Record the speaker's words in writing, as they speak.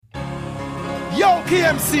Yo,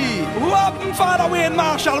 KMC. Who happened, Father Wayne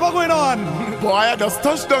Marshall? What going on? Boy, I just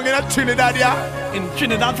touched down in Trinidad, yeah. In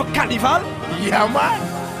Trinidad for Carnival? Yeah, man.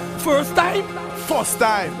 First time? First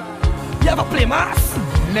time. You ever play mass?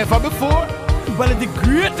 Never before. Well, it's the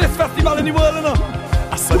greatest festival in the world, you know.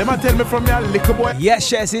 I saw them and tell me from your little boy.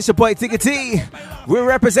 Yes, it's your boy Ticket T. We're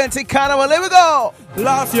representing Carnival. Here we go.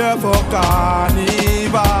 Last year for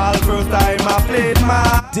Carnival, first time I played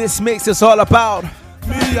mass. This mix is all about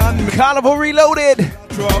me and me Carnival Reloaded.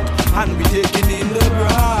 Truck and we taking in the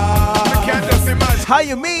grass. Can't just imagine. How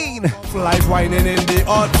you mean? Life whining in the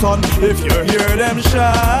hot sun. If you hear them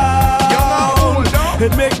shout,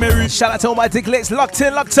 it make me reach. Shout out to all my Dicklets locked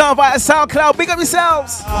in, locked on via SoundCloud. Big up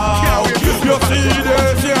yourselves. You see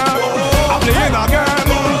this, yeah. I'm playing again.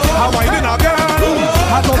 I'm whining again.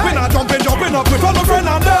 I'm jumping up with all my friends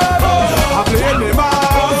and them. I'm playing the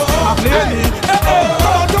mouse. I'm playing the.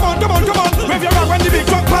 Come on. Wave your hand when the big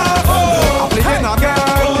truck pass. I'm playing again.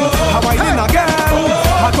 I'm whining again.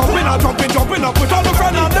 I'm jumping up with all my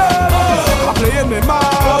friends and them. I'm playing the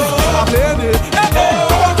mouse. I'm playing the.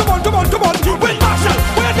 Come on. Wait, Marshall.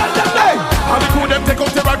 Wait, hey. How the crew them take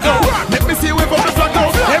out the rock now. Let me see wave up the flag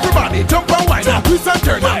now. Everybody jump and whine. Twist and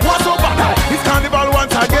turn. What's so bad? It's Carnival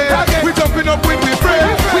once again. We jumping up with we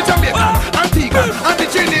friends. We Jamaica, Antigua, and the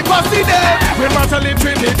Trinity there. We Marshall in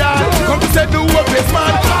Trinidad. Come to set the work place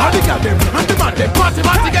man. And the girl them and the man them party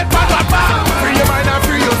get bad. Free your mind and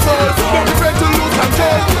free your soul. Don't be afraid to lose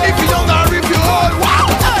control. If you're young or if you're old.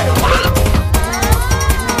 Wow, hey, wow.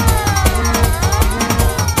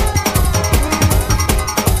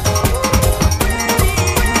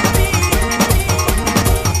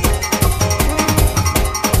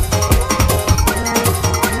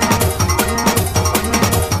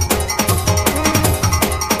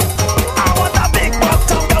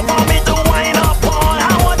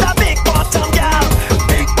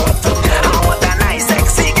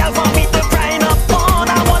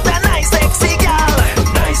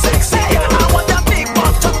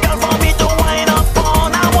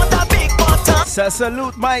 So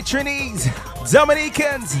salute my Trinis,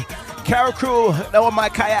 Dominicans, Carol Crew, that were my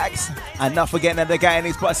kayaks, and not forgetting the guy in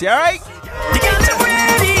his pussy, alright? The girls are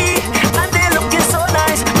ready, and they looking so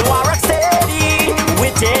nice. The war rock steady,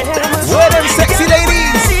 with them. Where them sexy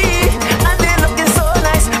ladies? And they looking so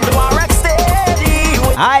nice. The war rock steady.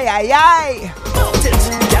 Aye.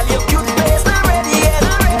 Girl, you cute face, not ready yet.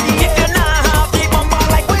 If you're not half the bumper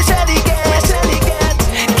like we Shelly get.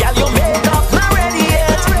 Girl, your makeup not ready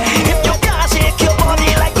yet. If you can't shake your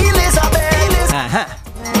body like Elizabeth.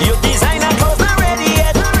 Your designer clothes not ready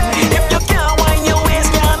yet. If you can't wind your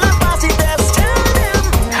waist, can't pass the test. Tell them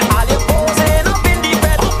all you posing up in the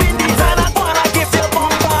bed. And I wanna give your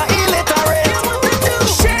bumper illiterate.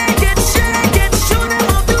 Shake it, show them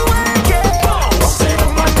how to work it. Bounce it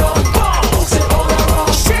up and down, bounce it all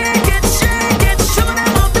around. Shake it, show them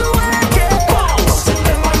how to work it. Bounce it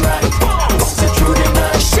left and right, bounce it through the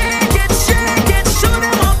night. Shake it, show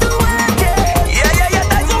them how to work it. Yeah,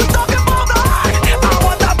 that's what we talking about. I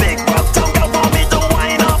want a big bottom girl for me to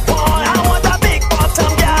wind up on. I want a big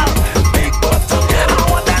bottom girl. I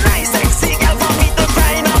want a nice sexy girl for me to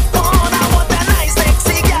grind up on. I want a nice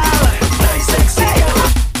sexy girl.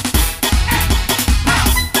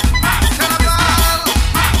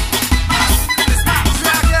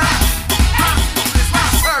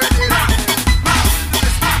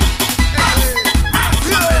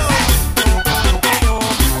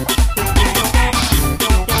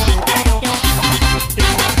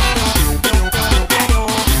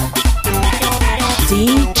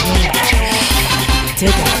 DJ,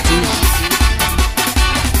 take a deep.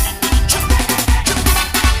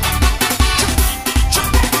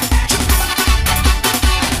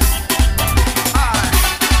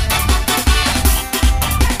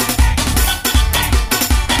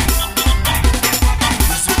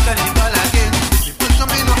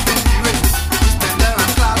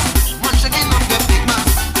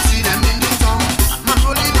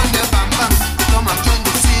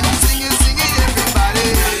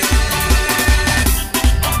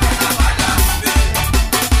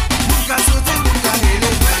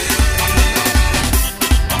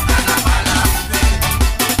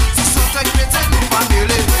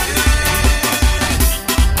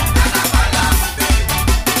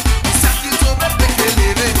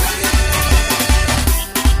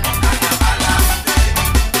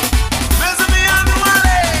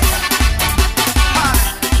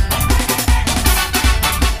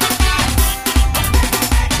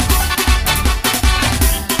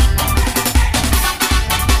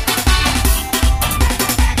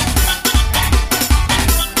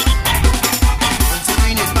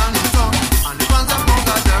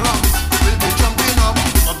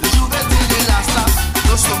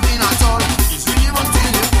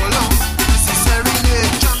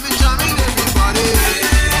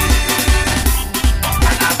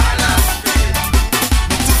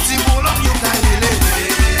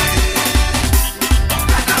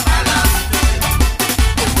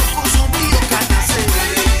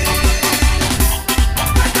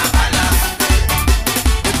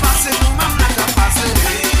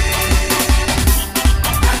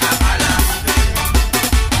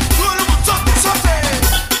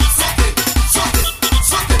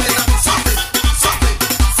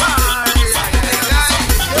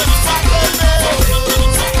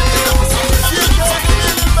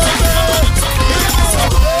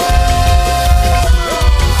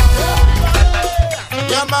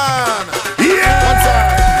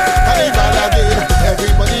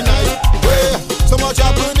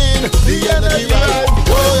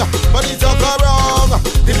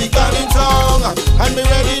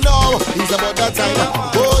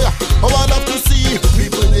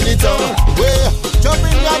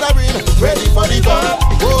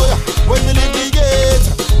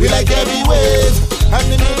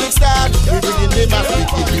 they must be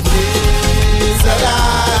keeping this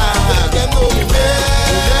alive. Let them know we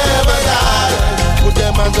never die. Put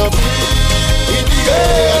them hands up in the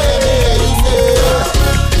air.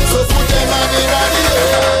 So put them hands in the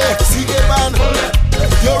air. See the man,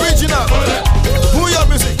 the original. Who your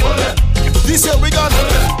music? This year we got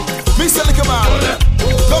Mr. Licker Man,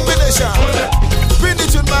 combination, bring the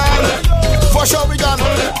tune man. For sure we got.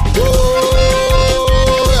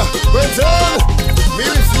 Oh, return. Me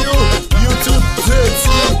with you, you too,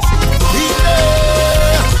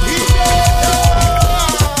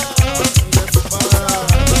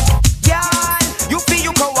 yeah, you feel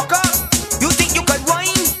you can walk up, you think you can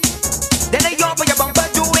whine, then they yell for your bumper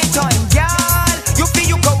do it time. Yeah, you feel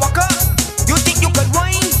you can walk up, you think you can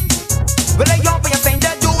whine, but they yell for your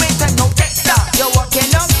fender do it time. No, take that, you're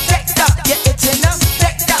walking up, take that, you're itching up,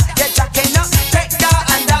 take that, you're jacking up, take that,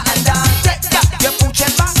 and that, take that, you're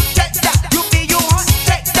pushing back, take that, you feel you hot,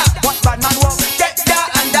 take that, what bad man walk, take that,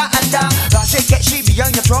 and that. Shake it, she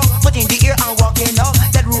behind your truck, put in the ear and walking up.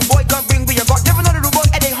 That rude boy come bring me your got, never know the rude boy,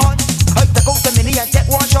 and they hot. I take out the mini and take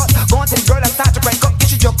one shot, go on to the girl and start to crank up,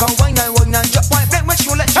 get your joke on, wine and drop one, bang when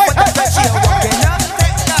she let you put that she a walking up,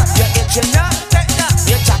 take that, you're itching up, take that,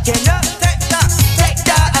 you're jacking up, take that,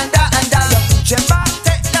 and that, you're pushing back,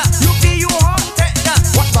 take that, you feel you hot, take that,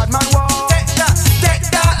 watch bad man walk, take that,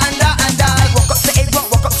 and that. Walk up to 8,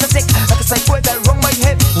 walk up to 6, like a psycho that run my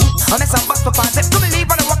hip, unless I'm bust for fans, come and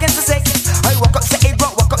leave on the walking to 6. I walk up to 8,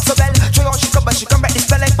 walk up to Bell, show you how she come, but she come back this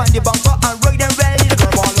spell like find the bumper and ride and well. The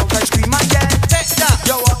girl ball out and scream and yell, take that,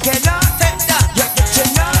 you're walking up, take that, you're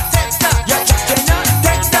itching up, take that, you're jacking up,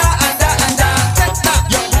 take that, and that, take that,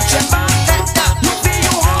 you're pushing back, take that, you feel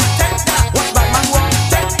you hot, take that, watch bad man walk,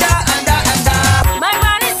 take that, and that. My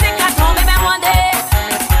granny sick at home, baby, one day.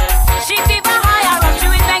 She fever high, I rush you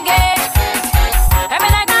with Bengay. Every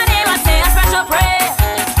night I name, I say a special prayer.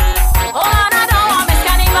 Oh Lord, I don't want Miss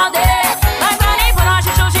Canning all day. My granny put on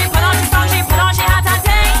she shoes, she put on she song, she put on she hat and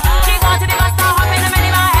ting. She gone to the bus stop, hop in the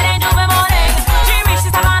mini, my head ain't over morning. She reached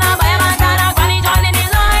the Savannah, by a Montana, granny joined in the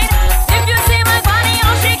line. If you see my granny,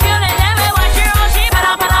 oh she killing them, and when she roll, she put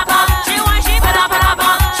up, she whine, she put up,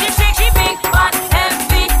 she shake, she big, but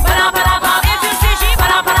heavy, put up. If you see she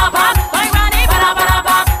put up, my granny put up,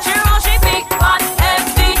 she roll, she big, but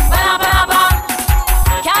heavy, put up.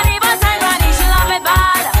 Can't even say granny, she love it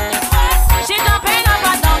bad. She jumping up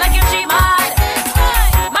and down like if she mad.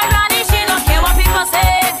 My granny, she don't care what people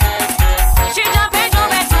say. She jumping to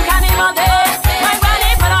can't even day. My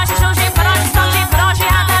granny put on she shoes, she put on she song, she put on she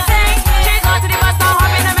hat and sing. She go to the bus stop,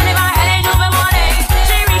 hop in the minivan, head ain't over morning.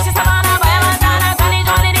 She reaches Savannah, by a Montana, granny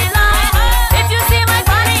joined in the line. If you see my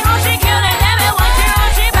granny, how she killing them, and when she roll,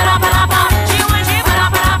 she put up. She whine, she put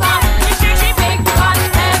up. She shake, she big, but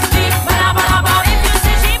heavy, put up. If you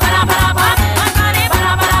see she put up, my granny put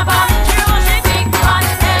up. She roll, she big, but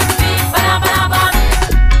heavy, put up.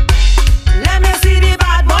 Let me see the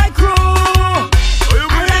bad boy crew,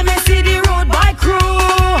 and let me see the rude boy crew.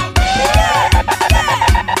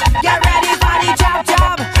 Get ready for the job.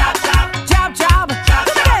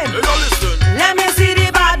 Let me see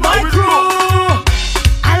the bad boy crew,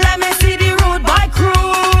 and let me see the rude boy crew.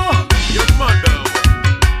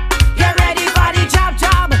 Get ready for the job.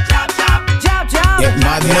 Get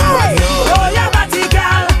mad now. Roll your body,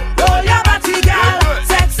 girl.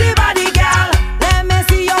 Sexy body, girl. Let me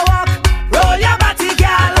see your walk. Roll your body,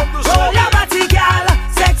 girl.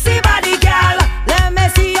 Sexy body, girl. Let me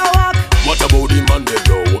see your walk. What about the man they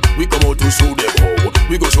know? We come out to show them how.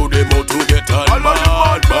 We go show them how to get on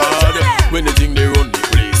bad. When they think they run the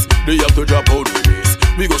place, they have to drop out the race.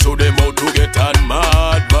 We go show them how to get on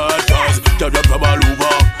mad. Cause Jaja from all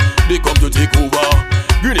over, they come to take over.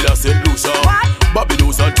 Grenada, St. Lucia,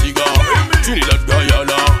 Barbados, Antigua, Trinidad,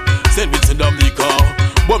 Guyana, St. Vincent, Dominica,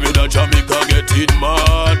 Bermuda, Jamaica, getting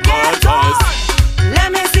mad. Cause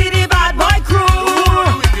Let me see the bad boy crew,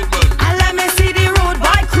 and let me see the rude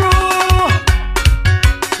boy crew.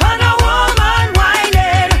 When a woman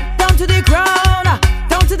whining down to the ground.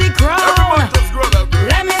 Let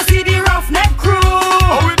me see the roughneck crew,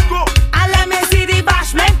 and let me see the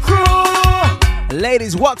bashment crew.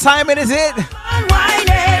 Ladies, what time is it?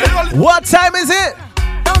 Whining What time is it?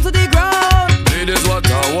 down to the ground. ladies, what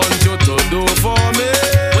I want you to do for me.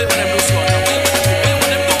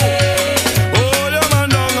 Hold your man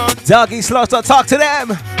down on, Doggy Slaughter, talk to them.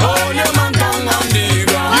 hold your man down on the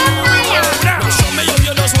ground. Now show me how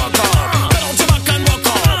you just walk up. Get out your back and walk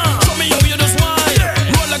up. Show me how you just whine.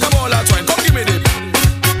 Roll like a ball of twine. Come give me the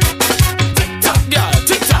tick tock, girl,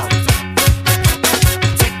 tick tock.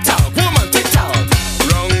 Tick tock, woman, tick tock.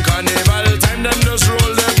 Round carnival time, them just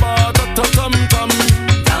roll their bar, tum tum tum.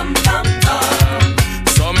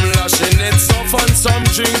 Some lash Washing it soft and some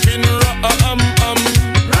drinking rum.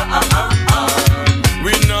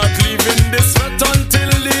 We not leaving this sweat until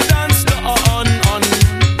the dance done.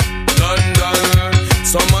 London,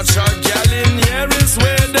 so much a gal in here is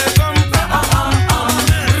where they come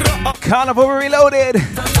from. Carnival Reloaded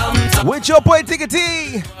with your boy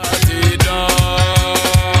Tickety.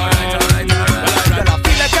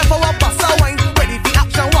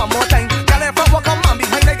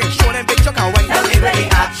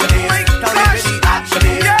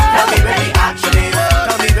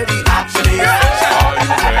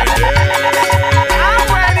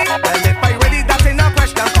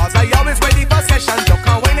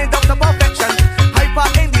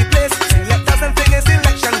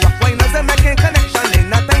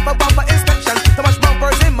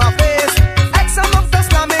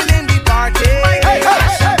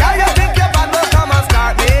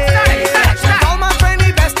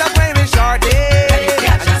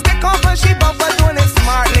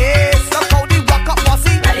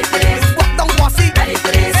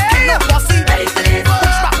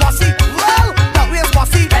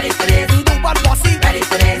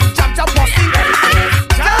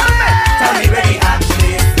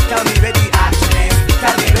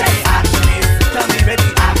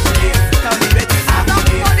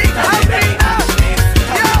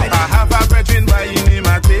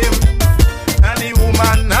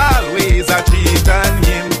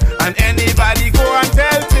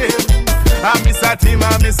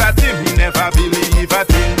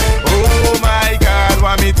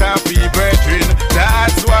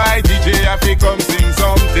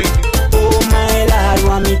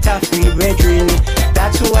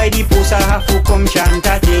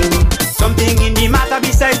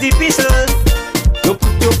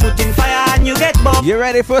 You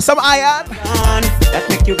ready for some iron? That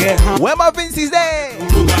make you get hung. Where my Vincey's there?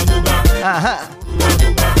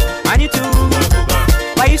 Man, you too.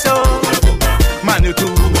 Why you so? Man, you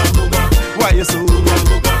too. Why you so?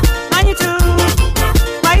 Man, you too.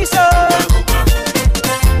 Why you so?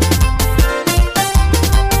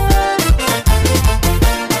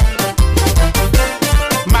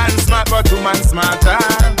 Man smart, but two man smarter.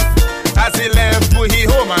 As he left, put he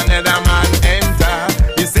home, another man enter.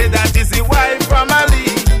 He said that is the wife family.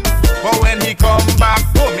 But when he come back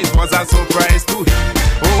home, it was a surprise to him.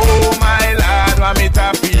 Oh my lord, want me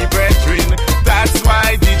taffy brethren. That's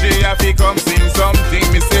why DJ Happy come sing something.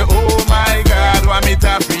 Me say, oh my God, want me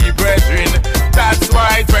taffy brethren. That's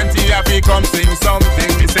why 20 Happy come sing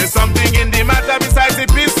something. Me say something in the matter besides the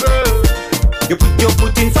pistol. You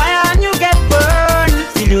put in fire and you get burned.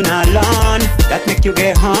 Still you not learn. That make you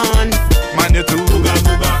get hung. Man, you too.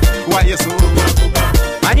 Why you so?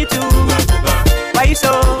 Man, you too. Why you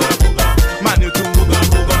so? Man, you too.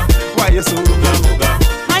 Why you so?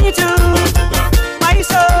 Man, you too. Why you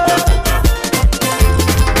so?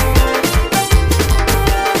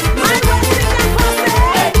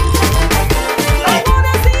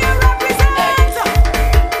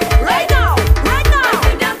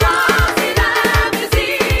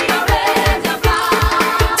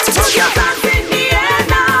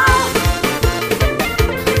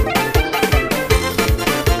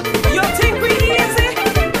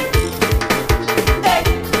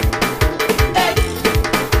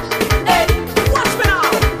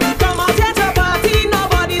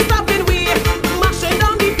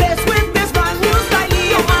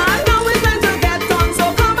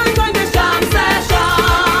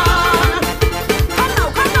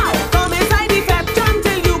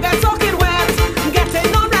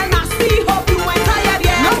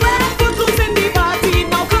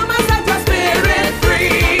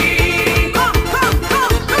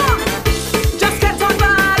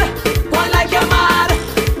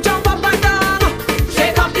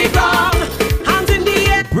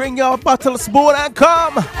 Bottle spoon and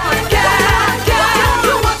come.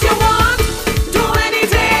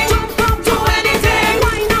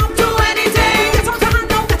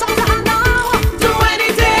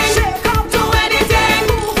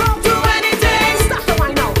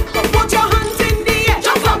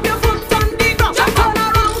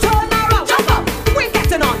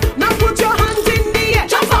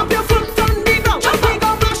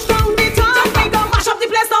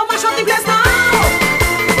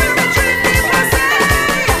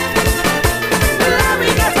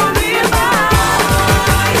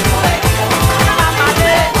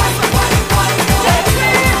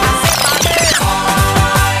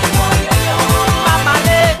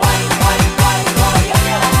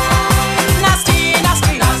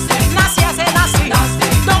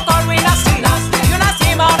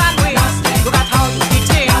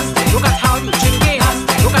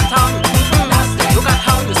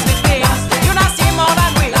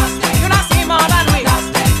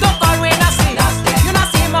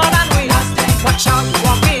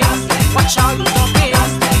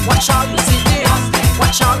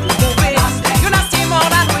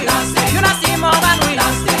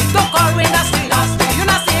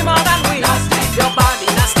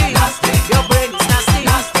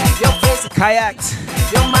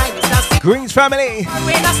 Kings family.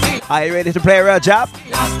 Are you ready to play a real job?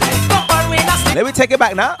 Let me take it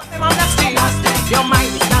back now. Your mind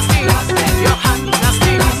is nasty, your hand is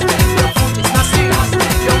nasty, your foot is nasty,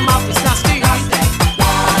 your mouth is nasty.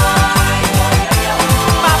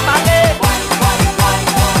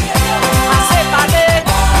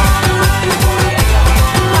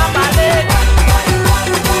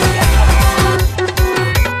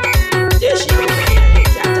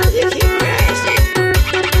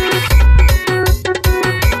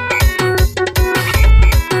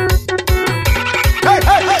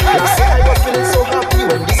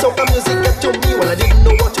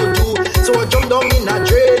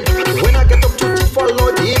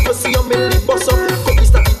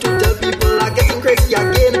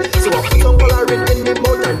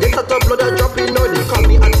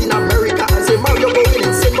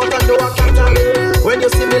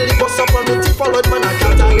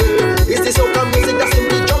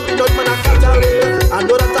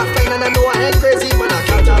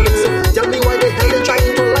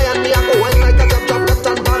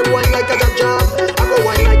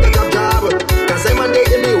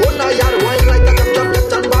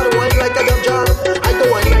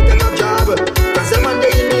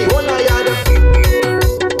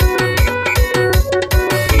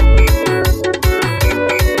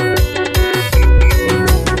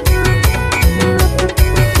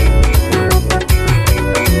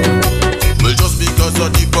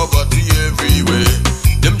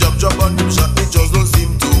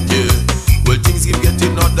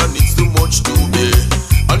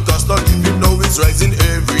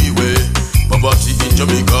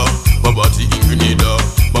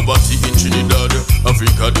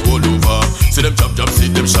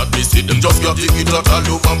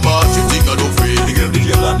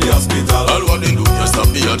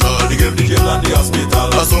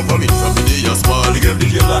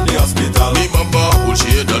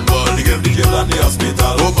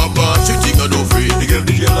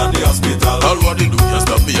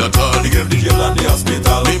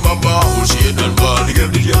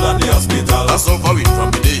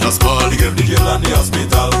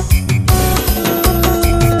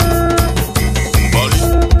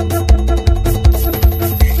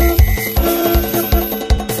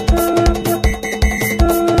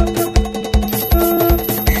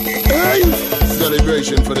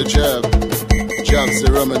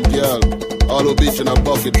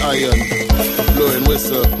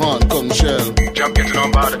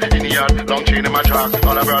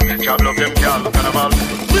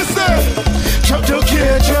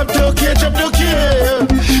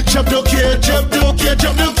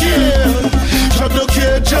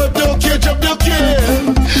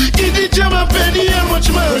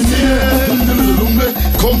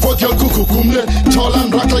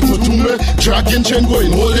 Dragging chain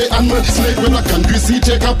going hold it and me snake with a can greasy.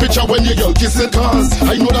 Take a picture when you girl kiss it, cause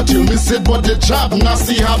I know that you miss it, but the job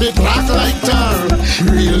nasty have it black like tar.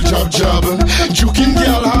 Real job, juking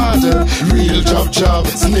girl hard. Real job,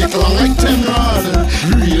 snake long like 10 rod.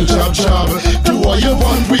 Real job, do what you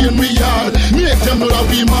want, we in me yard. Make them know that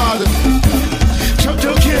we mad. Job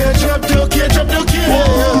do care, job do care, job do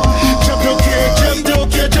care. Job do care, job do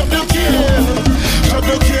care, job do care. Job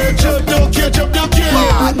do care, job do care, job do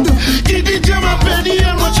care. Give the jam a penny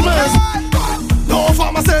and much mess. No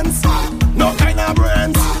farmer sense, no kind of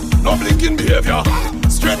brains, no blinking behavior,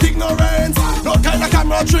 straight ignorance, no kind of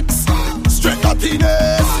camera tricks, straight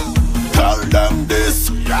nothingness. Tell them this,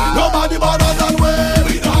 nobody better than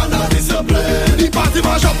we don't handle discipline. The party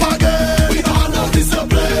mash up again, we don't handle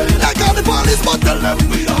discipline. Like all the police, but tell them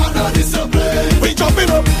we don't handle discipline. We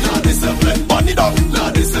jumping up, no discipline. Bunny down,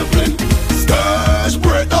 no discipline. Stage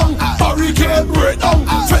breakdown, barricade breakdown,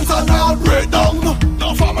 fence and all breakdown.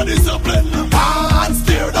 No farmer discipline. Hands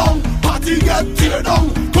tear down, party get tear down,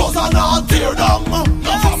 clothes and all tear down.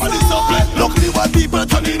 No farmer discipline. Look the white people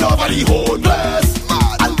turning over the whole place,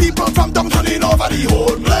 and people from down turning over the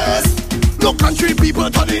whole place. Look country people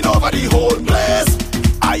turning over the whole place.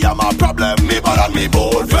 I am a problem, me bad and me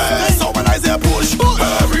bold face. So when I say push,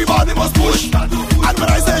 everybody must push. And when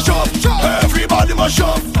I say shove, everybody must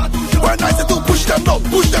shove. When I say to push them down,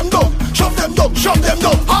 shove them down, shove them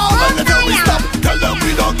down. When they tell we stop, tell them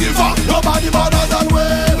we don't give up. Nobody better than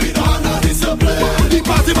we don't handle discipline. The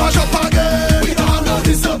party mash up again, we don't handle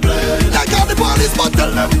discipline. Like all the police, but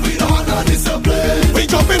tell them we don't handle discipline. We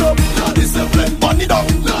jumping up, no discipline. Bunny down,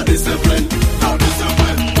 no discipline. No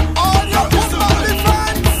discipline. All your discipline.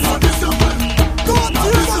 No discipline. Go to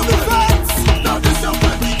the defense. No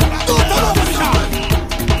discipline. Go to the discipline.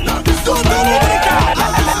 No discipline.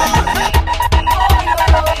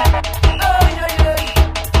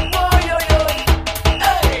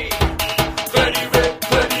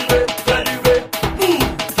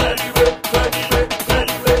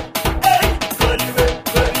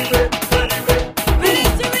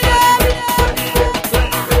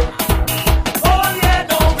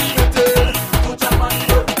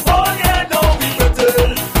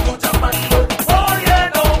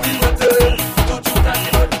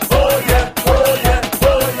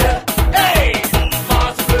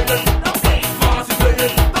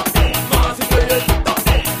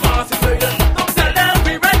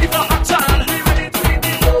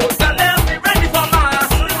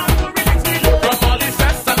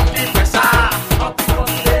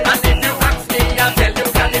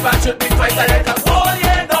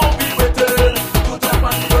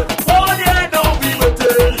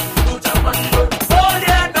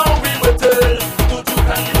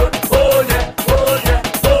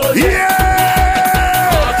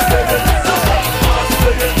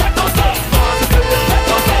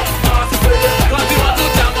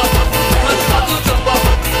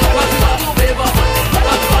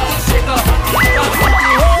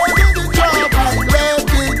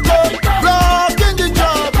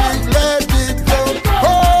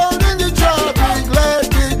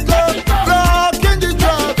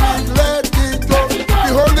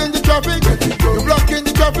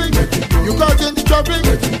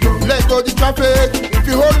 traffic. If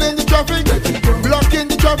you holding the traffic, blocking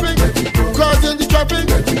the traffic, causing the traffic,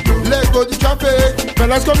 let go the traffic.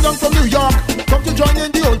 Fellas come down from New York, come to join in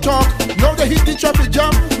the old talk. Now they hit the traffic jam,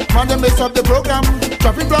 man they mess up the program.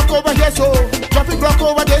 Traffic block over here so, traffic block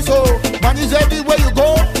over there so. Man is everywhere you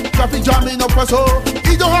go, traffic jamming up for so.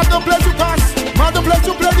 He don't have no place to pass, man the place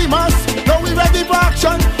to play the mass. Now we ready for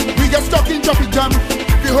action, we get stuck in traffic jam.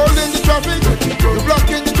 If you holding the traffic, you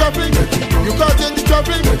blocking the traffic, you causing the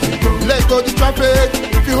traffic, let go the traffic.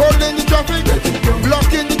 If you holding the traffic,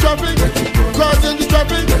 blocking the traffic, causing the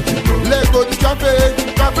traffic, let go the traffic.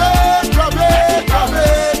 Traffic, traffic,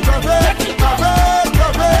 traffic, traffic, traffic, traffic,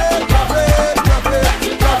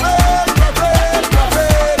 traffic,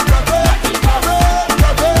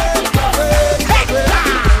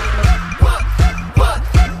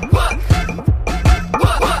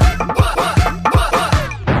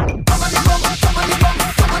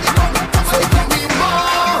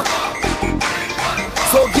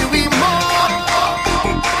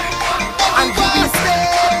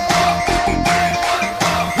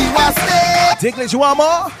 Dinklage, you want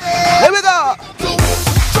more? Here we go.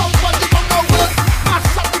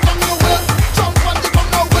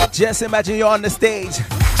 Just imagine you're on the stage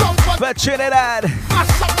for Trinidad,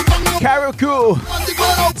 Carriacou,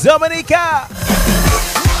 Dominica.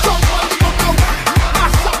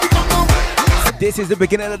 This is the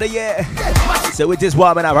beginning of the year, so we're just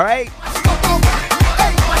warming up, all right?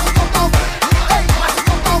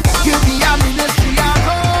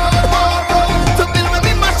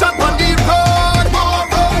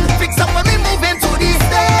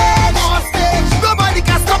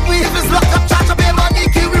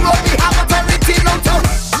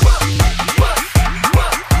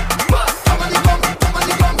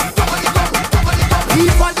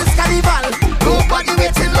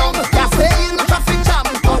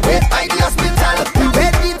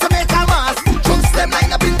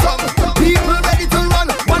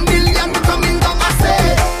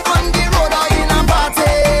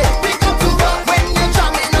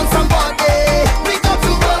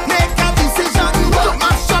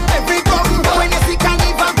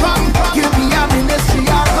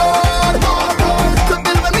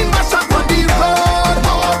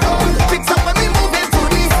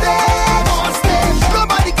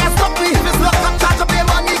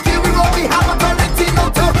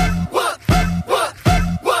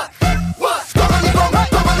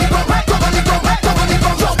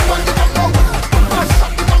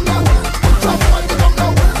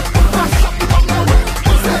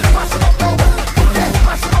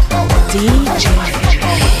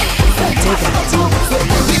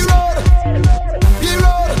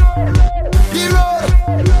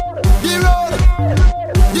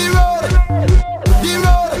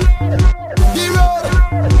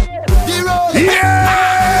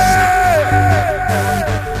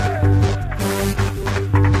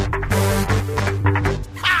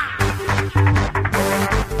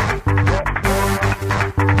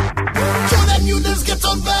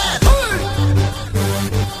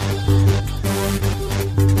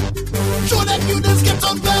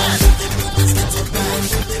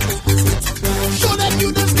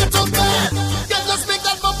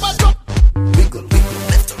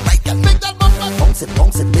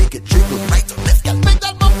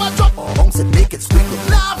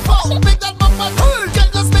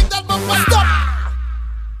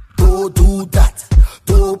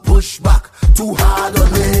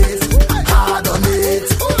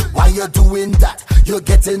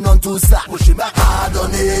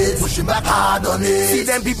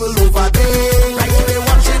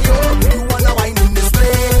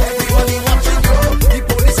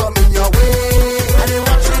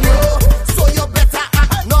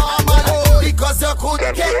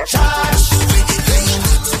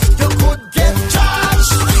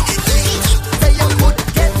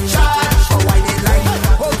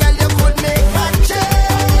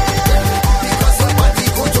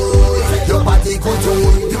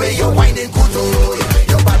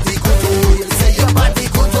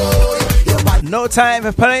 Time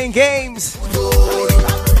for playing games. All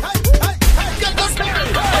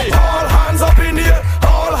hands up in the air,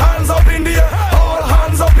 all hands up in the air, all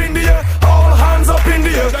hands up in the air, all hands up in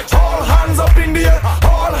the air, all hands up in the air,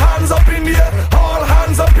 all hands up in the air, all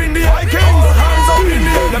hands up in the air,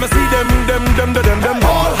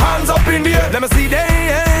 all hands up in the air. Let me see them.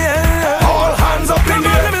 All hands up in the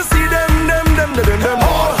air. Let me see them. All hands up in the air. Let me see them.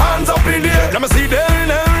 All hands up in the air. Let me see them.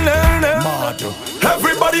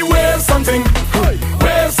 Everybody wear something.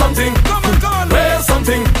 Wear something, wear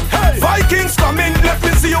something. Hey. Vikings coming, let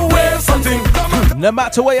me see you wear something. No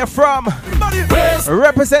matter where you're from, Everybody raise.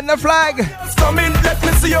 Represent the flag. Come in, let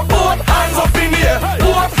me see your both hands up in the air.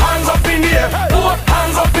 Both hands up in the air. Both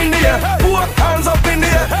hands up in the air. Both hands up in the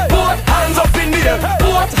air. Both hands up in the air.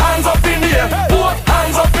 Both hands up in the air. Both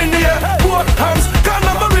hands up in the air. Both hands. Can't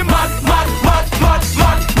nobody mad, mad, mad, mad,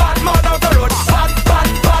 mad, mad, mad out the road. Mad, mad,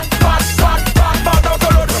 mad, mad, mad, mad, mad out the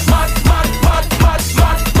road. Mad, mad, mad, mad,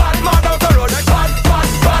 mad, mad, mad out the road. Mad, mad,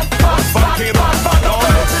 mad, mad, mad, mad, mad out the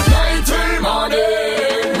road. 19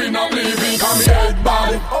 morning, we not leaving 'cause me head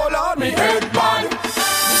bad. Oh Lord, me head bad.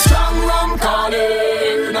 Strong rum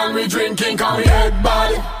calling and we drinking 'cause me head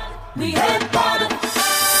bad. Me head bad.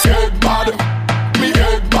 Head bad. Me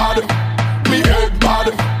head bad. Me head bad.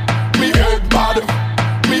 Me head bad.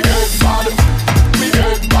 Me head bad. Me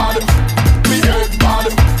head bad. Me head bad.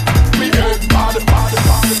 Me head bad.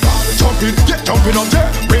 Jump it, get jumping up, yeah.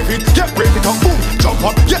 Wave it, get wave it up, boom. Jump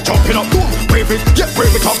up, get jumping up, boom. Wave it, get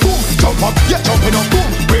wave it up, boom. Jump up, get jumping up, boom.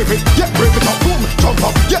 Wave it, get wave it up, boom. Jump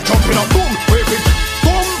up, get jumping up, boom. Wave it,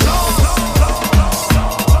 boom.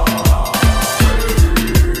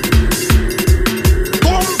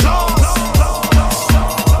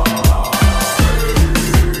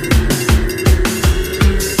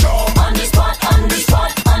 On the spot, on the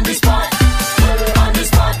spot, on the spot. On the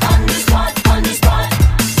spot, on the spot, on the spot.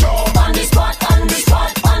 On the spot, on the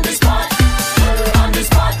spot, on the spot. On the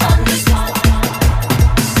spot, on the spot.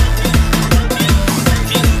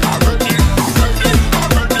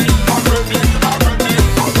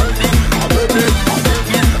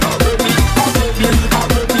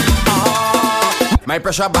 My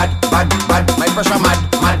pressure bad, bad, bad. My pressure mad,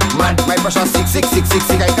 mad, mad. My pressure sick, sick, sick, sick,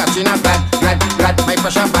 sick. I catching a glad, glad, glad. My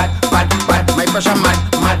pressure bad, bad, bad. My pressure mad,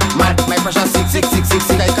 mad, mad. My pressure sick, sick, sick, sick,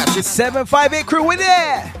 sick. I catch it. 758 crew with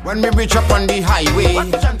there. When we reach up on the highway,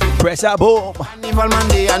 Pressure boom. Carnival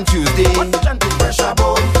Monday and Tuesday. Pressure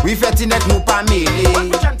boom. We fetting at Nupa Melee.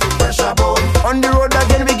 Pressure boom. On the road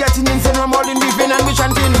again, we getting insane. We're more in beefing and we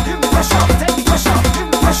chanting. Pressure, take the pressure,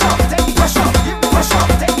 pressure, take the pressure, pressure,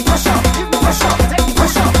 take the pressure, pressure, take the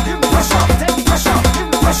pressure, pressure, take the pressure,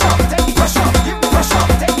 pressure, take the pressure, pressure,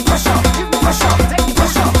 take the pressure, pressure, take the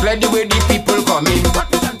pressure. Play the way the people coming.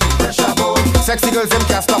 Pressure boom. Sexy girls them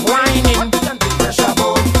can't stop whining. Pressure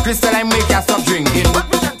boom. Crystal and we can't stop drinking.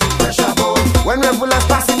 Pressure boom. When we full of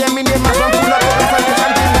passing them in the mass and full of every time we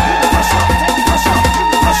chanting. Pressure, take the pressure,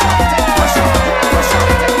 pressure, take the pressure, pressure,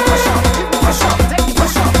 take the pressure, pressure, take the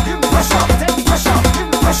pressure, pressure, take the pressure,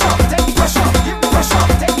 pressure, take the pressure,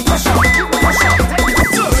 pressure, take the pressure, pressure, take the pressure.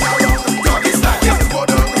 Doggy style, yeah, go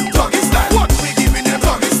down. Doggy style, what we giving them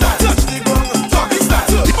doggy style? Touch the ground, doggy style.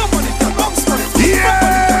 Bump on it, bounce on it.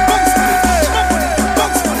 Yeah. Bounce on it,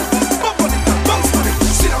 bounce on it, bump on it, bounce on it.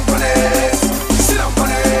 Sit down on it, sit down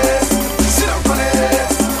on it, sit down on it.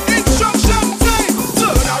 Instruction time.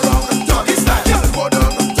 Turn around, doggy style, yeah, go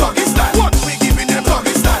down. Doggy style, what we giving them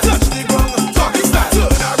doggy style? Touch the ground, doggy style.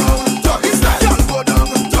 Turn around, doggy style, yeah, go down.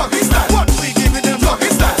 Doggy style, what we giving them doggy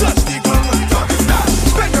style? Touch the ground, doggy style.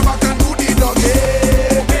 Bend your back and do the doggy.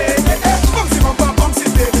 Bouncy bumper, bouncy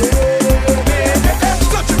baby.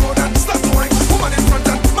 Touch the road and start to wine. Woman in front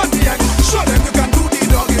and man behind. Show them you can do the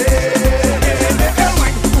doggy.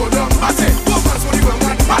 Wine, go down, pass it. Walk hands for the ground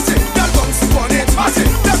and pass it. Girl bounce on it, pass it.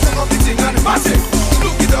 Girl turn up the thing and pass it.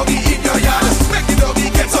 Look the doggy in your yard. Make the doggy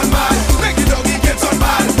get on mad. Make the doggy get on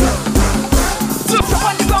mad. Jump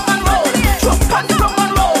on the ground and roll. Jump on the ground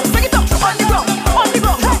and roll. Bring it up, jump on the ground, on the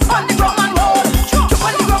ground, on the ground and roll. Jump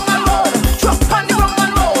on the ground and roll. Jump on the ground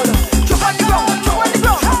and roll. Jump on the ground, jump on the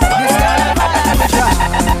ground.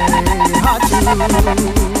 Hard to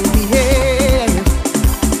behave,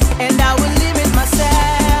 and I will limit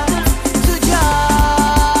myself to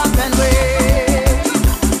jump and wave.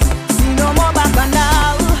 See no more back and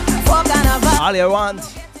now for carnival. All you want.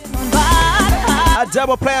 A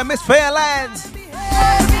double player, Miss Fairlands.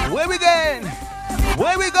 Where we going?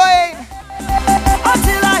 Where we going?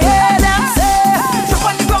 Until I hear them say, Jump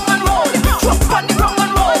on the ground and roll. Jump on the ground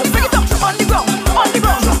and roll. Bring it up, jump on the ground, on the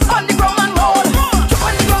ground, on the ground and roll. Jump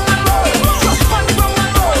on the ground and roll. Jump on the ground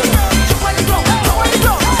and roll. Jump on the ground, jump on the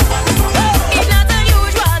ground. it's not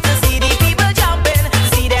unusual to see the people jumping,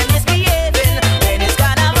 see them misbehaving when it's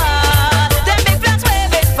carnival. Them big flags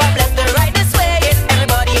waving from left to right, they swaying.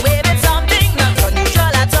 Everybody waving something not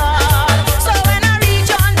unusual at all. So when I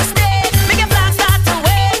reach on the stage, make a flag start to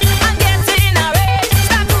wave and get in a rage.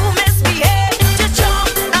 Start to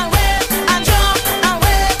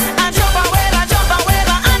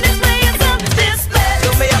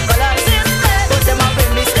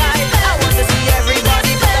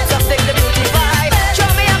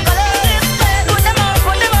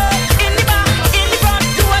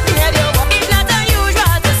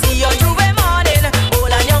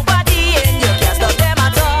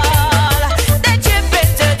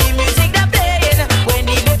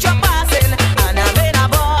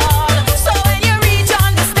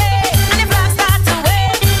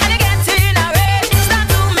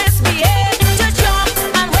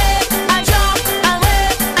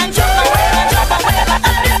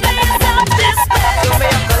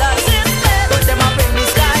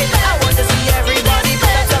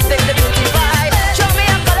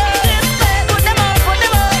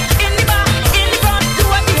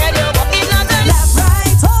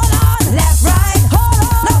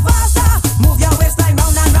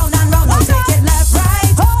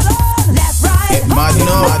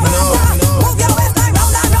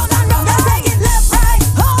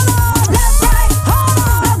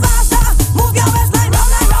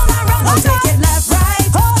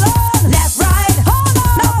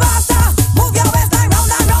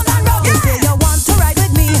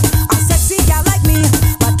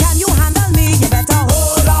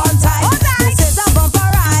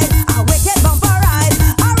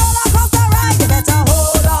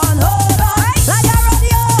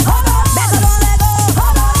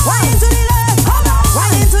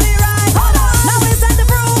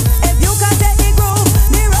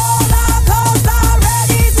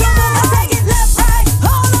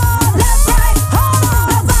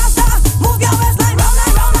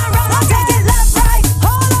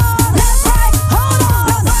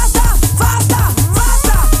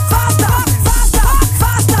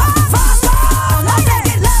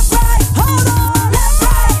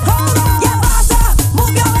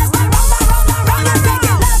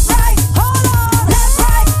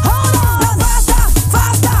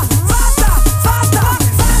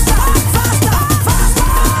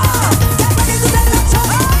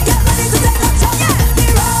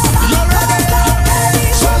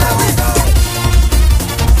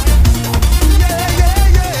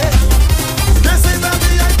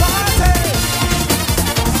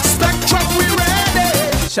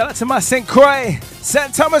Shout out to my St. Croix,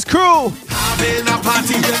 St. Thomas crew. Having a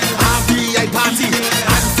party, a VI party,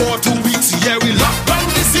 and for 2 weeks, yeah, we lock down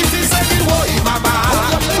the city, saying, "Woi, mama,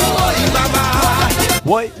 woi, mama."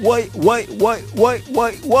 Wait.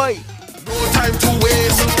 No time to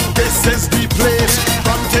waste. This is the place.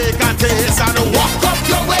 Come take a taste and walk up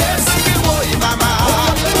your waist. Woi, mama,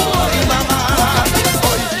 woi, mama.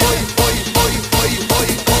 Oi, oi, oi, oi, oi, oi,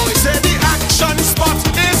 oi. Say the action spot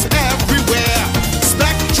is everywhere.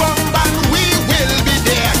 Spectrum and we will be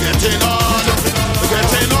there. Getting on,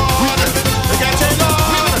 getting on, getting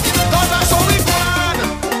on. Cause that's how we gone.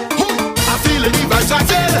 I'm feeling the vibes I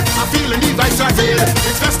feel. I'm feeling the vibes I feel.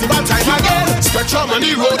 It's festival time again. Spectrum on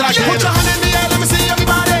the road again. Put your hand in the air, let me see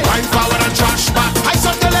everybody. Wind forward and trash back. Ice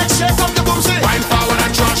up the legs, shake up the boom, say. Wind forward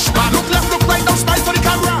and trash back. Look left, look right, don't smile for the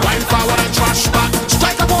camera. Wind forward and trash back.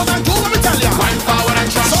 Strike a pose and do what we tell ya. Wind forward and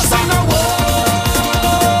trash back. So sing a whoa,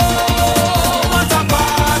 what a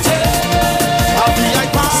party. A VI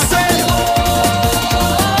party.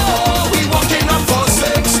 We walking up for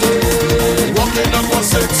 60. Walking up for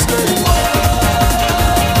 60.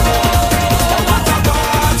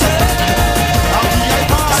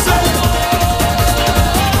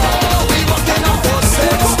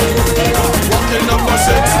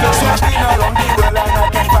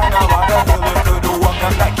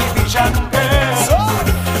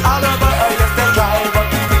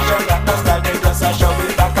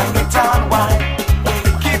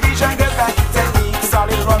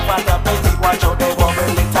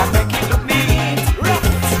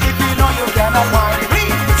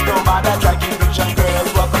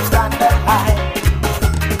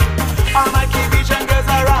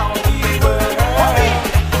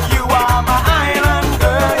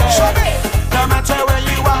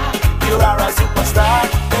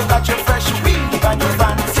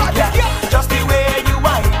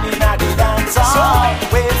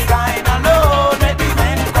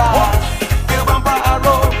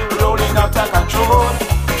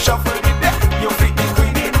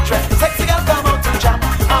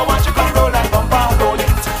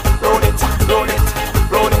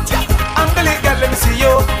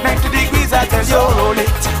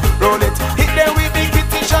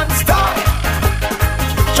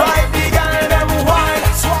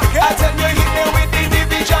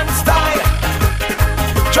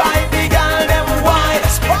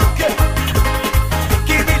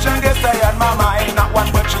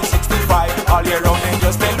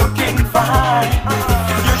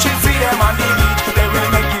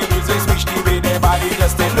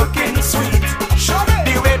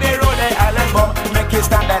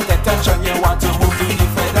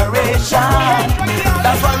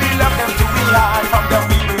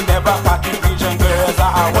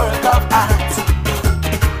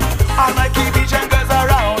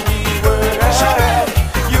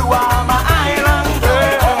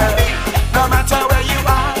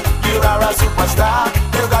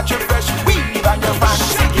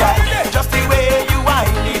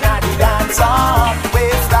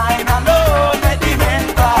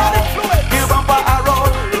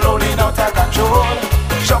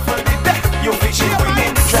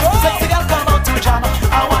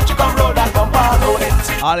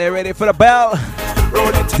 Are they ready for the bell?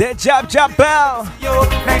 The jab bell.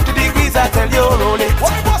 90 degrees, I tell you, roll it.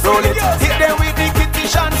 Hit them with the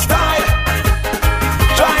kitchen style.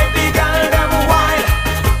 Drive the girl them wild.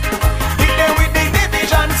 Hit them with the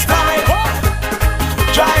division style.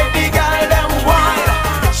 Drive the girl them wild.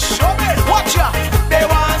 Show me, watch ya. They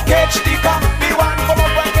want catch the cock. They want come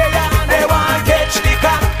up and get ya. They want catch the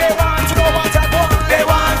cock. They want to know what I want. They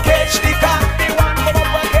want catch the cock. They want come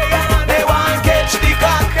up and get ya. They want catch the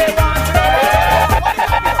cock. They want to know what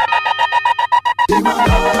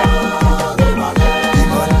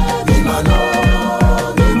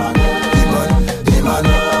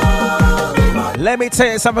Let me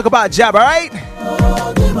tell you something about Jab, alright?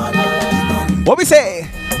 What we say?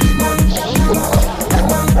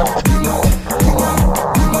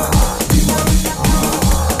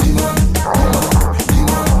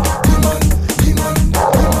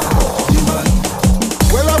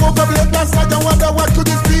 Well, I woke up late last night and wonder what could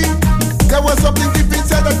this be. There was something deep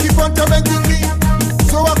inside that keep on tormenting me.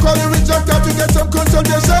 So I called the rich doctor to get some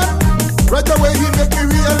consultation. Right away he made me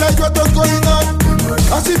realize what was going on.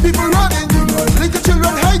 I see people running, little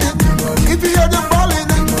children hiding. If you hear them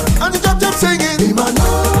bawling, and the doctor singing,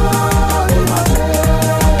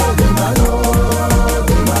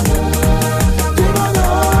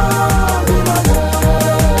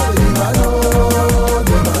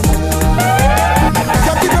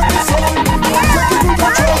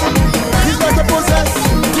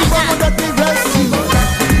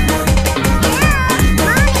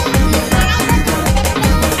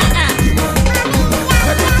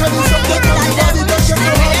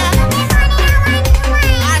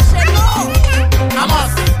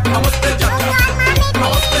 must play jab jab. I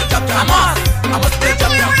must play jab jab. I must play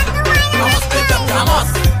jab jab. I must play jab jab.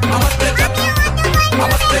 I must play jab jab. I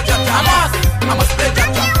must play jab jab. I must play jab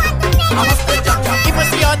jab. I must play jab jab. If you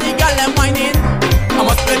see all the girl them whining, I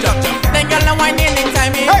must play jab jab. then girl them whining in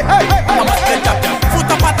timing. I must play jab jab.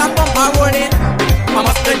 Foot up at and bumper rolling. I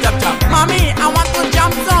must play jab jab. Mommy, I want to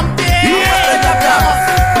jump something. I must play jab jab.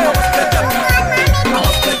 I must play jab jab. I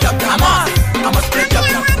must play jab jab. I must play jab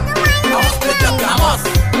jab. I must play jab jab.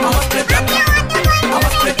 I must play jab jab. I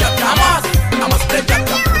must play jab jab. I must play jab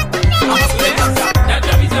jab. I must play jab jab. That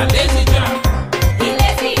job is a lazy job. He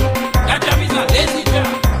lazy. That job is a lazy job.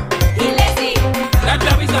 He lazy. That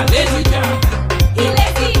job is a lazy job. He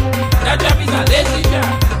lazy. That job is a lazy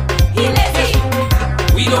job. He lazy.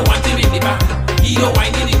 We don't want him in the back. He don't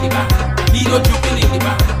whining in the back. He don't juking in the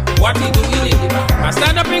back. What he doing in the back? I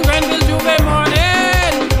stand up in Grenville Juve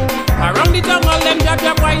morning. Around the town all them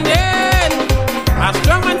jab whining. A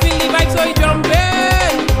strong man feel the vibe so he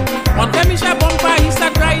jumping. On Kemisha bumper he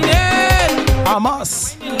start grinding.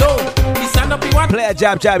 Amos. Low. He stand up he want. Play a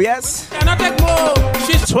jab, yes. Cannot take more.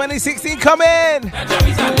 She's 2016 coming. That job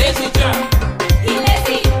is a lazy job. He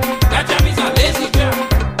lazy. That job is a lazy job.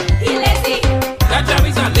 He lazy. That job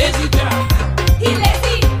is a lazy job. He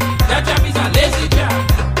lazy. That job is a lazy job.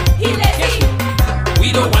 He lazy.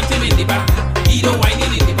 We don't want him in the back. He don't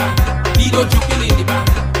whining in the back. He don't juking in the back.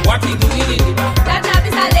 What he doing in the back? That job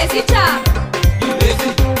is a lazy job. You lazy.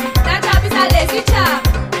 That job is a lazy job.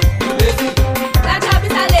 You lazy. That job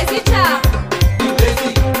is a lazy job. You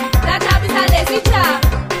lazy. That job is a lazy job.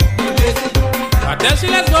 You lazy. I tell she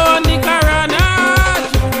let's go on the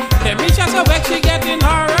carnage. Kemisha so back she getting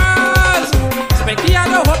horrors. Specky I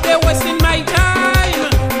don't hope they wasting my time.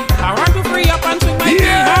 I want to free up and swing my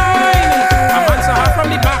behind. I'm answer her from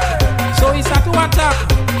the back, so he start to attack.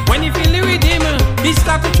 When he feel the rhythm, he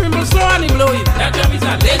start to tremble slow and he blow it. That job is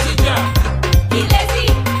a lazy job. He lazy.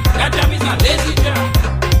 That job is a lazy job.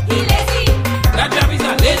 He lazy. That job is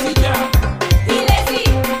a lazy job. He lazy.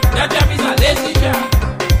 That job is a lazy job.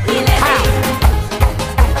 He lazy.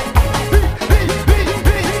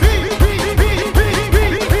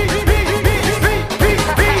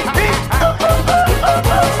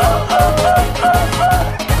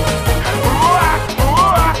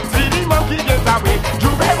 See the monkey get away.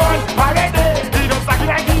 Juve boy, already. He don't suck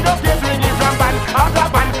like he don't get ringing from band after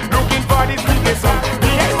band. Looking for the sweetest song. He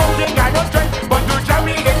ain't moving, got no strength, but to jam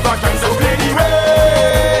me, it's not trying. So play the way.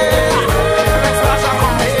 Explosion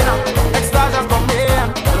come here, explosion come here.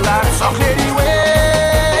 So play the way.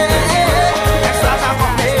 Explosion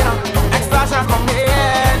come here, explosion come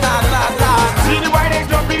here. La la la. See the way they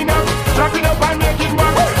jumping up and making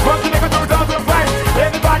work. Working like a 2005.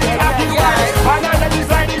 Everybody acting wild. Final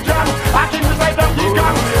inside the drum, acting beside Donkey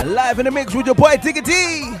Kong. Live in the mix with your boy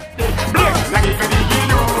Diggity.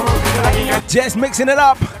 Just mixing it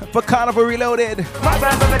up for Carnival Reloaded.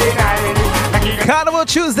 Carnival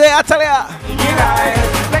Tuesday, I tell ya.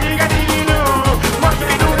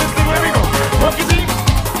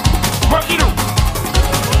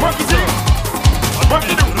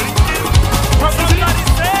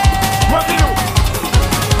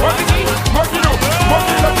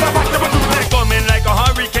 Coming like a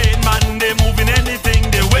hurricane, man. They moving anything,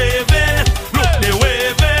 they waving. Look, they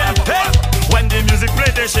waving. Hey. When the music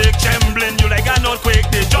play, they shake, trembling. You like an earthquake,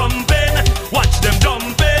 they jumping. Watch them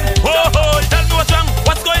jumping. Oh ho, tell me what's wrong.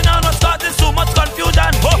 What's going on? What's causing so much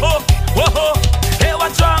confusion? Oh ho, oh ho. Hey,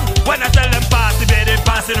 what's wrong? When I tell them pass the bed, they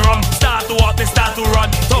passing rum. Start to walk, they start to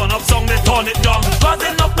run. Turn up song, they turn it down.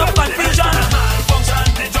 Causing up the confusion. Function,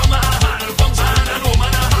 the drummer a hand function, and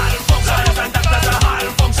woman a hand function, and doctors a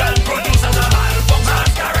hand function, producers a hand function,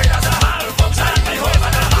 masqueraders a hand function, the whole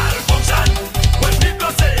man a hand function. When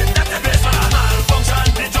people say that the bass man a hand function,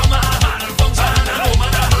 the drummer a hand function, and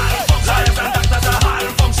woman a hand function, and doctors a hand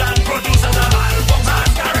function, producers a hand function,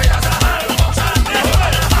 masqueraders a hand function, the whole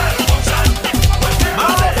man a hand function. When people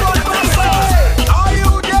say that the bass man. Are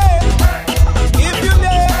you there? If you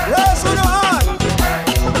there, raise your hand.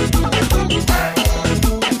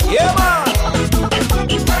 Yeah, man.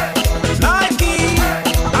 Nike,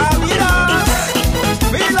 Adidas,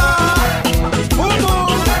 Fila, Fubu,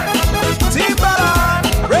 Timberland,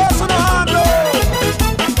 raise your hand, low.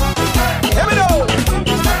 Here we go.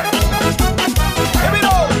 Here we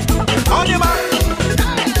go. On your mark.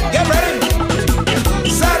 Get ready.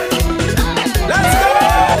 Set. Let's go.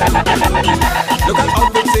 Look at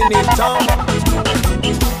outfits in the town.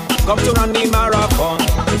 Come to run the marathon.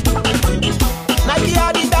 Nike,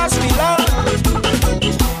 Adidas, Fila,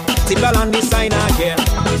 Timberland designer, yeah.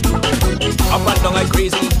 Up and down like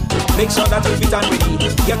crazy. Make sure that you fit and ready.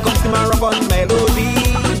 Here comes the marathon melody.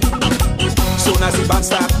 So soon as the band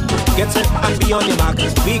start, get set and be on your mark.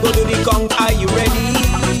 We go do the count. Are you ready?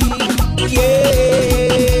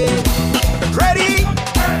 Yeah. Ready?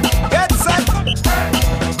 Get set.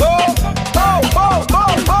 Go, go, go, go,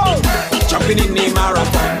 go. Jumping in the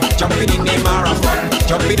marathon. Jumping in the marathon.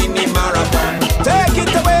 Jumping in the marathon. Take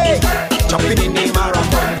it away. Jumping in the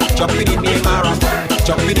marathon. Jumping in the marathon.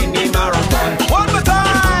 Jumping in the marathon. One more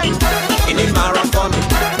time. In the marathon.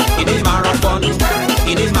 In the marathon.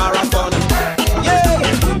 In the marathon. Yeah.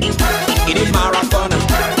 In the marathon.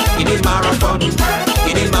 In the marathon.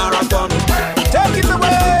 In the marathon. Take it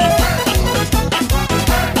away.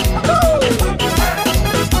 Oh.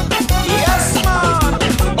 Yes, man.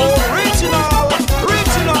 Original.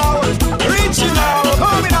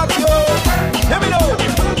 Coming at you. Let me know.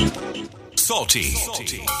 Salty.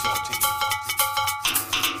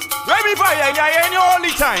 Baby fire, you all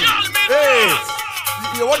the time. Hey,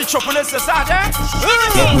 you want the chocolate start, eh?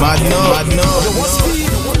 Bad no.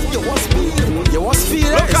 You want speed.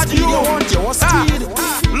 Look at you. You want speed.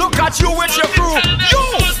 Look at you with your crew. You.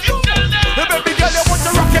 The baby girl, you want to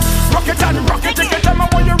rock it and rock it. Take your time, I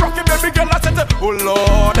want you rock it, baby girl. I said, oh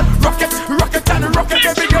Lord, rock it and rock it,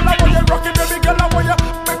 baby girl. I want you rock it, baby girl. I want you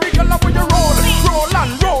roll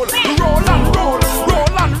and roll.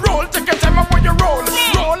 Take your time, I want you roll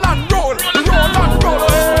and roll.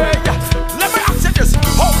 Hey, let me ask you this: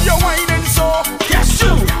 how you whining so? Yes,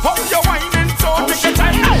 you. How you whining so? Take your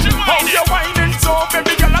time. How you whining so,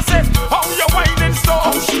 baby girl? I say, how you whining so?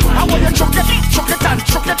 I want you chuck it and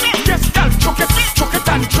chuck it. Yes, girl, chuck it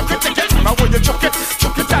and chuck it. Take your time, I want you chuck it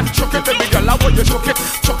and chuck it, baby girl. I want you chuck it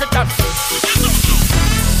and.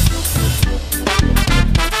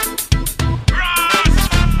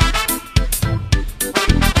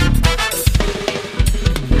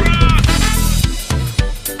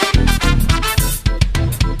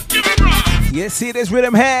 You see this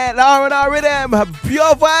rhythm head, R&R rhythm,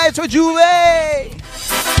 pure vibes for Juve.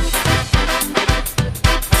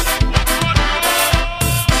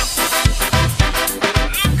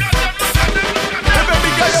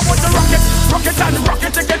 Rock it and rock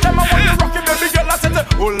it, take your time, I want you rock it, baby girl. I said,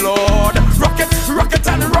 oh Lord, rock it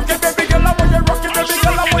and rock it, baby girl. I want you rock it, baby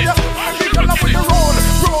girl. I want you roll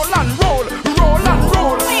and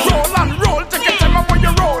roll. Take your time, I want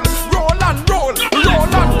you roll and roll.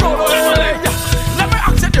 Hey, let me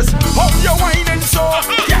ask you this: how you whining so?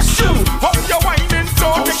 Yes, you. How you whining so?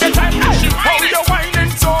 Take your time. Hey, how you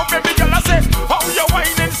whining so, baby girl? I say, how you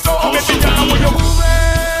whining so, baby girl? I want you move it.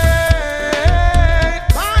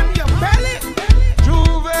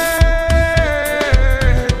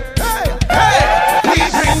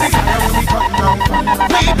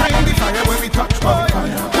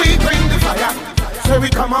 We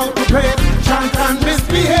come out to play, chant and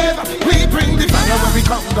misbehave. We bring the fire when we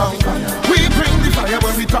come down. We bring the fire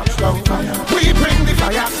when we touch down. We bring the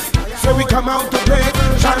fire. So we come out to play,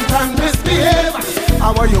 chant and misbehave.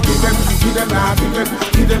 How are you give them, nah, give them.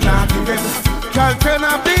 Can't turn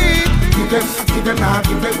a beat. Give them, nah,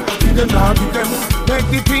 give them. Make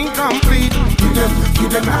the thing complete. Give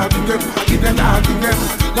them, nah, give them.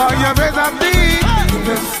 Now you better beat.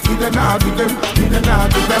 Give them, nah, give them.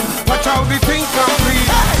 Watch how the thing complete.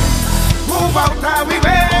 Move out how we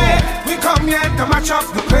way. We come here to match up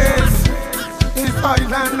the place. It's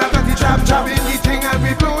Island, I got the job in the thing and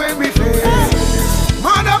we blowing we face.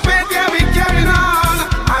 Mother bed, yeah, we carrying on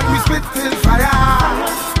and we spit till fire.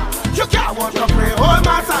 You can't want to pray all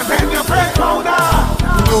mass and then you pray powder.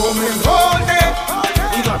 Roaming all day,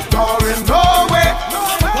 we not touring no way.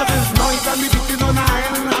 But there's noise and we beating on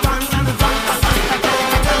iron and the band and the band.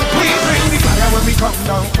 We bring the fire when we come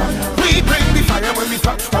down. We bring the fire when we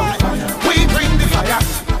touch down. We bring the fire,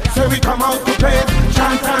 so we come out to play,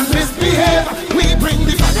 chant and misbehave. We bring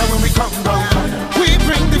the fire when we come down. We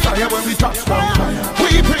bring the fire when we touch down.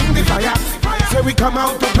 We bring the fire, so we come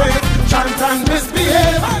out to play, chant and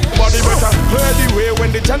misbehave. Body better clear the way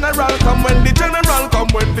when the general come, when the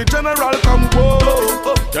general come.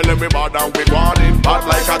 Whoa. Tell them we bad and we warning, bad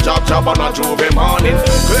like a job on a Juve morning.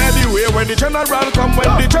 Clear the way when the general come, when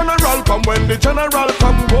the general come,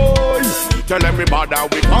 boy. Tell them we bad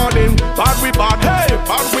and we warning, bad we bad, hey,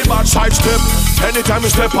 bad we bad. Side step, anytime we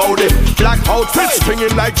step out it. Black outfits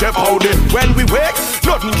springing like Jeff Howdy. When we wake,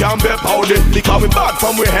 nothing can be powdy. Because we bad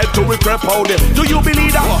from we head to we crep howdy. Do you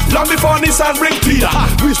believe that? Long before Nissan bring Peter,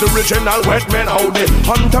 we's the original wet men howdy.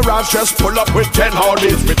 Hunter Raps just pull up with 10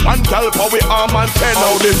 howdies. With one tell for we arm and 10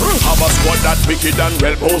 howdies. Have a squad that wicked and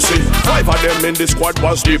well bossy. 5 of them in the squad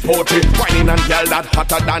was deported. Whining and yell that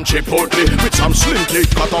hotter than Chipotle. With some slim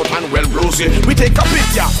click cut out and well rosy. We take a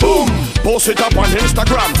picture, boom, post it up on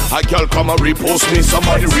Instagram. A girl come and repost me,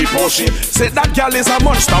 somebody repost she. Say that girl is a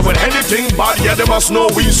monster with anything bad. Yeah, they must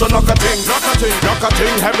know we so knock a thing, knock a thing, knock a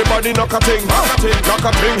thing. Everybody knock a thing, knock a thing, knock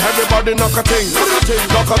a thing. Everybody knock a thing, knock a thing,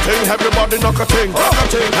 knock a thing. Everybody knock a thing, knock a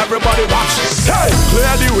thing. Everybody watch. Hey,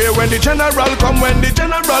 clear the way when the general come, when the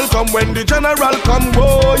general come, when the general come,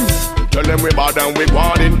 boy. Tell them we bad and we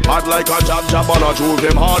warning. Bad like a jab on a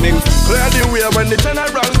Tuesday morning. Clear the way when the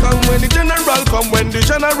general come, when the general come, when the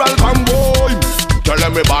general come, boy. Tell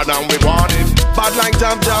them we bad and we warning. Bad like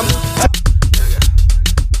jam.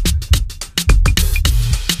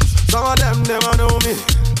 Some of them never know me.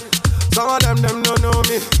 Some of them don't know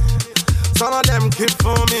me. Some of them keep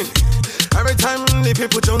for me. Every time the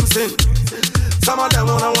people jumps in. Some of them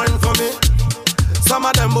wanna wine for me. Some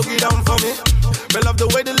of them boogie down for me. Me love the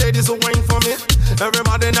way the ladies will wine for me.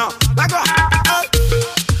 Everybody now, like a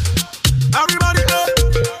everybody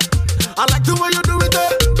I like the way you do it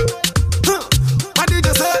I did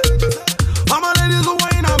just say all my ladies will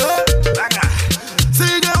wine on me.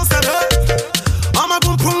 See girls that I'm a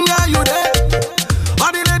boom boom guy, you there.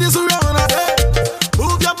 All the ladies who run out there.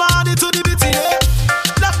 Move your body to the beat, yeah.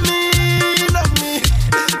 Love me,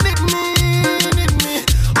 need me.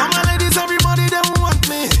 All my ladies, everybody, they want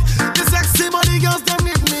me. The sexy body girls, they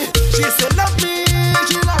need me. She said love me,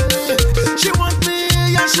 she love me. She want me,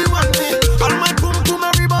 yeah, she want me. All my boom boom,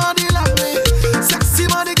 everybody love me. Sexy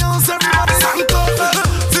body girls, everybody sanko.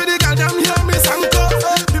 See the girl, them hear me sanko.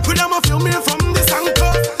 People, them a feel me from the sanko.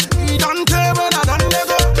 He don't tell me that don't let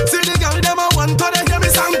go. See the girl, them a want to they hear me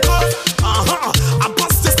sanko. I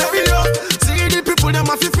bust the stereo. See the people, them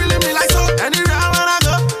a feel feeling me like so. Anywhere when I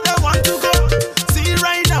go, they want to go. See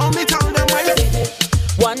right now, me tell them why.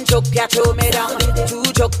 One joke, catch me down. Two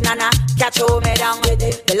joke, nana, catch me down.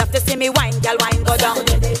 They love to see me wine, girl, wine go down.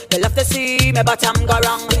 They love to see me bottom go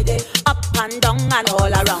wrong. Up and down and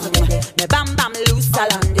all around. Me bam bam loose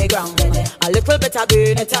along the ground. A little bit of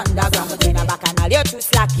green it underground. In a back and all you too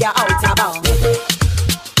slack, you're out of bounds.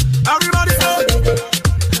 Everybody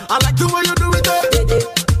I like the way you do it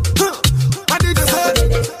I did just say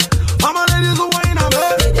all my ladies will wine on me.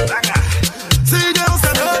 See girls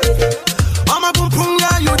that I'm a boom boom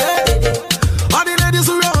guy, you there. All the ladies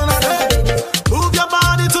who run on there. Move your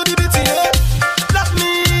body to the beat, yeah. Love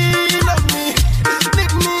me,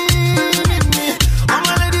 need me. All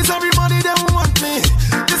my ladies, everybody, they want me.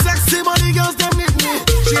 The sexy body girls, they need me.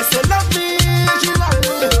 She said love me, she love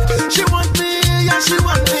me. She want me, yeah, she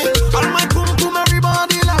want me. All my boom boom,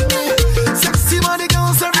 everybody love me. Sexy body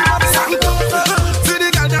girls, everybody sanko. See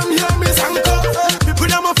the girl, them hear me sanko. People,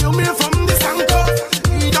 them a feel me from the sanko.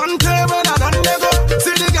 He don't tell me that don't let go.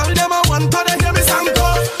 See the girl, them a want to they hear me sanko.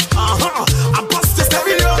 I bust the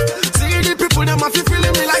stereo. See the people, them a feel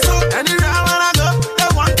feeling me like so. Anywhere when I go, they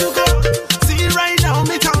want to go. See right now,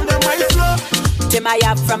 me tell them my flow.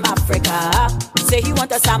 Timaya from Africa. Say he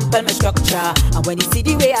want to sample my structure. And when he see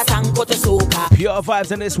the way I sanko to soca. Pure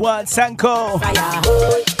vibes on this one, Sanko. Fire.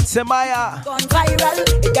 Samaya. Gone viral.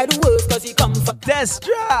 It get worse cause he come from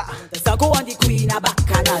Destra. The Sanko on the queen a back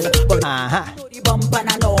canal. But the bump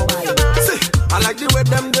and a normal. See, I like the way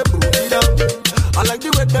them they put it down. I like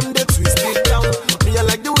the way them they twist it down. Me I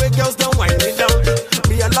like the way girls don't wind it down.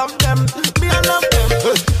 Me I love them.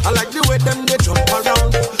 I like the way them they jump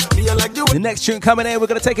around. Me I like the way. The next tune coming in, we're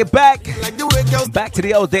gonna take it back. Like the way girls back to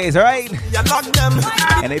the old days, alright? I love them.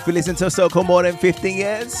 And if you listen to Soko more than 15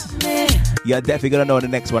 years, you're definitely gonna know the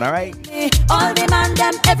next one, alright? All the man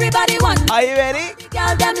them, everybody want. Are you ready?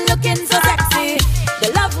 Girl them looking so sexy.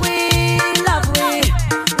 They love we.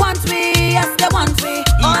 Want we, yes they want we.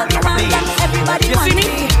 All the man them, everybody you want see me?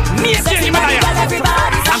 Me and Jenny Malaya.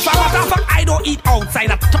 And for what the fuck, I don't eat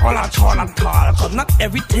outside at all. Cause not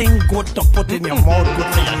everything good to put in your mouth, good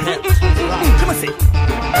for your head. Come on, say.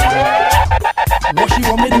 What she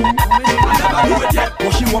want me do? I never do it yet.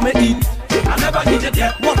 What she want me eat? I never eat it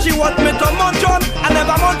yet. What she want me to munch on? I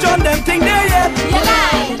never munch on them thing there yet. You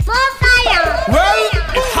lie. Fire. Well,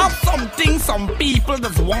 it have something some people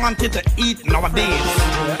just wanted to eat nowadays.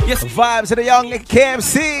 Yes. Vibes of the young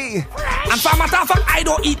KMC. And for matter of fact, I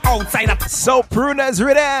don't eat outside at So pruners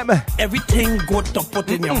rhythm. Everything good to put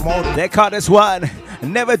in your mouth. They call this one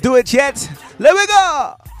Never Do It Yet. Let me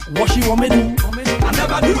go. What she want me do? I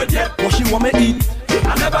never do it yet. What she want me eat?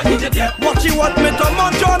 I never eat it yet. What she want me to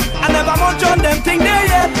munch on? I never munch on them thing there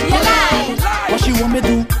yet. You lie. What she want me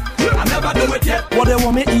do? I never do it yet. What they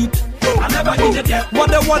want me eat? I never eat it yet. What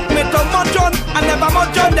they want me to munch on? I never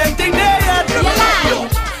munch on them thing there yet. You lie.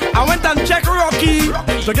 I went and checked Rocky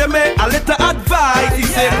to give me a little advice. He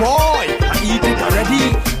said, boy, I eat it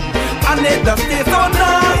already. And it does taste so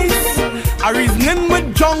nice. I reasoning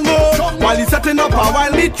with Jungle while he setting closing up a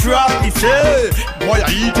while me trap. He say, boy,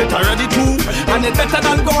 I eat it already too, and it better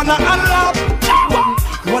than gonna unlock.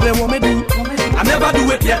 What they want me do? I never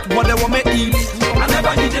do it yet. What they want me eat? I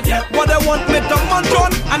never eat it yet. What they want me to munch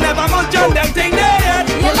on? I never munch on them thing there yet.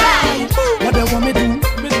 You lie. What they want me do?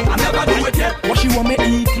 I never do it yet. What she want me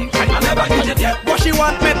eat? I never eat it yet. What she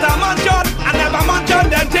want me to munch on? I never munch on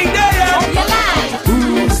them thing there yet. You lie.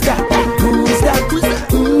 Who's that? Who's that? Who's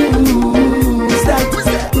that? Who's that? Who's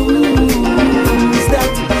that? Who's that?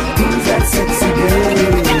 Who's that sexy girl?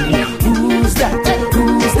 Who's that?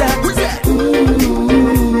 Who's that? Who's that?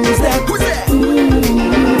 Who's that? Who's that?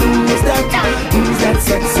 Who's that? Who's that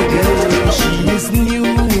sexy girl? She is new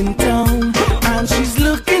in town and she's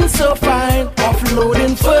looking so fine,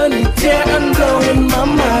 offloading furniture and blowing my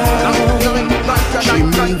mind. She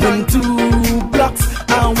moving 2 blocks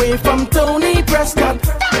away from Tony Prescott.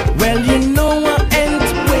 Well, you know I ain't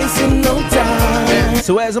wasting no time.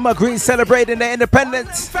 So where's my green celebrating their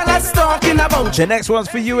independence? Fellas talking about the next one's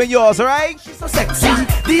for you and yours, alright? so sexy.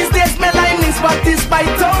 These days my line is but this by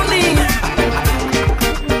Tony.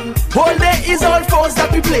 Whole day is all fours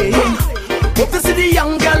that we playing. Hope to see the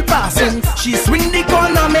young girl passing. She swing the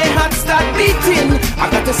corner, my heart start beating. I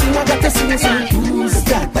got to sing, sing. Who's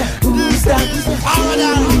that? Who's that? Who's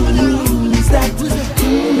that? Who's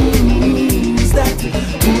that?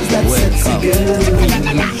 Who's that sexy girl?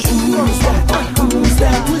 Who's that? Who's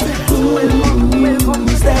that? Who's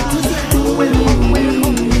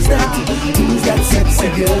that? Who's that sexy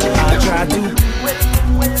girl? I try to.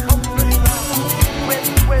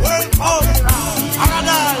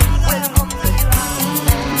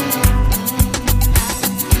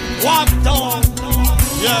 Walk down,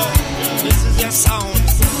 yeah, this is your sound.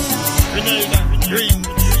 Grenada, green,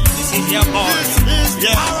 this is your voice,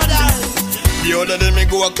 yeah. The other day me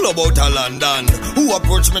go a club out of London. Who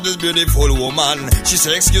approached me, this beautiful woman? She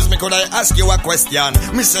said, excuse me, could I ask you a question?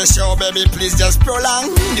 Me say, sure baby, please just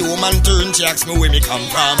prolong. The woman turned, she asked me where me come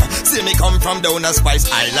from. Say me come from down a Spice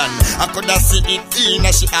Island. I could have seen it in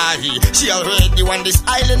a she ahi. She already want this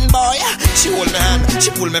island boy. She hold me hand,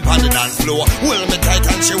 she pull me on the dance floor. Hold me tight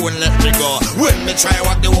and she won't let me go. When me try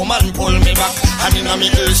walk, the woman pull me back. And in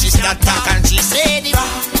me ear she start talk and she say the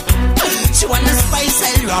rock. She want the spice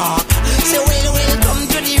I rock. Say welcome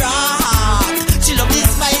to the rock. She love the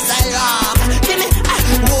spice I rock. Give me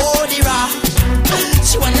whoa the rock.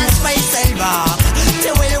 She want the spice I rock.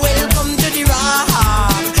 Say welcome to the rock.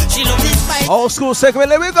 She love the spice. Old school segment,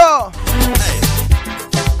 let me go.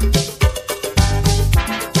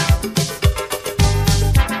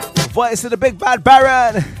 Voice of the big bad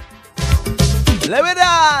Baron. Let me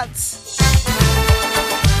dance.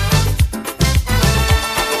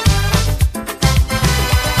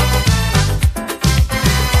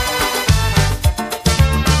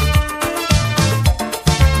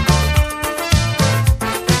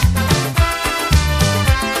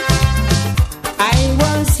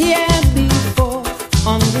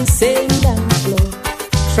 Same dance floor,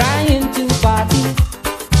 trying to party,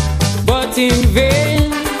 but in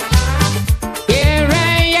vain. Here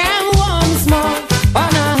I am once more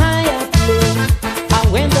on a higher plane. I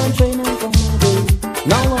went on training for my day.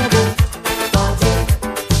 Now I go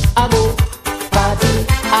party.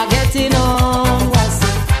 I getting on wassy,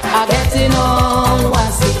 I getting on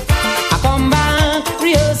wassy. I come back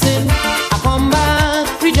rehearsing, I come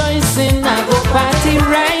back rejoicing. I go party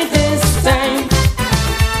right this time.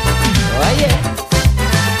 Oh yeah.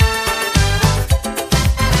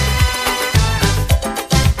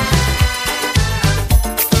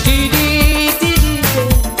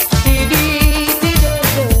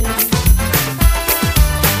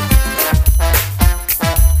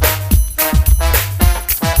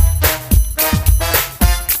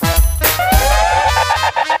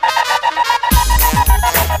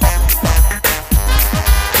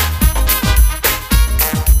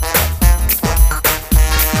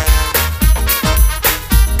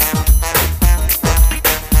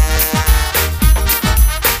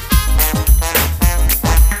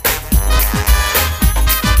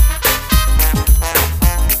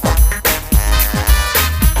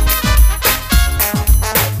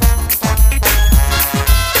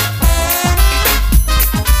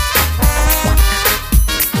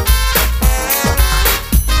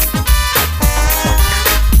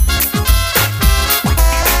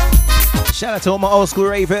 Shout out to all my old school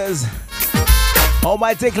ravers, all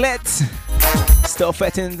my dicklets, still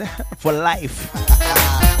fetting for life.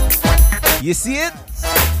 You see it?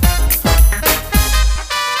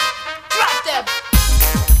 Drop them.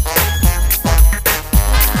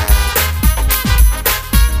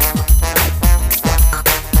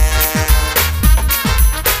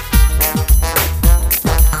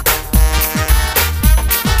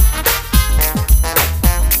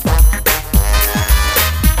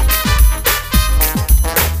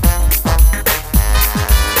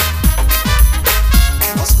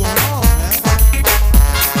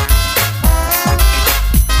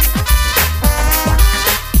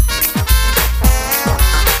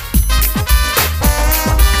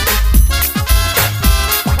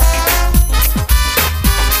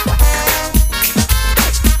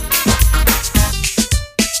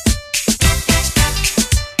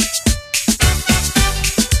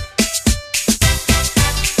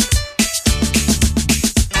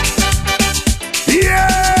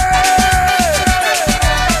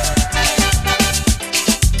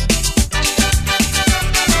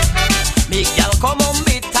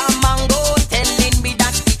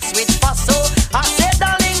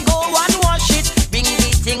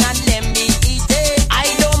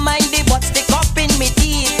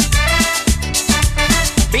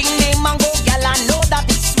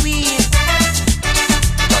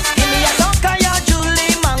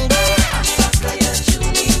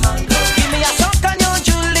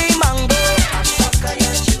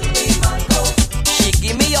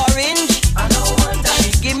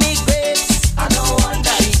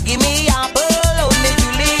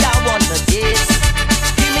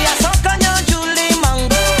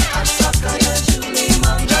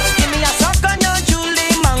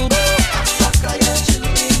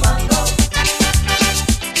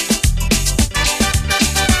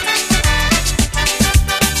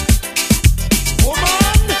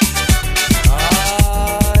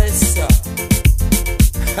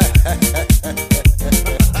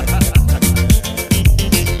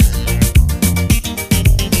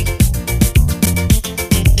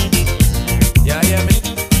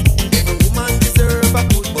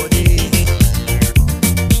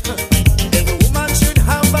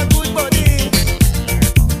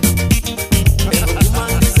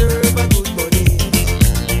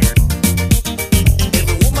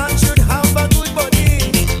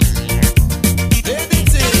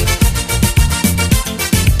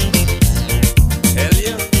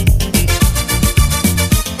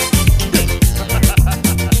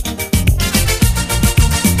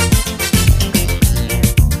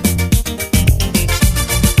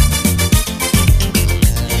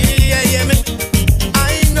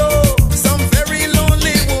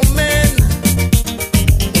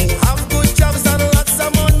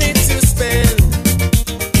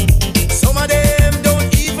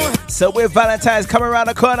 So with Valentine's coming around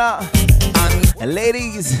the corner, and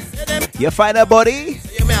ladies, you find a body.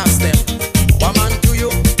 You may ask them, what man do you?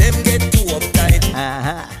 Them get too uptight.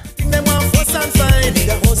 Them want fuss and fight.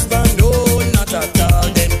 The husband, no, not at all.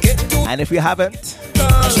 Them get too. And if you haven't,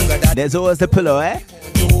 there's always the pillow, eh?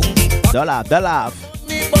 Don't laugh, don't laugh.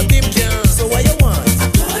 But him can't. So what you want? A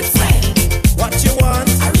good friend. What you want?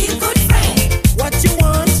 A real good friend. What you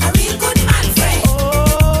want? A real good man friend.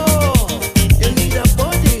 Oh, you need a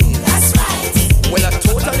body. That's right. Well, I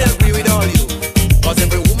totally agree with all you. Cause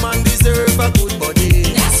every woman deserves a good body.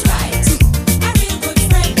 That's right. A real good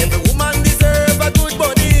friend. Every woman deserves a good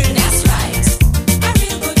body. That's right. A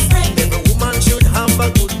real good friend. Every woman should have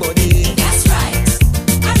a good body. That's right.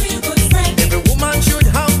 A real good friend. Every woman should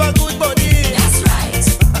have a good body. That's right.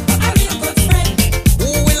 A real good friend. Who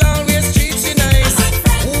will always treat you nice?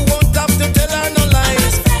 Who won't have to tell her no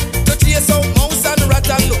lies? To chase out mouse and rat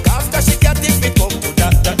and look after she cat if it come to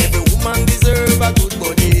that. That every woman deserves a good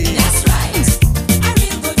body. That's right. A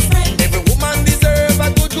real good friend. Every woman deserves a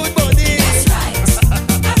good body. That's right.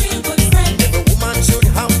 A real good friend. Every woman should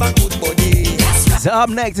have a good body. That's right. So up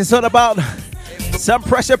next, it's all about some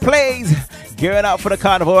pressure plays. Gearing out for the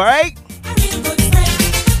carnival, alright?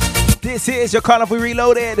 This is your Carnival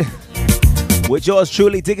Reloaded with yours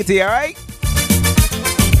truly, Diggity, alright?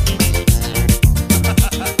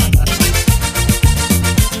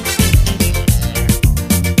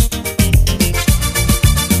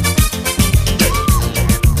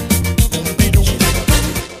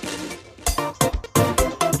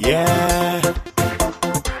 Yeah,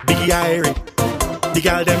 Biggie Irie, the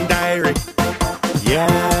girl them diary.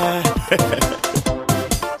 Yeah,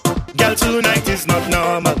 girl tonight is not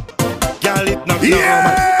normal. Girl it not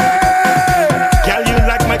normal. Girl you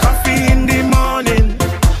like my coffee in the morning.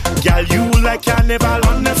 Girl you like carnival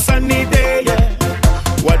on a sunny day. Yeah.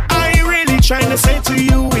 What I really trying to say to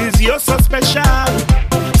you is you're so special.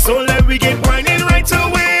 So let me get whining right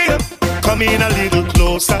away. Come in a little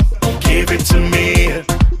closer, give it to me.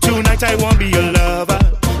 Tonight I won't be your lover,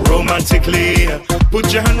 romantically.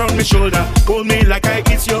 Put your hand on my shoulder, hold me like I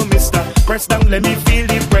is your mister. Press down, let me feel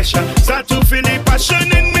the pressure. Start to feel the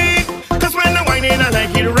passion in me. Cause when I'm whining, I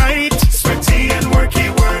like it right. Sweaty and worky.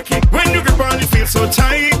 When you grip on, it feels so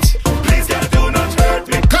tight. Please, girl, do not hurt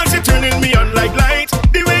me. Cause you're turning me on like light.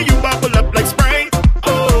 The way you bubble up like Sprite.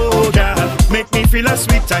 Oh, girl, make me feel a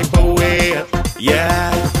sweet type of way. Yeah.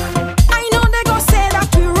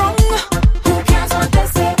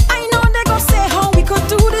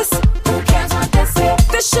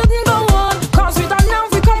 Shouldn't go on, cause we don't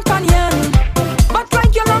have we companion. But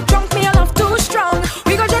like you're not drunk, me enough too strong.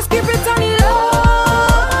 We gon' just keep it on the low.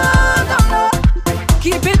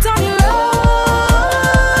 Keep it on the low.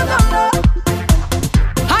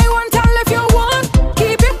 I want all if you want.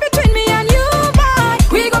 Keep it between me and you, boy.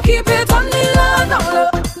 We gon' keep it on the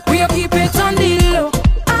low. We gon' keep it on the low.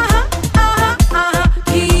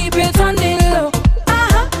 Keep it on the low.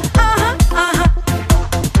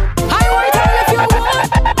 I want all if you want.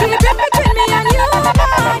 Keep it between me and you,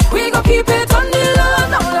 boy. We gon' keep it on the low.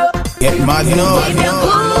 Get mad,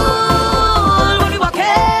 Fool when we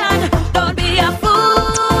walking, don't be a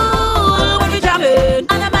fool when we jamming.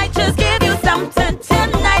 And I might just give you something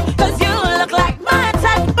tonight, cause you look like my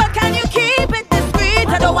type. But can you keep it discreet?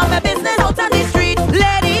 I don't want my business out on the street.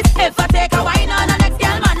 Ladies, if I take a wine on the next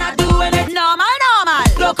girl, man, not doing it normal.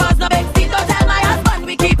 Don't cause no big scene, don't tell my husband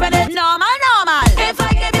we keeping it normal. If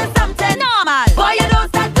I give you something normal, boy, you don't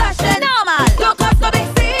start blushing normal. Don't cause no big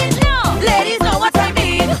scene, no. Ladies know what I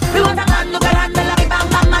mean. We want a man who can handle like bam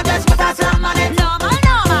bam, and just put a slam on it. Normal.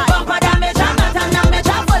 Bumper damage, and not a damage,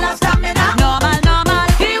 and full of stamina. Normal.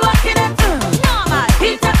 He walking it, normal.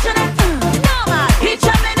 He touching it, normal. He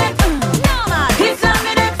jamming it, normal. He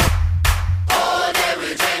slamming it. All day we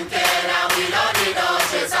drinking and we don't need no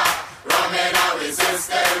chaser. Rum in our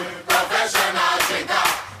system, professional drinker.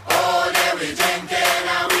 All day we drinking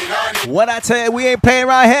and we don't need. When I tell you we ain't playing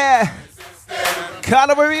right here,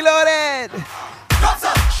 Carnival Reloaded.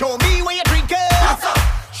 Show me where you're drinking.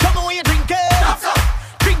 Show me where you're drinking.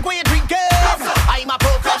 Drink where you're drinking. I'm a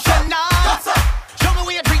professional. Show me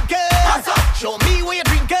where you're drinking. Show me where you're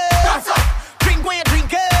drinking. Drink where you're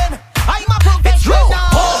drinking. I'm a professional.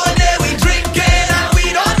 All day we drinking and we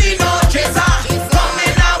don't need no chaser. Rum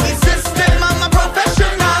in our system, I'm a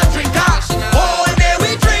professional drinker. All day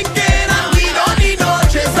we drinking and we don't need no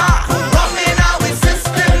chaser. Rum in our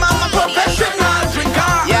system, I'm a professional drinker.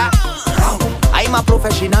 Yeah, I'm a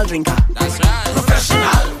professional drinker. That's right.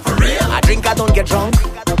 Professional, for real. A drinker don't get drunk.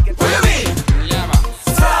 What do you mean?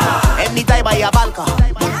 Anytime I have alcohol,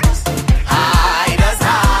 I just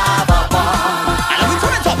have a ball. And we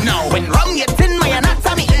turn it up now. When rum gets in my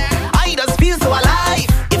anatomy, I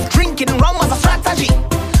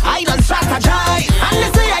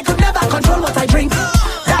I drink.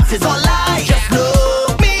 That is all I just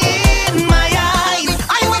look me in my eyes.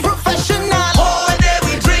 I'm a professional. All day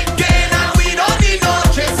we drinking and we don't need no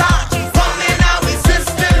chaser. Coming out with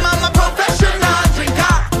system, I'm a professional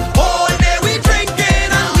drinker. All day we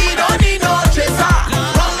drinking and we don't need no chaser.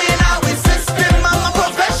 Coming out with system, I'm a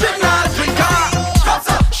professional drinker.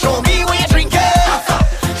 Show me where you're drinking.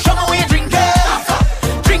 Show me where you're drinking.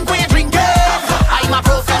 Drink where you're drinking. I'm a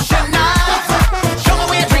professional. Show me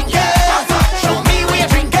where you're drinking. Show me where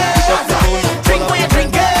you're drinking. Drink where you're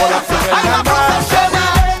drinking. I'm a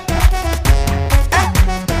professional.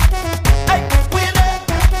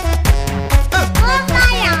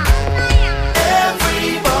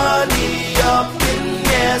 Everybody up in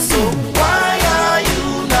here, so why are you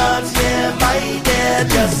not here, my dear?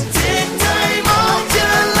 Just take time out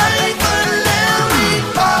your life and let me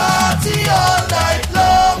party all night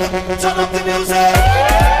long. Turn up the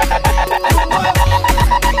music.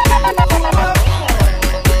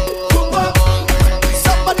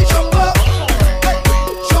 Somebody jump up.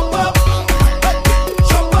 Jump up.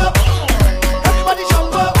 Jump up. Everybody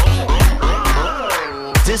jump up.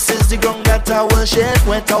 This is the ground that I worship,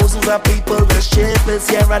 where thousands of people will shape. It's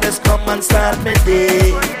here I just come and start my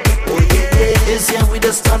day. Oh yeah, yeah. It's here we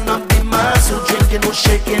just turn up the mass, who drinking, who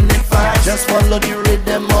shaking it fast. Just follow the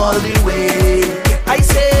rhythm all the way. I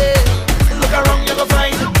say, look around you go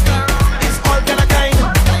find, it's all kind of kind.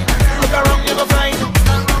 Look around you go find,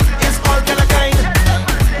 it's all kind of kind.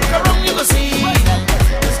 Look around you go see,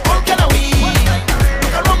 it's all kind of weed.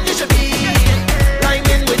 Look around you should be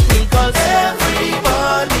rhyming with me, cause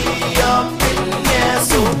everybody up in here,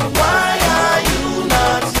 so why are you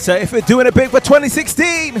not? So if we're doing it big for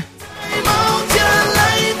 2016,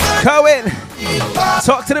 Cohen,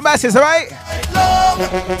 talk to the masses, alright?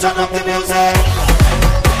 Turn up the music.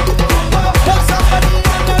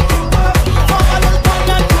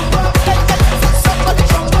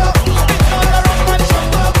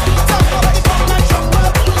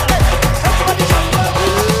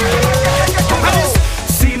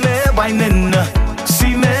 See me whining,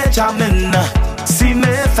 see me jamming, see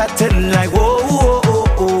me fatting like whoa, whoa, whoa,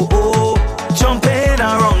 whoa, whoa. Jumping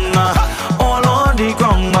around, all on the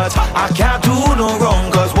ground, but I can't do no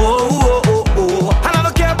wrong, cause whoa, whoa, whoa, whoa. And I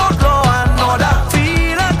don't care about law and order,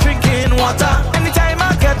 feel like drinking water. Anytime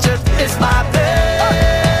I catch it, it's my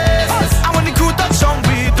best. And when the crew touch on,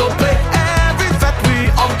 we don't play. Every fat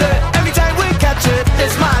we out there, every time we catch it,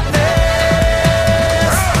 it's my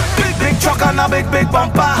best. Big, big truck and a big, big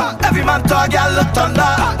bumper. Every man talk, y'all look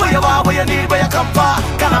thunder. Where you are, where you need, where you come for.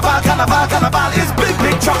 Carnival, carnival, carnival. It's big,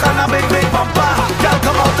 big truck and a big, big bumper. Y'all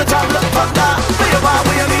come out the jam, look thunder. Where you are,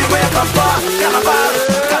 where you need, where you come for. Carnival,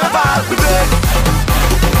 carnival, we big.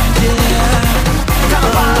 Yeah.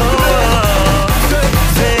 Carnival, we big.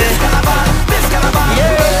 This carnival,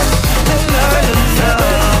 yeah.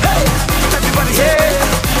 Hey, everybody, yeah.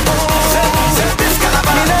 This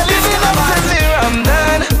carnival, me not living up till the ram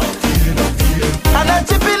done. And I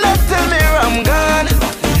chipping up till the ram gone.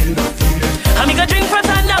 I'm gonna drink from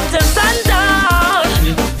sun up till sundown.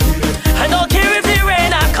 I don't care if the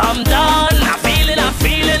rain I come down. I'm feeling.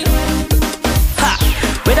 Ha!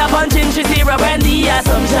 With a punch in Shisira brandy or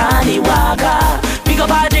some Johnny Walker. Pick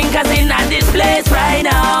up our drinkers in at this place right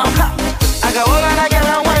now. Ha! I got one and I get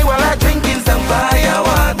a wine while I'm drinking some fire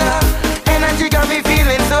water. Energy got me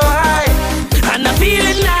feeling so high. And I'm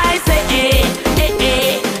feeling nice, eh, eh, eh,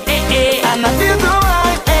 eh, eh, eh. And I feel so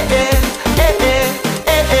high, eh, eh, eh, eh, eh,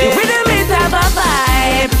 eh. The rhythm is have a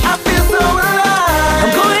vibe. I feel so alive.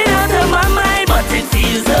 I'm going out of my mind, but it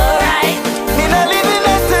feels alright. Me not living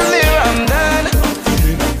it till the ram done.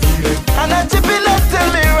 And I chipping it till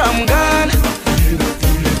the ram gone.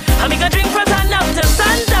 I'm gonna drink from sun up till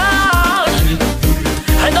sundown.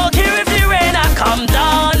 I don't care if the rain I come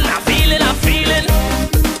down. I'm feeling. I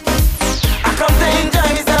come to enjoy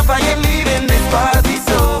myself. I ain't leaving this party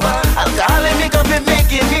sober. Alcohol and makeup is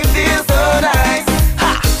making me feel so nice.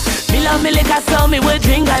 Ha! Me love me liquor, so me will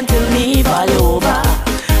drink until me fall over.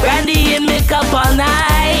 Brandy and makeup all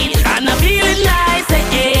night, and I'm feeling nice, eh,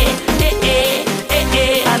 eh, eh, eh, eh,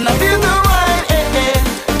 eh. And I feel so right, eh, eh,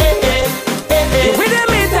 eh, eh, eh, eh. The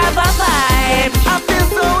rhythm is have a vibe. I feel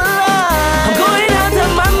so alive. I'm going out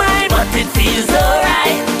of my mind, but it feels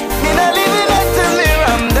alright. Me not living it till the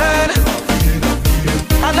ram done.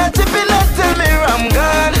 And I chipping it till the ram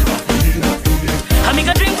gone. I'm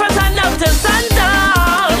gonna drink from sun up till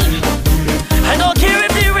sundown. I don't care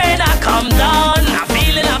if the rain I come down. I'm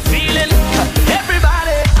feeling.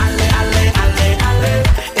 Everybody, alle, alle, alle, alle.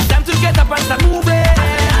 It's time to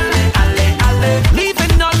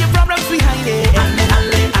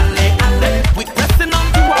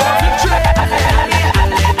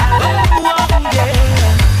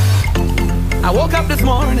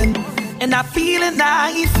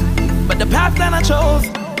The path that I chose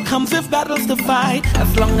comes with battles to fight.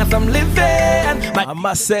 As long as I'm living, I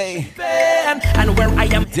must say, and where I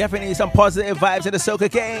am, definitely some positive vibes in the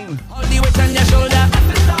soca game. all the weight on your shoulder.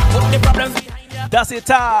 Put the problems behind you. That's it,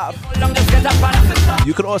 top. Long just get up and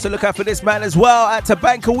You can also look out for this man as well at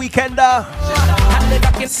Tabanka Weekender,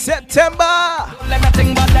 September. let me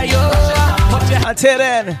think about you. Put your Until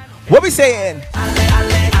then, what we saying?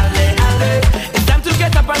 It's time to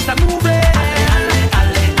get up and start moving.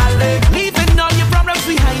 Leaving all your problems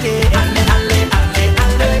behind it.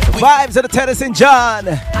 Vibes of the Tennis and John.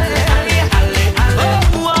 Oh, yeah.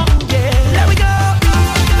 There we go. I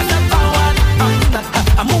step forward.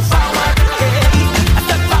 I move forward. I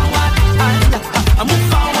step forward. I move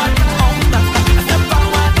forward. I step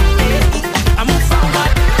forward. I move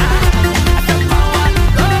forward. I step forward.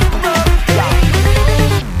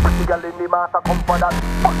 Pretty girl in the master come for that.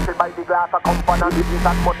 Busted by the glass, I come for that. It is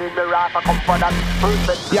that mud in the rat, I come for that.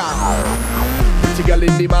 Perfect. Pretty girl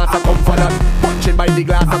in the mass, I come for that. Punching by the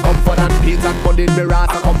glass, I come for that. Beans and mud in the rat,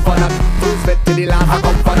 I come for that. First vet to the last, I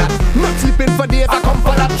come for that. Not sleeping for days, I come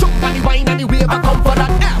for that. Jump on the wine and the wave, I come for that.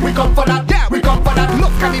 Yeah, we come for that. Yeah, we come for that.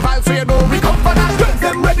 Love carnival, so you know we come for that. Girls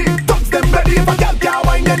them ready, thugs them ready. If a girl can't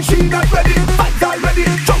wine, then she not ready. Fight already,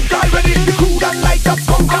 drunk already. The crew that light up,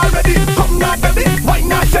 skunk already. Come not baby, wine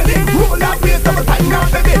not jelly. Roll that waist, double time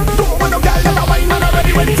not baby. Don't want no girl that a wine not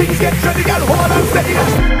already. When things get ready, girl, hold on steady.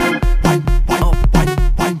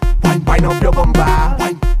 Wine up your bumper.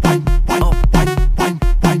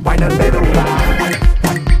 Wine and let it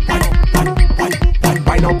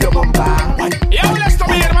wine up your bumper. Yo, let's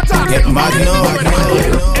come here, my talk. Get mad, you know.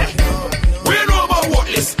 We know about what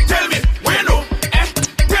this. Tell me, we know.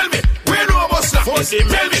 Tell me, we know about slap this.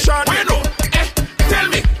 Tell me, we know. Tell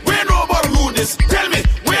me, we know about rudeness. Tell me,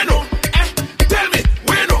 we know. Tell me,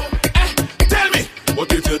 we know. Tell me.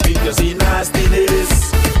 But if you think you see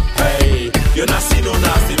nastiness, hey, you're not see no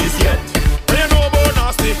nastiness yet. We know about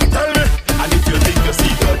nasty. Tell me. And if you think you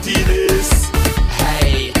see dirtiness,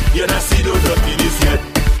 hey, you're not see no dirtiness yet.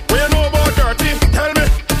 We know about dirty. Tell me.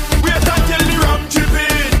 Wait until the rum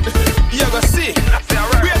tripping. You go see.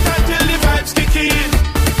 Wait until the vibes kick in.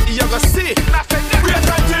 You go see. Wait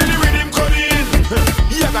until the rhythm come in.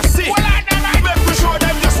 You go see. Make we show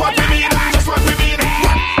them just what we mean. Just what we mean.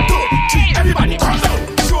 1, 2, 3, everybody come down.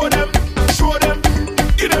 Show them. Show them.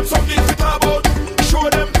 Give them something to talk about. Show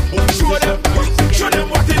them. Show them. Show them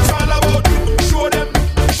what it's all about. Show them.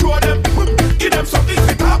 Show them. Give them something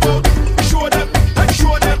to talk about. Show them. And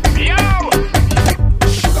show them. Yo!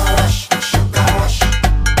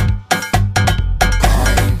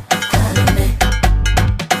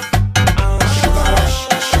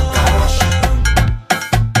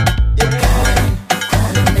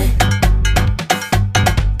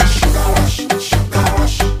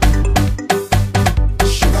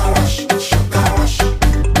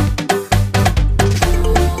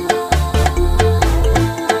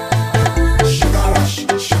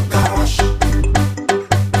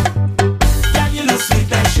 Yeah, you look sweet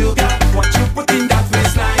like sugar. What you put in that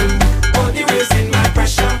waistline? All the ways in my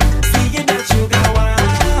pressure. Seeing that sugar wine.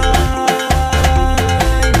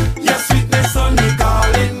 Your sweetness only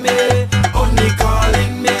calling me. Only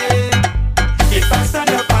calling me. If I stand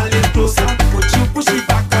up a little closer, would you push it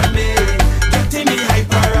back on me? Getting me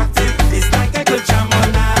hyperactive. It's like a good jam all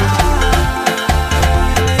night.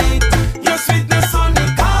 Your sweetness only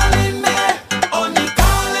calling me. Only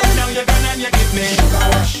calling. Now you're gonna give me.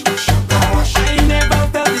 I never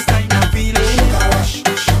felt this kind of feeling.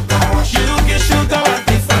 You get sugar at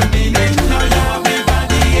different meaning. Now you have my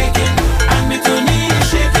body aching and me too knee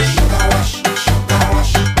shaking.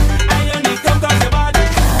 I only come 'cause your body.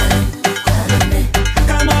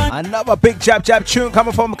 Come on, Another big jab tune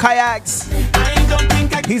coming from Kayaks. I don't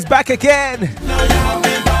think I He's back again. now you have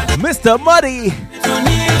my body Mr. Muddy. too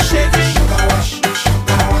knee shaking.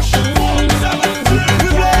 We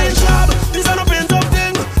playing job. These are no pains of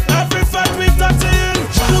thing. Every fact we touching.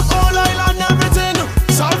 Put all oil on everything.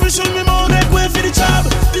 Selfish with me more make way for the job.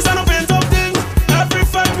 These are no pains of thing. Every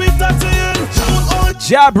fact we touching. Put all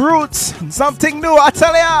Jab Roots. Something new, I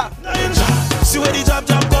tell ya. see where the job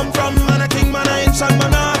come from. Man a king, man a inch and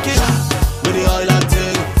man a kick. With the island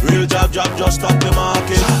thing, real job just stop the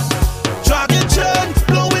market. Dragging chain,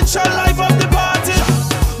 blowing shell life up the party.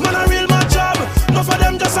 Man a real man job, no for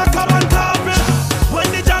them just a come and carpet. When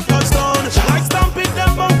the job goes down, like stamping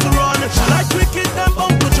them bump to run, like cricket them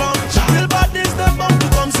bump to jump. Real badness them bump to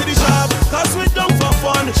come see the job, 'cause we done for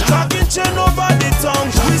fun. Dragging chain over the tongue,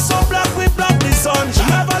 we so black we block the sun.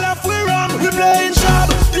 Never left we run, we playing job.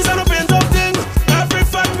 These are no pains of thing. Every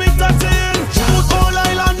fact we touching, put all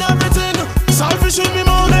oil on everything. Selfish with me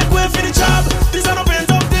more make way for the job. These are no pains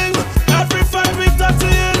of thing.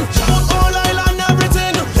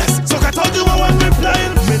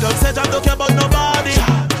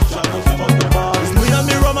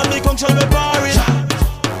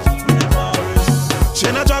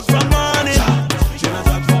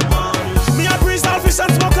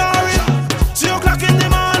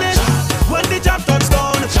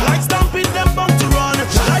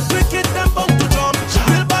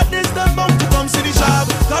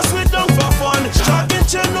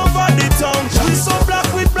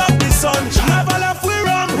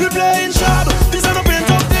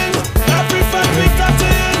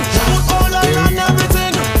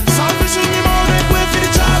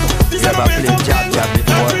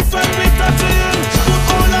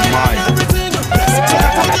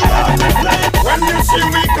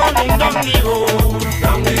 road,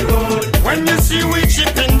 down the road. When you see we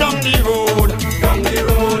chipping down the road, down the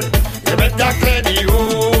road. You better clear the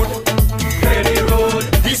road, clear the road.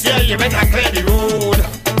 This year you better clear the road,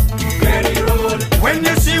 clear the road. When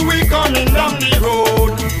you see we coming down the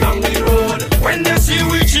road, down the road. When you see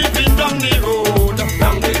we chipping down the road,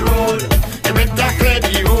 down the road. You better clear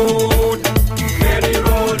the road, clear the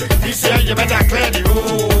road. This year you better clear the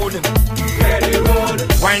road, clear the road.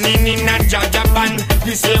 Whining in a Jaja band,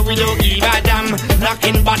 this year we don't give a damn.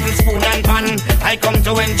 Knocking bottle, spoon and pan. I come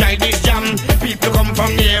to enjoy this jam. People come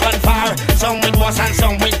from near and far. Some with bus and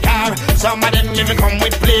some with car. Some of them even come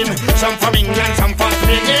with plane. Some from England, some from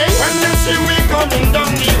Spain. When you see we coming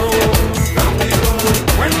down the road, down the road.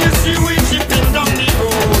 When you see we chipping down the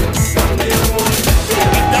road, down the road. You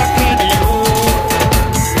better clear the road,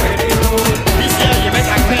 clear the road. This year you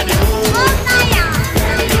better clear the road.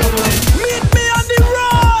 Meet me on the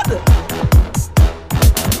road.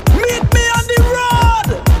 Meet me on the road.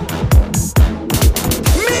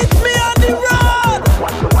 Meet me on the road.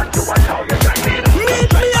 Meet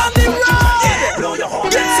me on the road. Blow your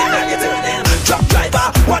horn and signal you turning. Truck driver,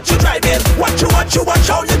 what you driving? What you watch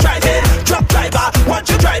how you driving? Truck driver, what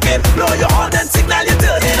you driving? Blow your horn and signal you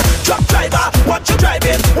turning. Truck driver, what you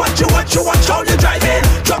driving? What you watch how you driving?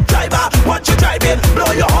 Truck driver, what you driving?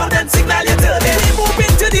 Blow your horn and signal you turning. We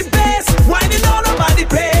moving to the base, winding all over the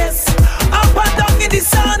place. Up and down in the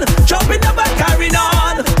sun, jumping up and carrying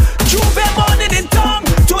on. Juve morning in town,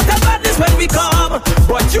 total madness when we come.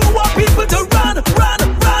 But you want people to run, run,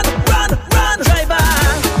 run, run, run. Driver,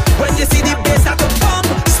 when you see the bass at the pump,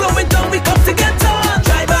 slow it down, we come to get on.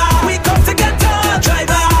 Driver, we come to get on.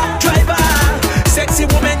 Driver, driver, sexy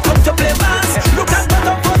woman come to play mass. Look at what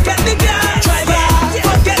I'm forget the gas. Driver,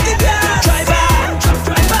 forget the gas. Driver,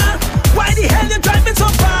 driver, why the hell you driving so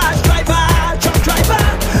fast? Driver, truck driver,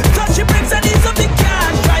 touch your brakes and ease up the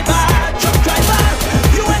gas. Driver, truck driver,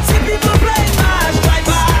 you ain't see people play mass.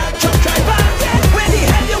 Driver, truck driver, where the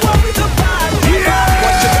hell you want me to pass?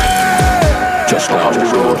 Just stop on the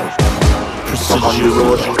road. Stop on the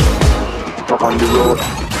road. Stop on the road.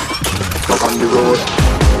 Stop on the road.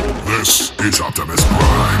 This is Optimus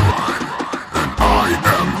Prime, and I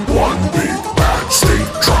am one big bad state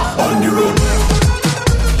truck on the road.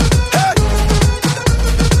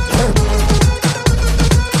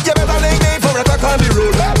 You better lay me for a truck on the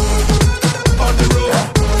road. On the road.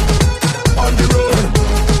 On the road.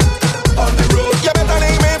 On the road. You better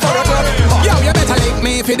lay me for a truck. Yo, you better link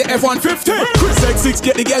me for the F-150. Chris X6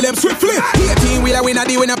 get the girl them swiftly. 18 wheeler win a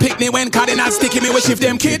D win a picnic. When Cardinal sticky me we shift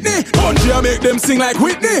them kidney. Country I make them sing like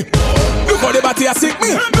Whitney. Look how the body a sick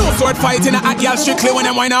me. No sword fighting a hot girl strictly. When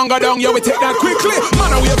them wine and go down, yo we take that quickly.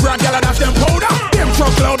 Man we a brand girl and dash them powder. Them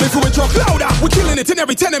truck loud before we truck louder. We killing it in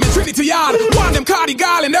every tenement Trinity yard. One them Cardi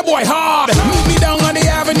girl and that boy hard. Meet me down on the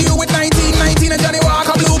avenue with 1919 and Johnny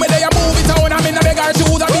Walker Blue. Me they a movie town. I'm in a big hard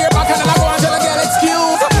shoes. I'm here back and I go and tell a girl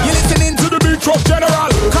excuse. You listening to the big truck general.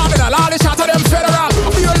 Cardinal, all the shots of them federal. I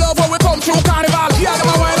feel love when we come through carnival. Yeah, them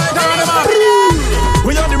a wine like an animal.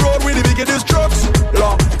 We on the road with the biggest trucks.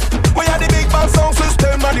 Lord. We are the big band sound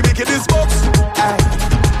system and the wickedest box.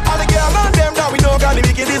 All the girls and them that we know got the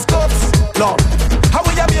wickedest cups. Lord. How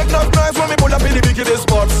we a make enough noise when we pull up in the wickedest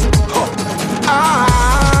spots.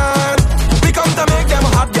 And we come to make them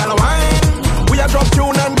hot gal wine. We a drop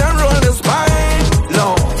tune and then roll the spine.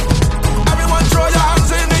 Lord. Everyone throw your hands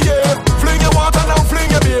in the air. Fling your water now, fling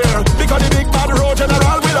your beer. Because the big bad road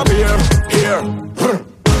general will appear. Here.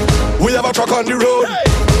 We have a truck on the road.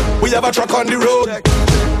 We have a truck on the road.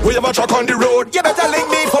 We have a truck on the road. You better link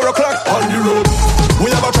me 4 o'clock on the road. We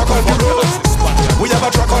have a truck on the road. We have a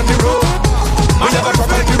truck on the road. We have a truck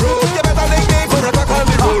on the road. You better link me 4 o'clock on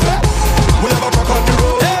the road. We have a truck on the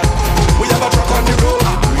road. We have a truck on the road.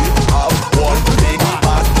 We have one big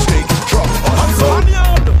bad stick truck on the road.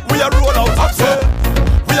 We are roll out up so.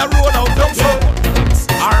 We are roll out down so.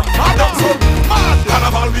 Our mad up so. Mad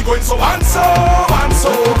carnival we going so and so and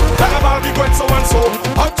so. Carnival we going so and so.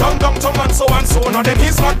 Uptown, downtown and so and so. Now them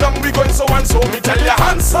he's locked down we going so and so. Me tell ya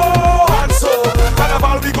and so and so.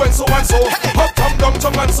 Carnival we going so and so. Uptown,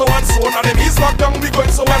 downtown and so and so. Now them he's locked down we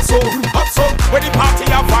going so and so. Up so where the party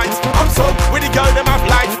have vibes. Up so where the girl them have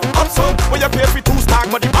life. Up so where you pay for 2 stars,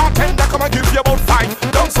 but the bartender come and give you about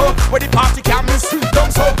 5. Down so where the party can't miss.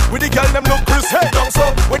 Down so where the girl them look Chris. Down so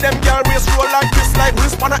where them girl race roll like this, like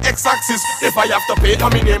wrist on a X-axis. If I have to pay,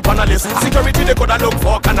 I'm in name on a list. Security they coulda look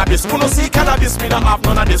for cannabis. Who no see cannabis, me not have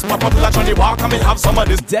none of this. My popular Johnny Walker, me have some of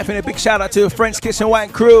this. Definitely big shout out to French Kitchen Wine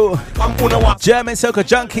crew, German soca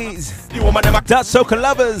junkies, Dutch soca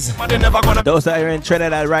lovers, those that are in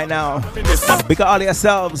Trinidad right now. Big up all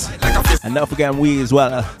yourselves, and don't forget we as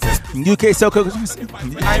well. UK soca.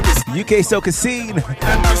 UK soca scene.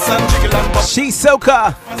 She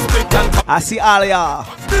soca. I see all y'all.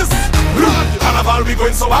 Carnival we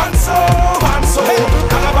going so and so and so.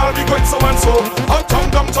 Carnival we going so and so. Uptown,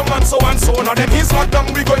 downtown and so and so. Now them East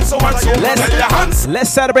Lockdown we going so and so. Let's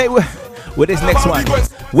celebrate with this next one.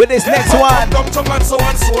 With this next one. Downtown and so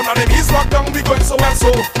and so. Now them East Lockdown we going so and so.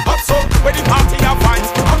 Up so where the party have vibes.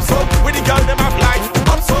 Up so where the girl them have life.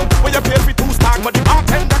 Up so where you pay for 2 stars, but the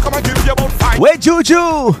bartender come and give you about 5. Where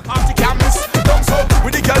Juju? Party can't miss. Down so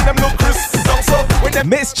where the girl them look crisp. Down so where them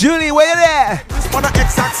Miss Julie, where you there? on the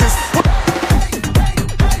X-axis.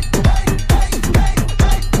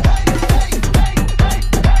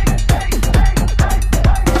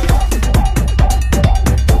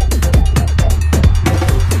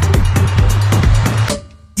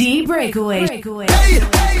 Breakaway. Hey, hey, hey,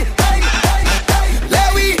 hey, hey,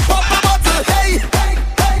 let we pop a bottle, hey, hey,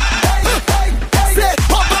 hey, hey, say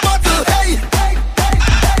pop a bottle, hey, hey,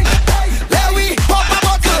 hey, let we pop a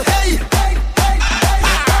bottle, hey, hey,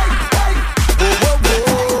 hey,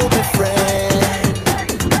 whoa, my friend,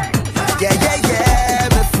 yeah,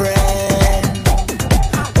 my friend,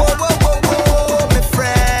 whoa, my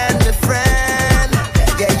friend,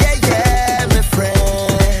 yeah, my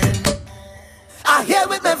friend, I hear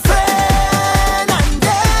with my friend.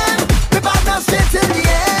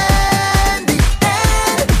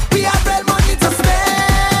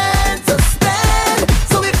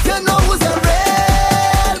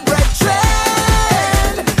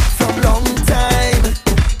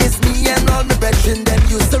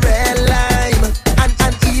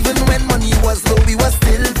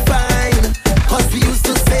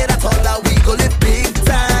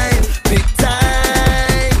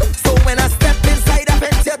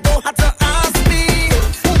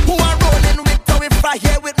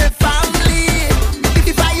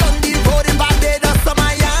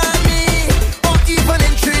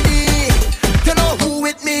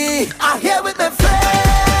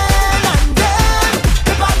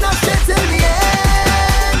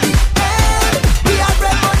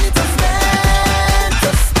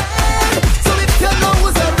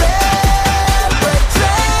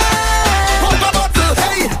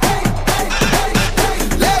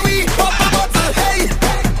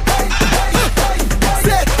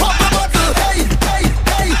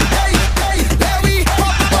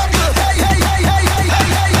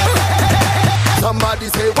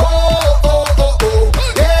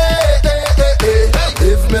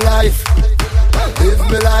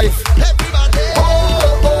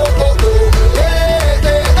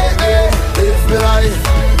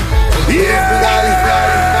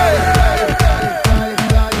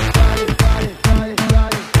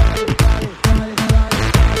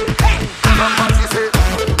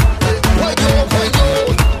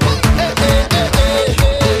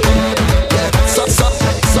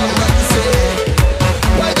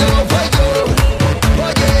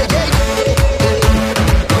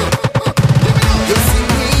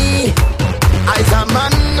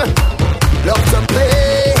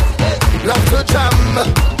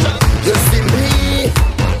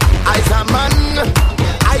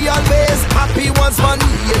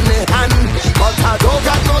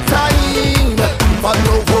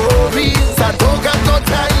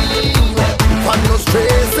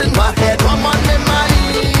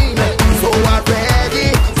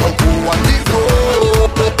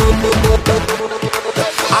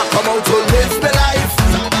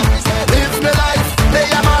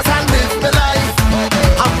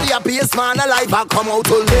 I come out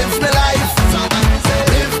to live my life,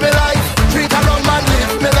 treat a wrong man,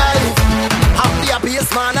 live my life. I'm the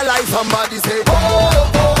happiest man alive. Somebody say,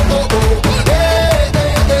 hey,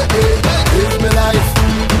 live my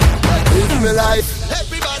life,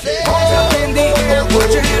 everybody. In the air,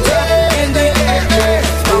 put your hands up in the air,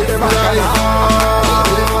 live my life, in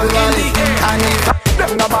the air.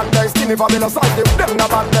 Them na bad like skinny fabulous size them. Them na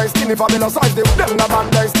bad like skinny fabulous size them. Them na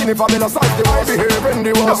bad like skinny fabulous size them. I behave in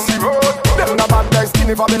the world. Them na bad like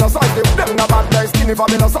skinny fabulous size them. Them na bad like skinny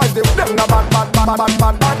fabulous size them. Them na bad.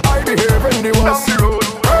 I behave in the world.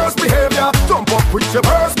 Worst behavior, jump up with your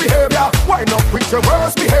worst behavior. Wind up with your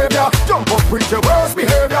worst behavior. Jump up with your worst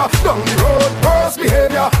behavior. Down the road, worst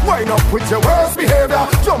behavior. Wind up with your worst behavior.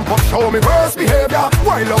 Jump up, show me worst behavior.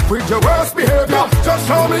 Wind up with your worst behavior. Just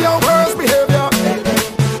show me your worst behavior.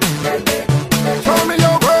 Show me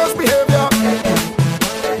your worst behavior.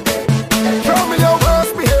 Show me your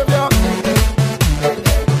worst behavior.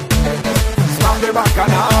 Stop the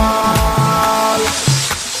bacchanal.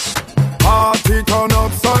 Party turn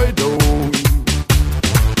upside down.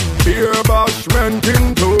 Beer bashment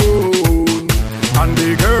in tone. And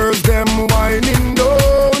the girls them whining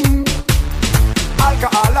down.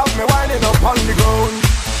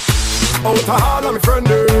 Out of all of my friend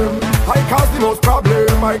them, I cause the most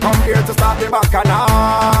problem. I come here to start the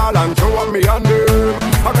bacchanal and show up me on them.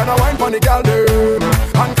 I gonna wine for the girl them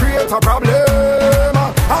and create a problem.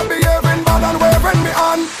 I'm behaving bad and waving me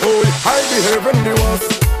on. Oh, I behaving the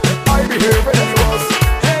worst. I behaving the worst.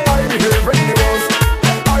 I behaving the worst.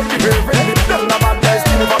 I behaving the devil of bad guys.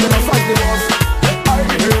 Give me back the size the worst. I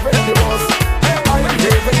behaving the worst. I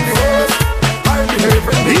behaving the worst. I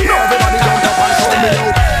behaving the worst. Everybody jump up and show me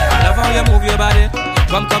out. I love how you move your body.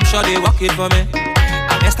 Come, shawty, walk it for me.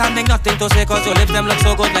 I'm standing nothing to say cause your lips them look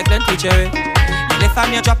so good like plenty cherry. You lift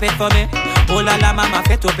and you drop it for me. Oh la la mama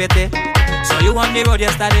fit to pity. So you on the road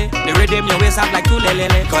yesterday. The rhythm your waist up like two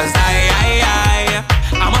lelele. Cause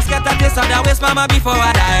I must get a taste of that waist mama before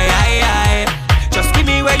I die. Just give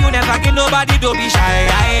me where you never give nobody, don't be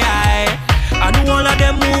shy. I know all of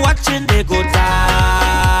them who watching they go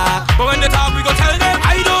talk. But when they talk we go tell them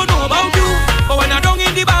I don't know about you. But when I don't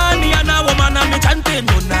in the band, me and a woman and me chanting,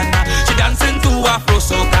 no nana. She dancing to Afro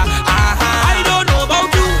soca. I don't know about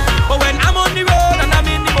you, but when I'm on the road and I'm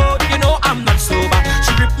in the boat, you know I'm not sober.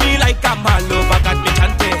 She grip me like I'm all over, got me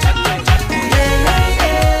chanting.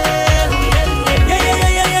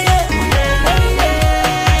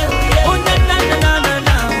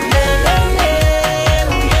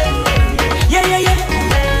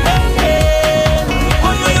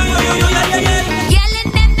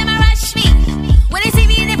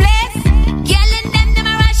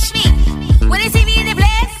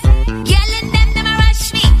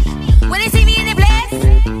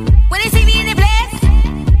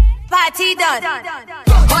 Party done.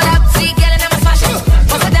 Hold up, see, girl, and I'ma smash it.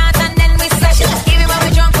 Bust a dance and then we slash it. Give him what we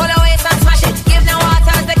drunk, hold her waist and smash it. Give no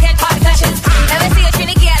water, they can't pop touch it. Never see a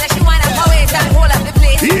trini girl, she wind up her waist and hold up the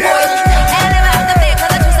place. Yeah. And never have to play,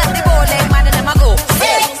 cause I twist up the board leg, man, and them I go.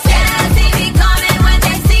 Can't see me coming when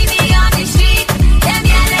they see me on the street. Them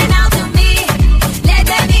yelling out to me, let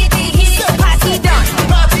them eat the heat. Party done.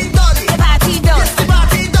 Party done. Party done.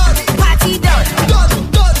 Party done. Party done.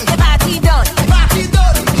 Party done. Party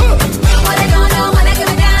done. What I don't know when I give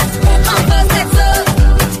a dance. Come first, let's go.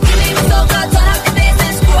 You leave me so good, turn up the bass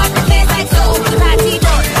and screw up the place like so. Party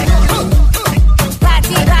done.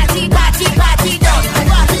 Party done. Party done.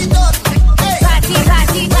 Party.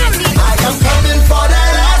 I am coming for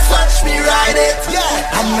that ass, watch me ride it.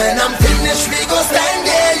 Yeah. And when I'm finished, we go stand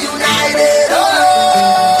there united. Oh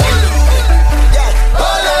Lord. Yeah.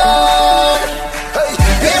 Oh Lord. Hey,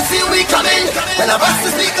 they see we coming. When I bust the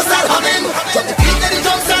speakers start humming. From the beat that the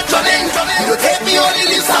drums start drumming. You will take me only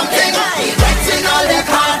leave something. Erecting all their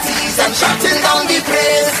parties and shutting down the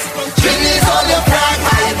place. Trinity's all your flag.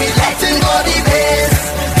 I be letting go the bass.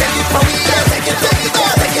 Take it from me, yeah. Take it from me,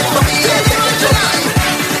 yeah. Take it from me, yeah. Take it from me.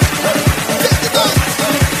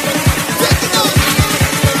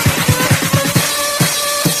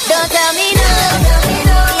 Don't tell me no.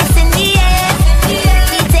 It's in the air.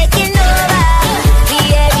 We taking over. We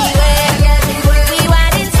everywhere. We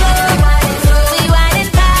winding slow. We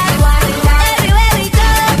winding fast. Everywhere we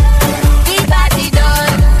go, we party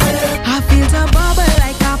done. I feel the bubble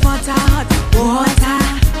like a pot of hot water.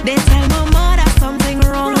 They tell my mother something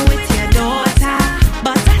wrong with your daughter,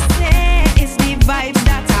 but I say it's the vibes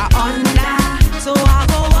that are under. So I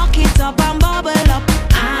go walk it up and bubble up.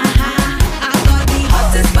 I got the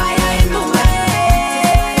hottest fire in my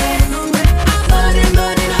way. I'm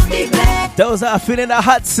burning up the place. Those are feeling the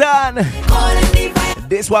hot sun.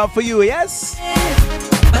 This one for you, yes?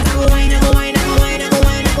 But I go wine, I go wine, I go wine, I go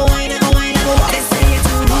wine, I go wine, I go wine, I go wine. They say you're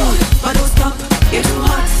too rude, but don't stop, you're too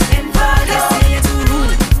hot. They say you're too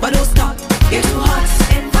rude, but don't stop, you're too hot.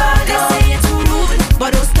 They say you're too rude, but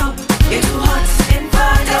don't stop, you're too hot.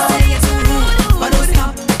 They say you're too rude, but don't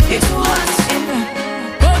stop, you're too hot.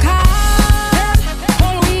 Work hard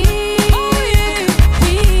all week,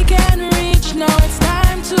 we can reach. Now it's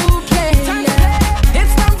time to play.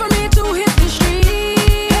 It's time for me to hit the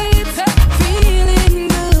streets. Feeling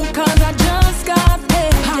good 'cause I just got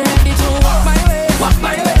paid. I'm ready to walk my way.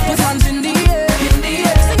 Put hands in the air.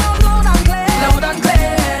 Sing out loud and clear.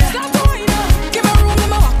 Start to wind up, give me room, let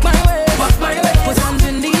me walk my way. Put hands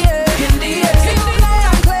in the air. Sing out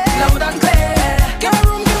loud and clear. Give me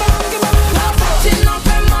room, give me room. Now touching up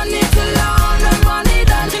my money till all the money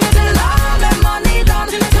done. Till all the money done.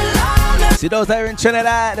 Till all the See those that are in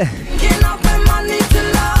Trinidad, Getting up my money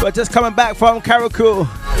till all but just coming back from Karakou.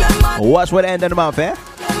 Watch what the end of the month, eh?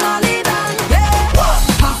 the money done. Yeah.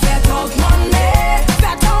 I fat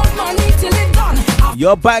out money till it done.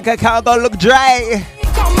 Your bank account gonna look dry.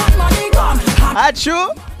 Come on, money gone. Ah, true?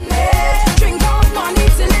 Drink out money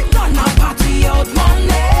till it done. I party out money.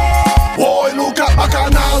 Boy, look at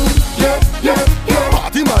Bacchanal. Yeah.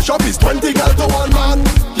 Party mash up is 20 girls to one man.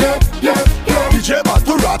 Yeah, yeah, yeah. DJ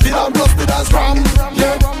battle ratted and blusted and scram.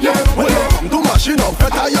 Yeah, yeah. When you come to mashing up,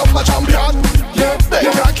 better you my champion. Yeah, they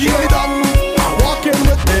can't keep me down. I'm walking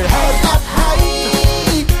with me head up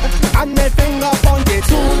high and my finger pointed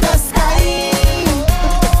to the sky.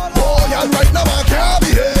 Boy, and right now I can't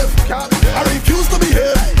behave. I refuse to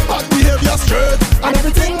behave. Bad behavior straight. And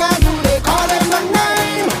everything I do, they call them my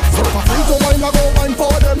name. So if I feel to wine, I go wine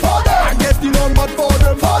for them. I get the none but for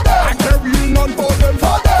them. I carry none for them.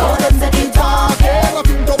 For them they keep talking. If I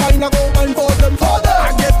feel to wine, I go wine for them. I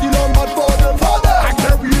get the none but for them. I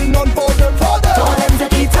carry none for them. For them they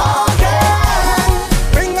keep talking.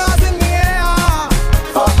 Fingers in the air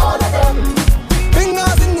for all of them.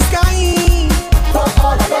 Fingers in the sky for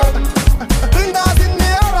all of them. Fingers in the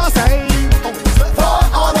air, I say for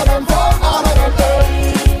all of them. For all of them.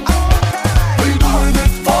 We doing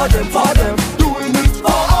it for them. For them. Doing it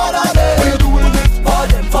for all of them. We doing it for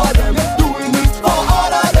them. For them. Doing it for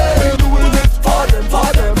all of them. We doing it for them. For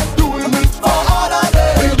them. Doing it for all of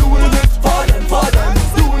them. We doing it for them. For them.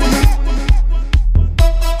 Doing it.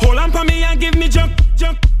 Hold on for me and give me jump,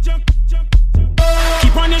 jump, jump, jump.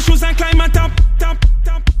 Keep on your shoes and climb on top, top,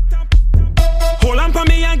 top, top. Hold on for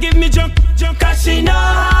me and give me jump, jump. Cause she know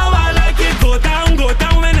how I like it. Go down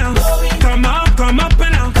when I come up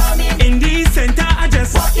and out. In the center I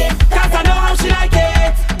just walk it. Cause I know how she like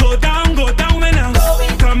it. Go down when I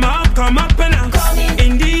come up and out.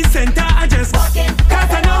 In the center I just walk it.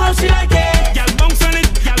 Cause I know how she like it. Y'all bounce on it,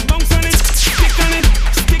 stick on it,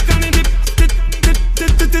 stick on it, dip, dip,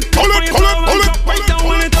 dip, dip, dip. Pull it, pull it, pull it. Right down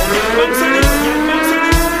on it. Bounce on it, bounce on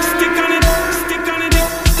it, stick on it, stick on it, dip,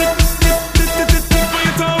 dip, dip, dip, dip, dip. On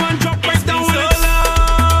your toe and drop right down on it. So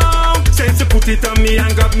long. Since you put it on me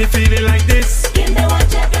and got me feeling like this. Give me what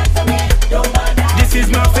you got for me, don't bother. This is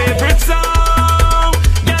my favorite song.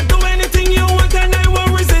 Can't do anything you want and I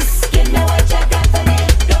won't resist. Give me what you got for me,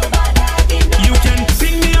 don't bother. You can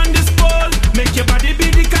pin me on this pole, make your body be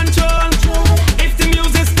the control. If the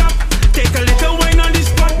music stop, take a little wine on this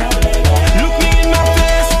spot. Look me in my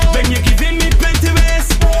face when you're giving me plenty ways.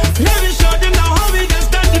 Let me show them now how we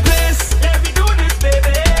just done the place. Let me do this,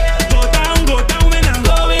 baby. Go down when I'm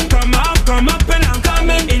going. Come up and I'm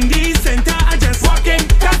coming. In the center I just walking.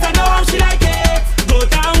 Cause I know how she like it. Go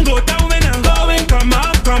down when I'm going. Come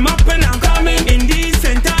up and I'm coming. In the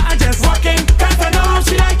center I just walking. Cause I know how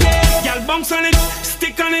she like it. Y'all bounce on it,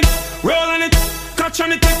 stick on it, roll on it, catch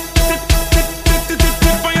on it, tip, tip, tip, tip, tip, tip,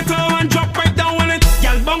 tip on your toe and drop right down on it.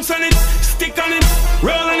 Y'all bounce on it, stick on it,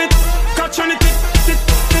 roll on it, catch on it, tip, tip,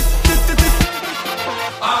 tip, tip, tip, tip.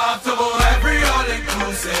 After every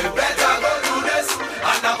all-inclusive, better go do this.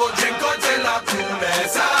 And I go drink until I'm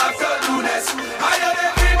clueless. After do this, I know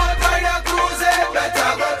every month I a cruise it.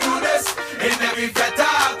 Better go do this. In every fete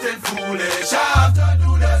acting foolish. After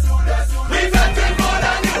do this, we fetting more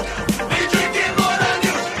than you. We drinking more than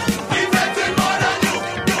you. We fetting more than you.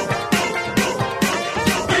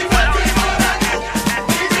 We fetting more than you.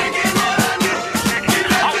 We drinking more than you. We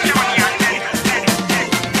fetting more than you.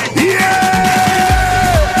 Yeah!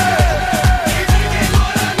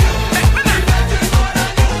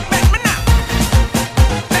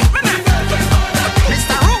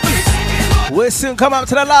 We'll soon come up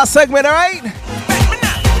to the last segment, alright?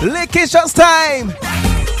 Liquor shots time!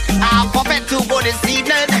 I'm puppet to go this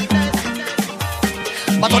evening,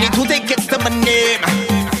 but only 2 tickets to my name.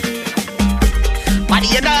 By the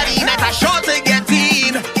end of the night, I'm sure to get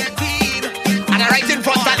in, and I'm right in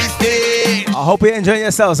front of the stage. I hope you're enjoying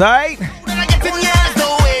yourselves, alright?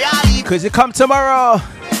 Cause you come tomorrow,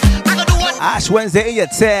 Ash Wednesday in your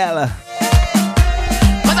tail.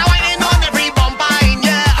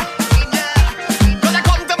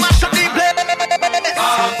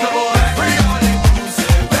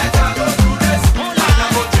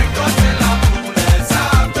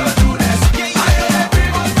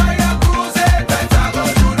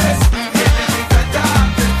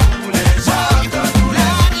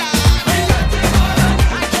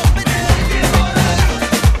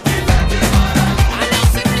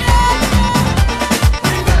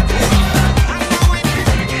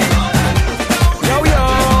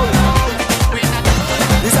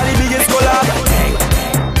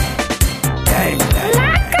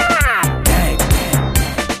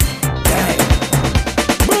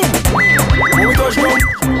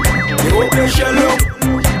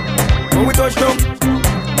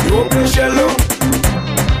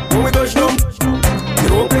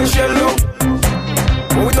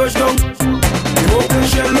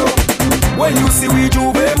 When you see we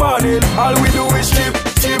Juve morning, all we do is chip,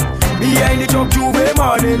 chip. Behind the truck Juve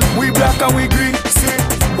morning, we black and we green, see.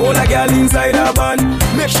 Hold a girl inside a band,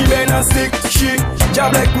 make she bend and stick. She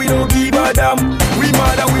job like we don't give a damn. We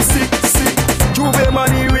mad and we sick. Juve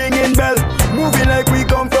money ringing bell, moving like we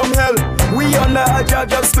come from hell. We under a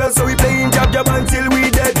jab spell, so we playing jab until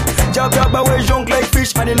we dead. Jab but we junk like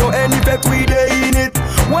fish, and you know any effect we dey in it.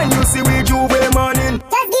 When you see we Juve morning,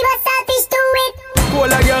 just give us selfish to it.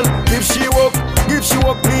 Hold a girl, if she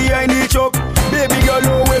walk behind the choke. Baby girl,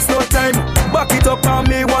 no waste no time. Back it up on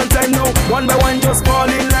me one time now. One by one, just fall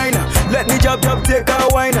in line. Let me jab take a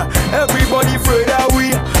wine. Everybody afraid that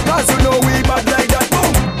we, cause you know we bad like that.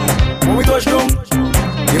 Boom. When we touch down,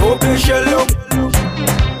 the open shell down.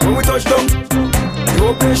 When we touch down, the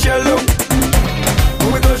open shell down.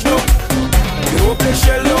 When we touch down, the open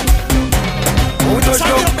shell down. When we touch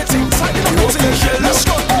down, the open shell down. Let's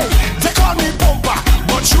go. Hey, they call me Bumper,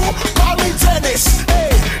 but you call me Dennis.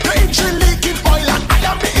 Hey, the engine leaking oil and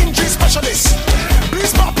I am the engine specialist.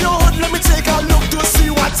 Please pop your hood, let me take a look to see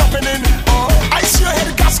what's happening. I see your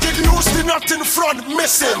head gasket loose, the nut in front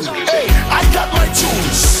missing. Hey, I got my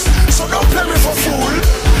tools, so don't play me for fool.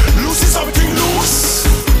 Loose is something loose.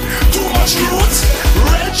 Too much root.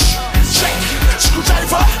 Wrench, check.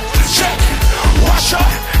 Screwdriver, check. Washer,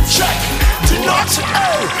 check. The nut,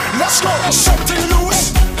 hey, let's go. Something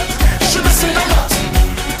loose. She missing a nut.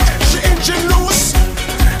 She engine loose.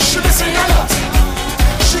 She missing a nut.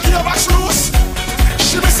 She gearbox loose.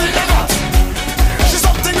 She missing a nut. She's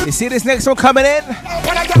something. You see this next one coming in?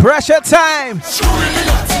 Pressure time. Screw in the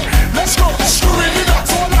nut. Let's go. Screw in the nut.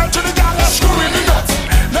 Hold on to the dollar. Screw in the nut.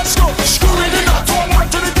 Let's go. Screw in the nut. Hold on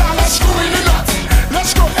to the dollar. Screw in the nut.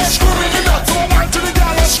 Let's go. Screw in the nut. Hold on to the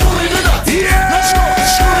dollar. Screw in the nut. Yeah. Let's go.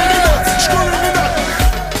 Screw in the nut. Screw in the nut.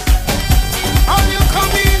 How you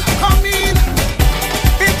come in? Come in.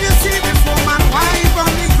 If you see this woman wife on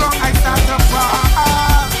the ground, I start to fall.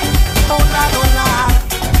 Oh Lord, oh Lord.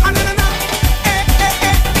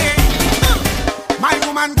 My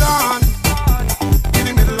woman gone in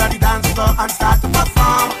the middle of the dance floor and start to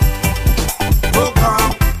perform. Oh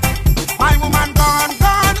God, my woman gone.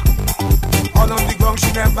 All on the ground,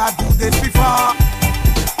 she never do this before.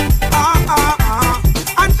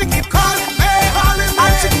 And she keep calling me,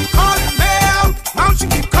 and she keep calling me out. Now she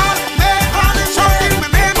keep calling me, shouting my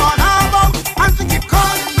name all about. And she keep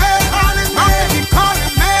calling me, now she keep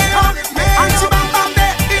calling me, and she bam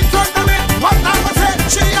there in front of me. What I was saying,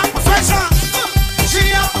 she a profession. She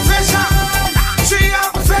a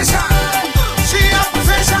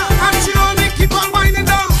profession, and she only keep on winding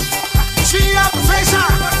down. She a profession,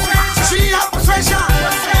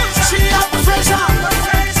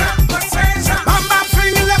 Bam bam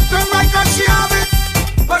swinging left and right 'cause she have it.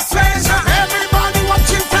 Everybody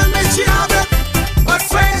watching tell me she have it.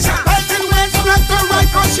 Fighting ways from left and right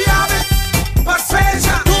 'cause she have it.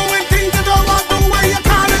 Doing things you don't want, the way you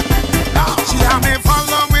call it. She have me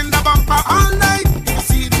following the bumper all night. You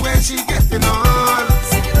see the way she getting on.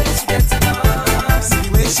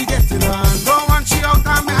 Don't want she out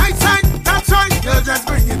on my eyesight. That's right, girl, just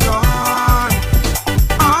bring it on.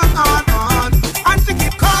 And she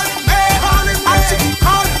keep calling me, and she keep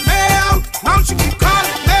calling me out. Now she keep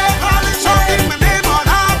calling me, shouting my name all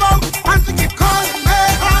about. And she keep calling me,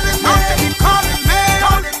 now she keep calling me,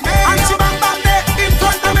 and she bam there in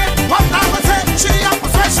front of me. What I was saying, she a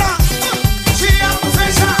profession,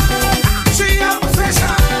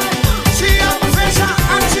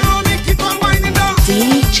 and she only keep on winding down.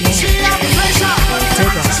 DJ.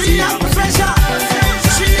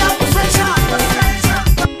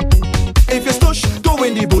 If you stush, go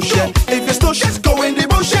in the bush, yeah. If you stush, go in the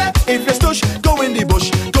bush, yeah. If you stush, go in the bush.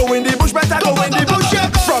 Go in the bush, better go in the bush, yeah.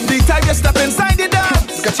 From the time you step inside the dance.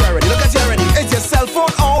 Look at you already, It's your cell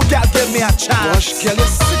phone, oh, girl, give me a chance. Girl, you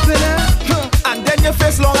sit there, and then your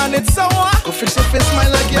face long and it's sour. Go fix your face, smile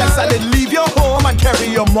like yes. I did leave your home and carry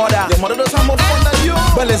your mother. Your mother does have more fun than you.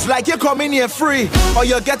 Well, it's like you come in here free, or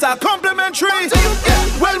you get a complimentary.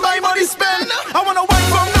 Yeah. Well, my money spent. I wanna wine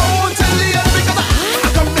from now until the end because I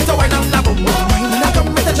come with a wine and la boom boom. I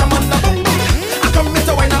come with a jam on la boom boom. I come with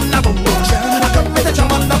a wine and la boom boom. I come with a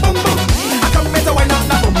jam on la boom boom. I come with a wine and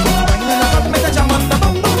la boom boom. I come with a jam on la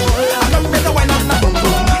boom boom. I come with a wine and la boom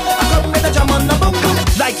boom. I come with a jam on la boom boom.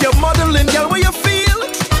 Like you're modeling, girl, where you feel?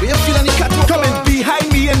 Where you feel any cat coming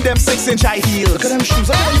behind me in them 6-inch high heels? Look at them shoes,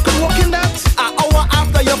 you can walk in that. An hour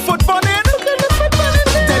after your foot burning. Look at the foot burning.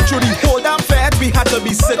 Then through the whole damn fed, we had to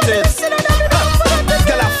be sitting.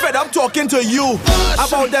 Girl, I'm fed up talking to you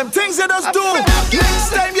about them things you just do. Next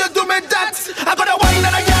time you do me that, I gotta wine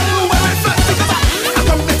and I get you where we flat. I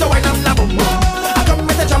come with a wine and la boom boom. I come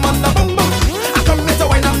with a jam on la boom boom. I come with a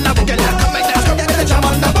wine and la boom boom. I come with a jam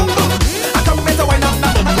on la boom boom. I come with a wine and la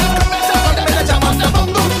boom boom. I come with a jam on la boom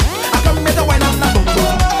boom. I come with a wine and la boom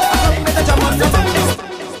boom.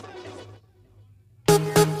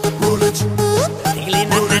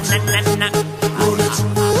 All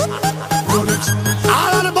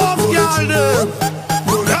of the buff girl them,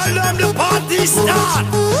 tell them the party start.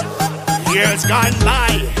 Years gone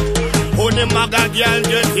by, only maga girl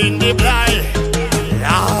get in the blind.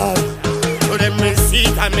 Lord, so them me see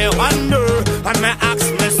it and me wonder, and me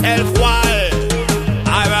ask myself why.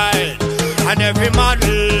 Alright, and every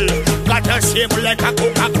model got a shape like a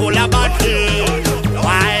Coca-Cola bottle.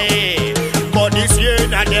 Why? But this year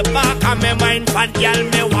at the back of my mind, fat girl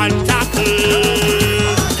me want tackle.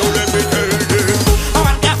 So let me tell you, I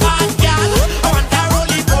want a fat girl, I want a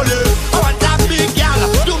roly-poly, I want a big girl,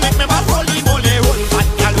 to make me my roly-poly. Roll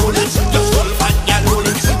fat girl, roll it, just roll fat girl, roll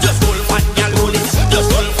it, just roll fat girl, roll it,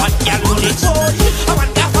 just roll fat girl, roll it. I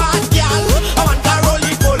want a fat girl, I want a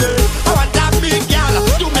roly-poly, I want a big girl,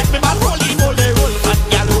 to make me my roly-poly. Roll fat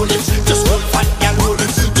girl, roll it, just roll fat girl, roll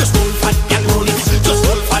it, just roll fat girl, roll it, just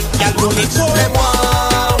roll fat girl, roll it.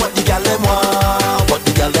 What the girl them want? What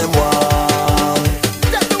the girl them want?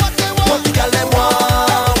 What the girl them want?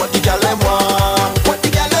 What the girl them want? What the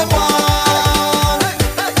girl them want?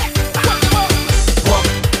 Walk,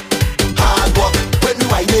 hard walk when we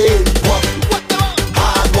whining. Walk,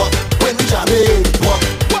 hard walk when we jamming. Walk,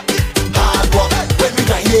 hard walk when we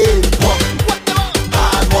grinding. Walk,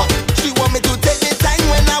 hard walk. She want me to take the time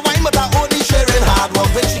when I whine, but I only sharing hard walk.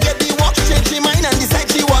 When she get the walk, she change she mind and decide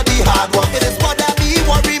she want the hard walk. It is bother me,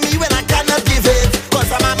 worry me when I cannot give it.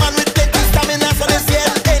 Cause I'm a man with plenty stamina, so they say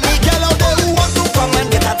any girl out there who want to come and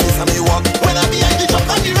get a taste of me walk. When I'm behind the truck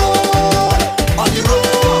on the road,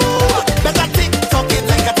 better tick tock it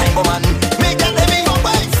like a time bomb. Make that heavy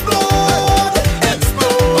number explode,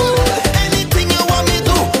 explode. Anything you want me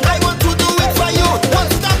to, I want to do it for you.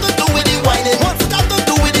 What's that to do with the whining? What's that to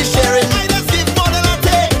do with the sharing? I just give more than I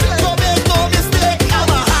take, so make no mistake. I'm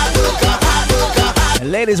a hard worker, hard worker, hard.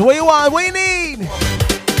 Ladies, what you want? What you need?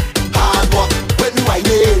 Hard walk when we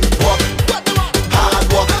whining. Walk, hard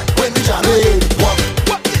walk when we jamming. Walk,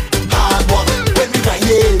 hard walk when we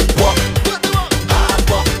grinding. Walk, hard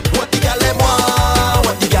walk. What the girl them want?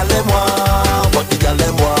 What the girl them want? What the girl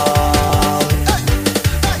them want?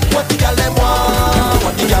 What the girl them want? What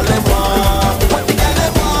the girl them want? What the girl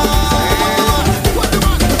them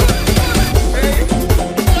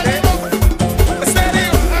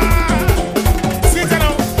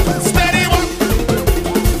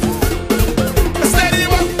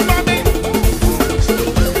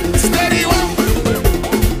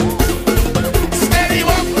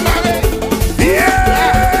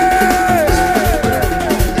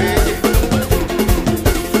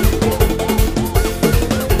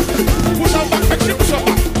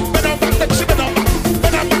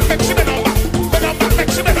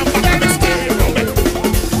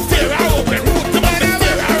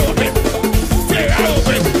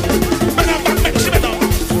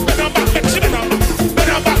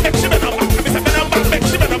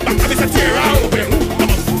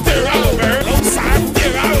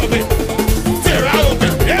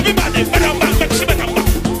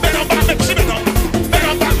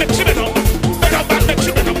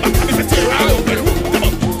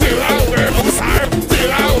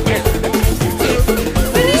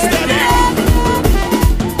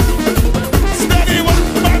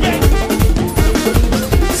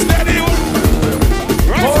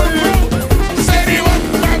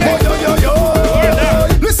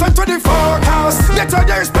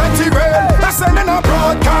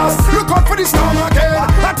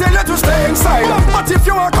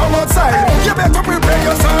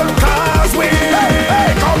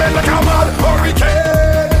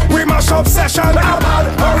obsession, I'm mad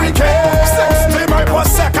hurricane. 60 miles per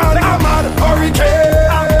second, I'm mad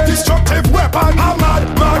hurricane. Destructive weapon, I'm mad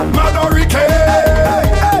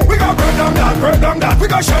hurricane. We gon' burn them that, we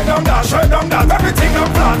gon' shut them that. Everything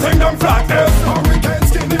them flat, yes. Hurricane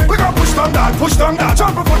skinny. We gon' push them that.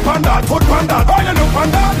 Jump a foot on that. Oh, you look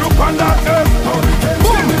on that, yes. Hurricane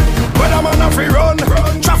skinny. When a man a free run,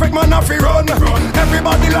 traffic man a free run.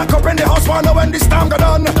 Everybody lock up in the house, wanna when this time go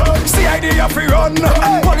done. CID a free run,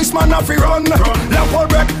 policeman a free run. Leopold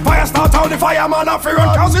break, fire start out, the fireman a free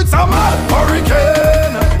run. Cause it's a mad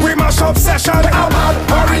hurricane. We mash up session, a mad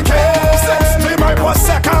hurricane. 60 miles per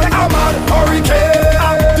second, a mad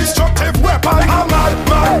hurricane. Destructive weapon, a mad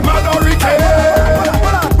hurricane.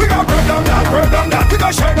 We gon' burn them that, we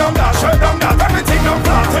gon' shake them that. Everything them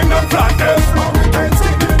flat, yes. Hurricane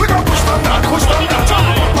skinny. We gon' push them that,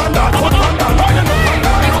 jump on that.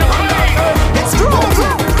 It's true.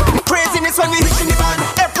 Craziness when we reach in the band.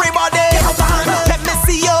 Everybody, put up your hand. Let me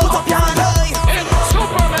see you. Put up your hand.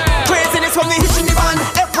 Craziness when we reach in the band.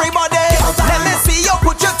 Everybody, let me see you.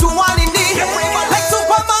 Put your two one in the air. Like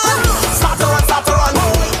Superman. Start to run,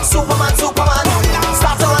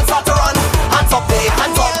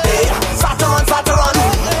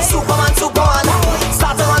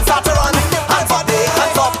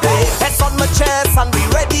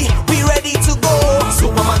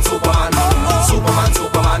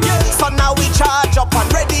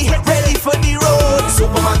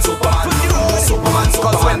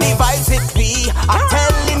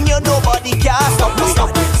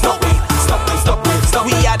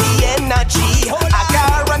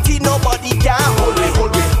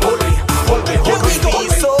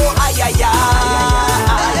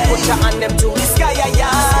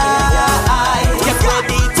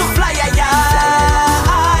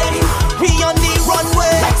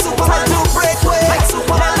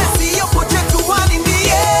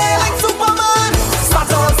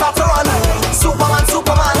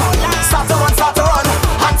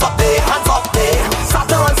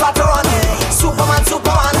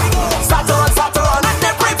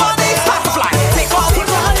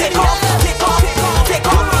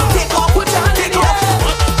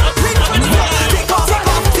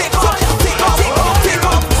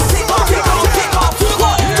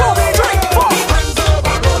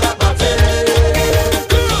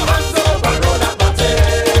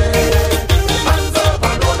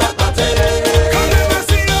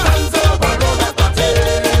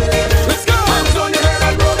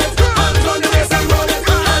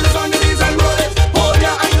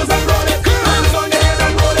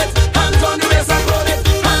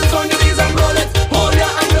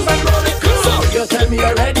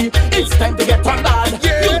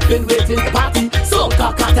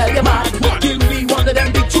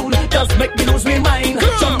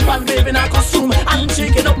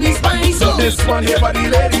 This one here for the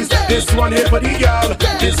ladies, this one here for the girl,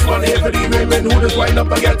 this one here for the women who just wind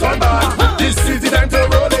up and get on bad. This is the time to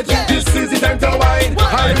roll it, this is the time to wine.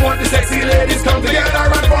 I want the sexy ladies come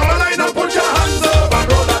together and form a line up. Put your hands up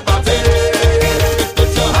and roll that body. Put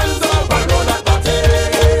your hands up and roll that body.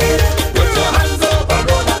 Put your hands up and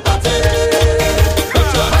roll that body. Put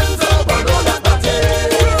your hands up and roll that body.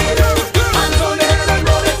 Hands on the head and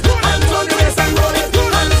roll it. Hands on the waist and roll it.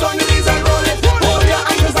 Hands on the knees and roll it. Hold your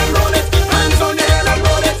ankles and roll it. Hands on the head and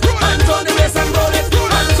roll it. Hands on the waist and roll it.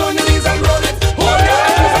 Hands on the knees and roll it. Hold your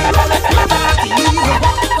ankles and roll it.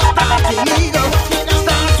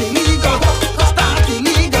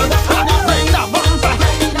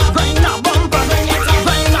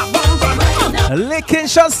 Licking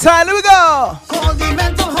shots time, here we go. Call the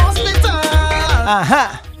mental hospital.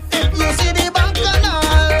 If you see the back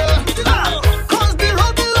canal, cause the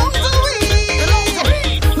road belongs to we.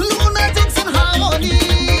 Lunatics in harmony.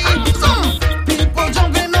 People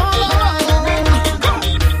jumping all around.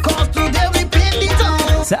 Cause today we paint the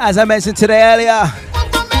town. So as I mentioned today earlier,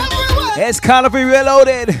 it's Carnival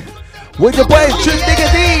Reloaded with your boy Trin Digga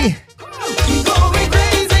D.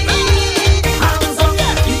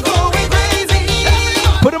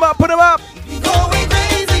 Put him up, put him up.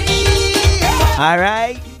 All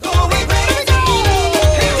right.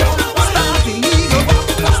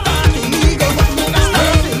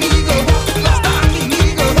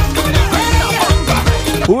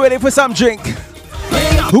 Who ready for some drink?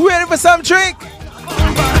 Who ready for some drink?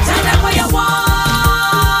 Tell them what you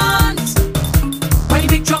want. When the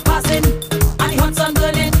big truck passing and the hot sun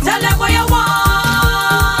burning, tell them what you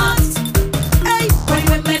want. Hey, when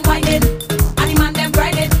the women whining and the man them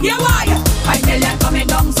grinding, yeah why? 5 million coming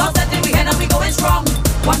down, so setting we head and we going strong.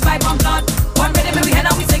 1 5 on blood, 1 rhythm and we head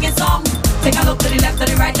and we singing song. Take a look to the left, to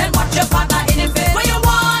the right, then watch your partner in the face. What you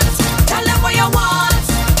want? Tell them what you want.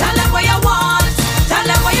 Tell them what you want. Tell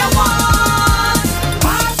them what you want.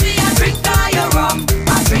 Pass me a drink of your rum,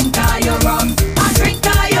 a drink of your rum, a drink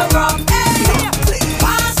of your rum. Hey,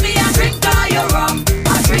 pass me a drink of your rum,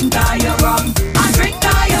 a drink of your rum, a drink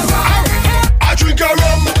of your rum. I drink a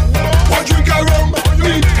rum, one drink a rum.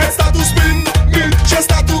 Me head start to spin, me chest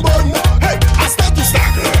start to burn. Hey, I start to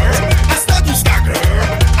stagger, I start to stagger.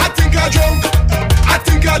 I think I drunk, I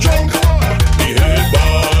think I drunk. Me head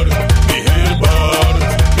bad, me head bad,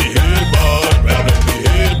 me head bad, me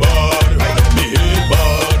head bad, me head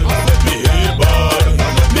bad, me head bad,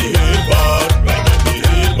 me head bad, me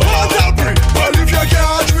head bad. Well, if you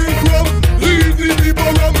can't drink rum, leave the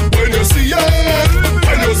people rum. When you see it,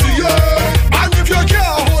 when you see it. And if you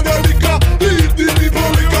can't hold a liquor, leave the people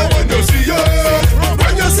liquor. When you see it,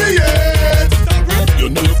 when you see it. You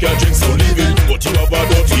know you can't drink, so leave it. But you have a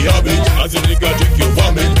dirty habit. As if you can't drink, you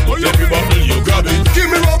vomit. But every bottle you grab it. Give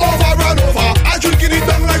me rum over and over. I drinking it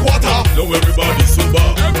down like water. Now everybody's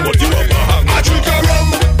sober, but you have a hang. I drink a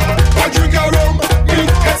rum, I drink a rum. Me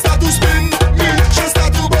head start to spin, me chest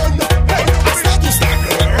start to burn. Hey, I start to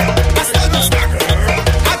stagger, I start to stagger.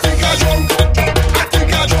 I think I drunk, I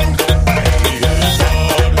think I drunk. Me head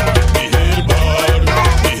bad, me head bad,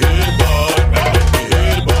 me head bad, me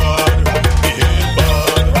head bad, me head bad,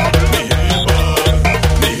 me head bad, me head bad,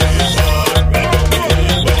 me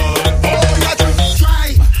head bad. Oh, yeah, drink.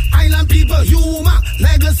 Tribe, island people, humor,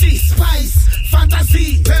 legacy, spice, fantasy.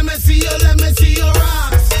 Let me see your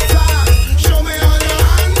rocks. Talk, show me all your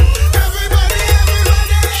hand. Everybody,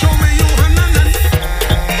 show me your hand.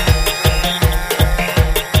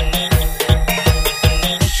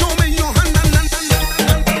 Show me your hand.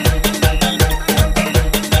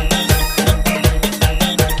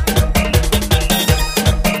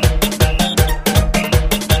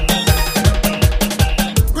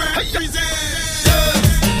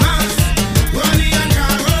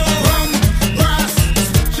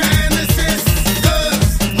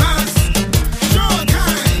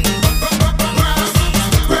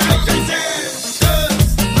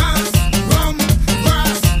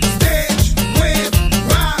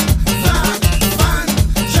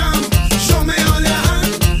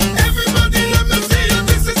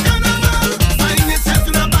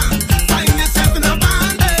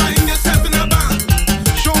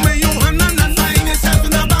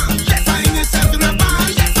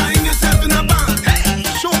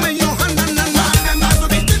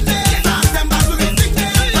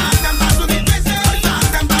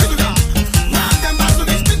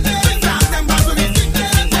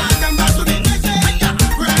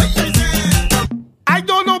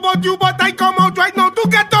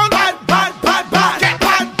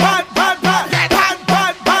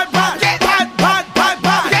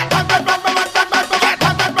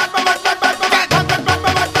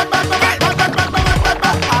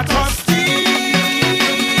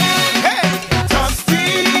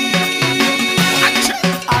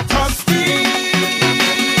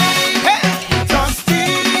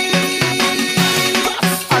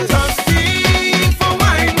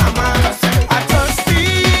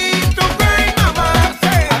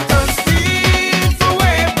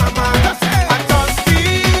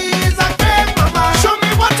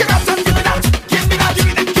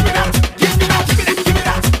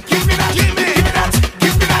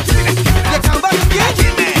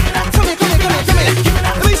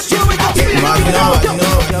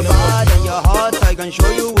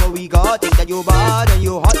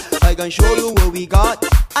 can show you what we got.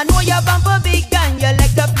 I know your bumper big gun, you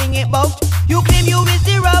like to fling it bout. You claim you is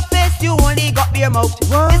the roughest, you only got beer mouth. This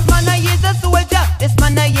man I is a soldier, this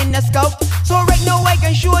man I in a scout. So right now I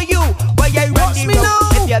can show you why I run the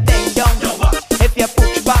route. If you bend down, you walk. If you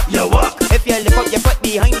push back, you walk. If you lift up your foot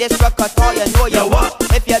behind this record, all you know you walk.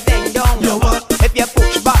 If you bend down, you walk. If you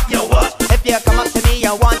push back, you walk. If you come up to me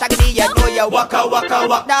and want agony, you know you walk, walk.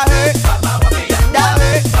 That hurt, that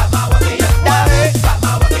hurt, that hurt.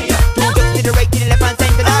 Do just to the right, to the left and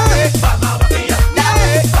center. That hurt, that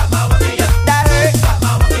hurt, that hurt.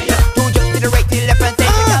 Do just to the right, to the left and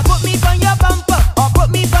center. Now put me on your bumper or put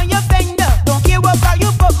me on your fender. Don't care what car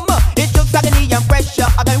you put me. It took agony and pressure.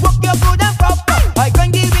 I can work your good and proper. I can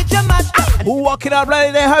give it your match. Who walking out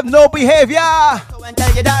bloody, they have no behavior. So and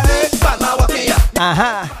tell you that hurt.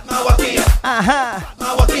 Uh-huh.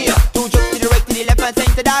 Do just to the right, to the left and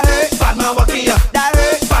center. That hurt. That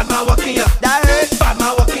hurt. That hurt.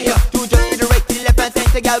 Do just to the right, to the left and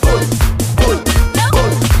center. Girl, good.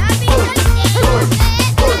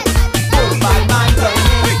 Bad man, girl.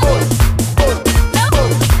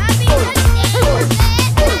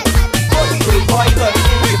 Great boy, girl.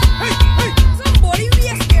 Somebody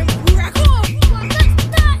raise them crack up.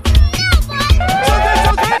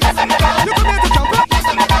 You come here to jump up.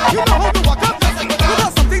 You know how to walk up. You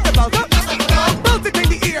got something to belt up. Belt it in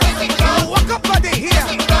the ear. Walk up by the hair.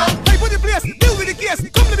 Hey, put the place. Deal with the case.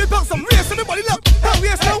 Come let me bounce some race. Everybody look. How we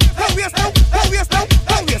now? How we now? How we now?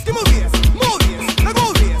 How we? Give me race. More race. Now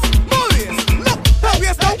go race. More race. Look. How we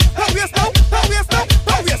now? How we now? How we now?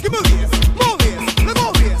 How we? Give me race. More race. Now go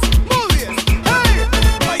race. More race. Hey,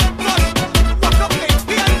 my God. Walk up here.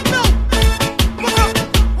 Here now. Walk up.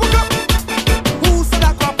 Walk up. Who said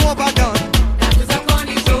that crap over done?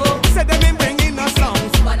 Said them in bringing us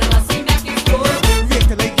songs. Wait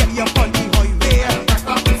till I get you on the highway.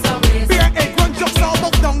 Beer egg run jumps all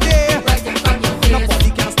up down there. Nobody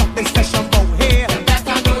can stop this session down here.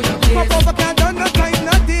 My brother can't done no time,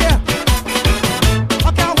 not there.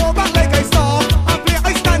 I can't hold back like I saw. I play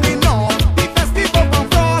I standing off. The festival from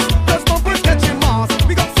frost. Those bumpers catching moss.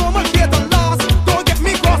 We got so much here to lost. Don't get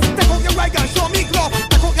me cross. Take out your rag and show me glove.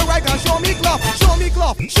 Take out your rag and show me glove. Show me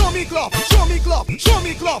glove. Show me glove. Show me glove. Show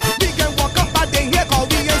me glove. We can walk up and they here cause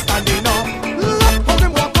we ain't standing up. Look how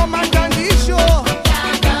them walk come and down the show.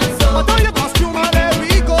 But all your costume and there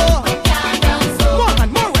we go. More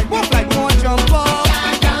and more right, more like more jump up.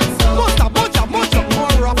 More stop, more jump, more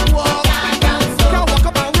rough walk. Can't walk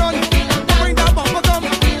up and run. Bring that bumper gum.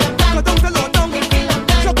 Go down the low down.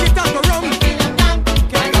 Chuck it down the rum.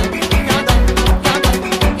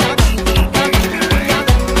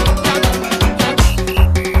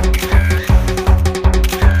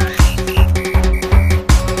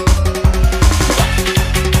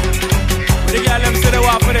 The girl them say they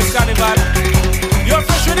want for this carnival. You're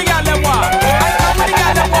fresh with the girl them want. I come with the girl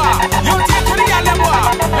them want. You take with the girl them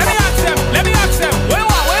want. Let me ask them. Where you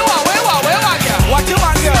want, girl? What you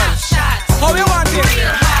want, girl? How you want it?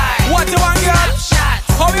 What you want, girl?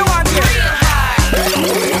 How you want it?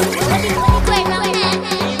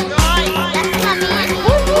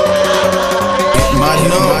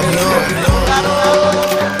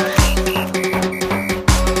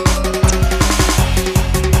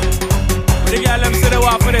 The girl them say they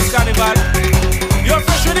want for this carnival. You're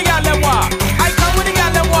fresh with the girl them want. I come with the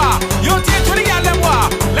girl them want. You take with the girl them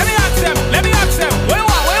want. Let me ask them. Where you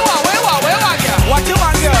want, girl? What you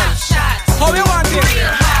want, girl? How you want it?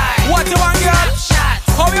 What you want, girl?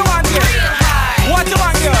 How you want it? What you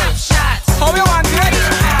want, girl? How you want it?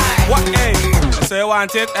 What? Hey, so you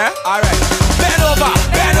want it, eh? All right. Bend over.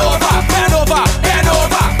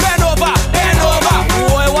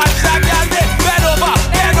 Boy, watch that girl there. Bend over.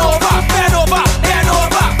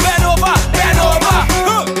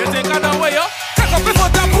 You think I know where you? Cock up your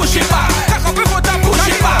foot and push it back. Cock up your foot and push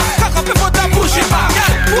it back. Cock up your foot and push it back. Yeah,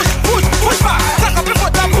 push back. Cock up your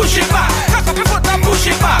foot and push it back. Cock up your foot and push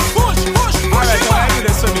it back. Push it back. Do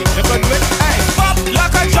this for me. You can do it. Hey, pop,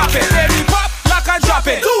 lock and drop it, baby. Pop, lock and drop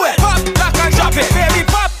it. Do it. Pop, lock and drop it, baby.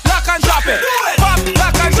 Pop, lock and drop it. Do it. Pop,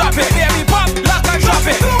 lock and drop it, baby. Pop, lock and drop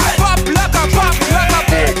it. Do it. Pop, lock and pop,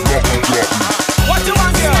 lock and pop. What you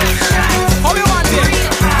want, girl? How you want it?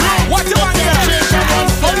 What you want, girl?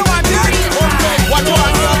 How you want it? What you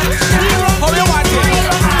want, girl? How you want it?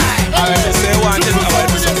 All right, let's say want it. Tell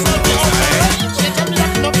them it's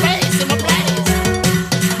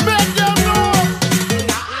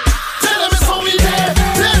how we there.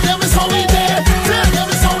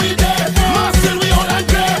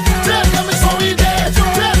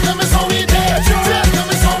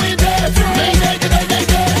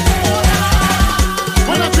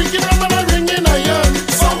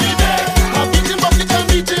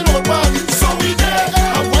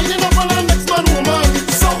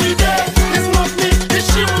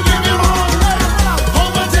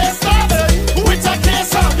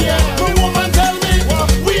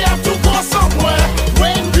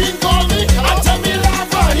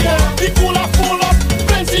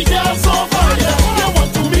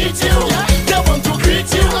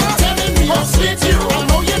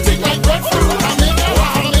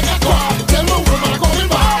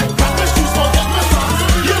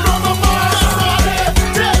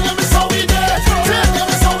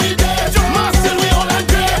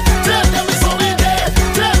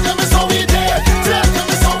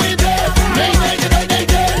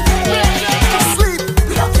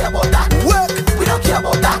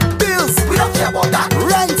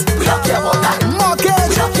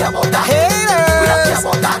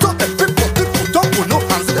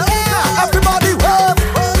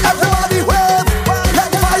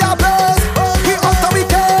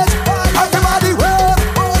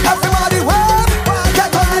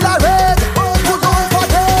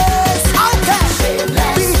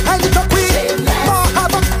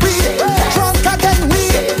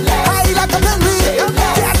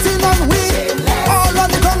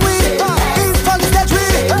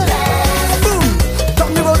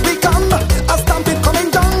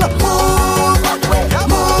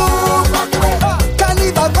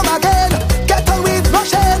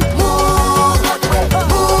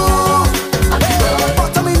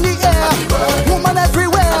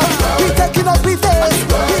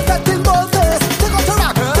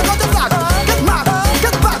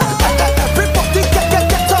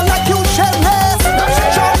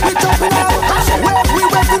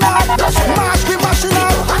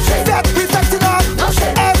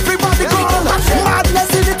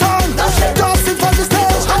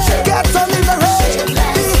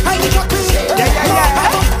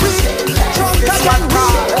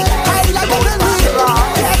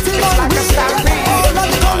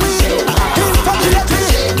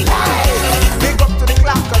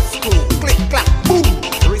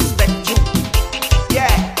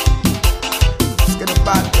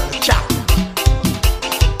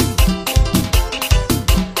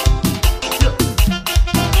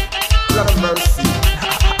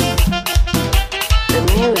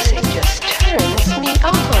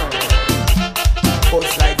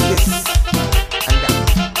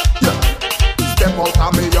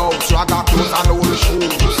 clothes and old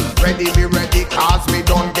shoes. Ready, be ready, cause me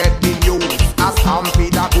don't get the news. A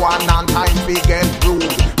stampede a go on and time we get rude.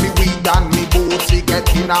 Me weed and me boots, we get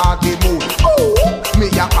in all the mood. Oh, me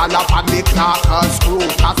a call up and the clock a screw.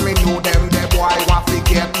 Cause me know them, the boy want to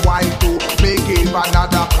get wine too. Me give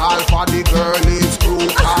another call for the girl is true.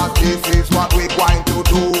 Cause this is what we going to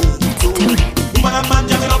do. Woman and man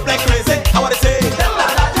jamming up like crazy. I wanna say,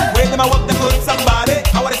 when them a walk them good somebody.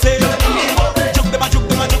 I wanna say, juke them a juke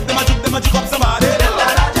them a juke them a juke them a juke up somebody.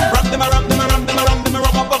 Ram them a ram them a ram them a ram them a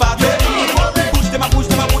ram up a body. Push them a push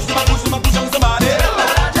them a push them a push them a push on somebody.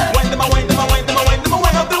 Wind them a wind them a wind them a wind them a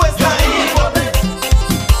wind up the waistline.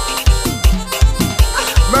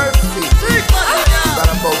 Mercy, that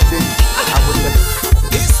about this. I would say.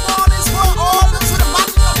 This one is for all those with a man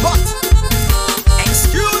in the butt.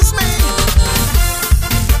 Excuse me.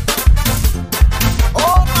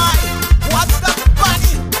 Oh my, what's that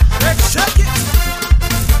body? Let's check it.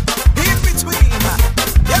 In between.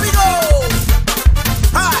 Here we go.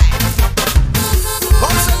 Hi.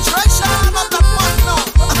 Concentration on the man now.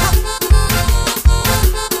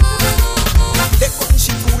 They couldn't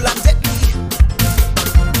she cool and deadly.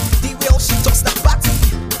 The way how she toss that body.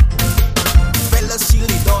 Fellas, she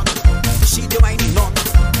lay down. She the whining on.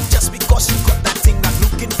 Just because she got that thing that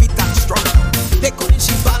looking fit and strong. They couldn't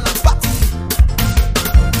she balance body.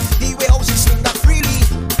 The way how she swing that freely.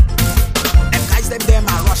 Them guys them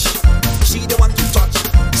a rush. She the one to touch.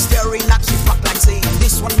 Staring at she back like saying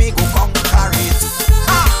this one may go conquer it.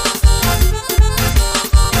 Ha!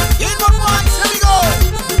 In one voice, here we go.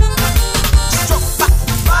 Struck back,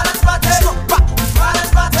 balance body. Struck back,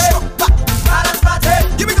 balance body. Struck back, balance body.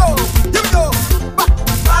 Here we go, here we go. Back,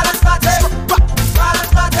 balance body. Struck back,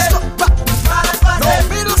 balance body. Struck back, balance body. No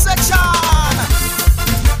middle section.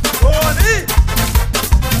 Only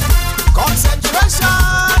concentration.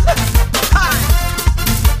 Hi.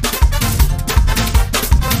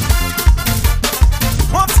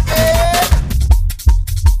 Once again.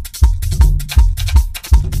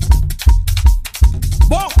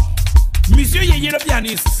 Bon, monsieur Yeye le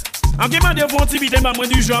pianiste, en demandant vos petits bidets maman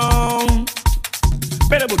du genre.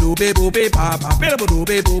 Pele bodo bebo be papa, pele bodo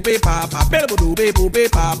bebo be papa, pele bodo bebo be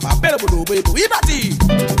papa, pele bodo bebo. Il bâti.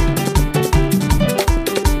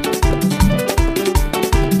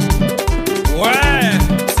 Ouais,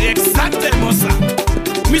 c'est exactement ça.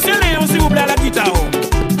 Monsieur Léon, s'il vous plaît, à la guitare.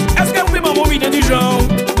 Est-ce que vous pouvez m'envoyer du genre?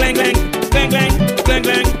 Gling gling, gling gling, gling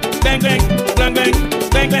gling, gling gling, gling gling,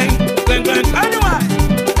 gling gling, gling gling. Anyway.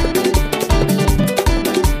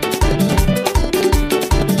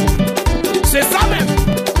 C'est ça même.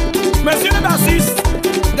 Monsieur le bassiste,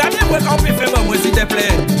 gardez-moi quand on peut faire moi s'il te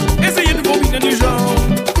plaît. Essayez de combiner du genre.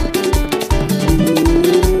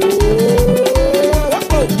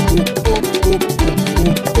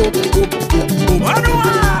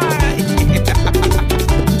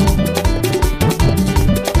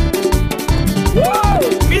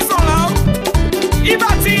 Ils sont là, ils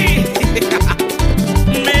bâtissent.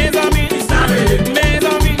 Mes amis, mes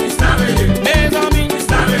amis, mes amis, mes amis,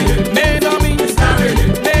 mes amis,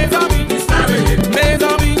 mes amis, mes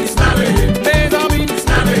amis,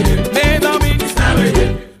 mes amis.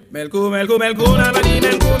 Melco, melco, melco, na bani,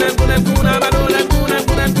 melco, melco, melco, na bano, melco,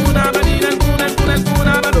 melco, melco, na bani, melco, melco, melco,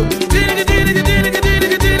 na bano. Dirigi, dirigi, dirigi,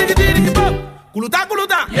 dirigi, dirigi, dirigi, pop. Kuluta,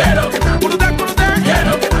 kuluta, kuluta, kuluta,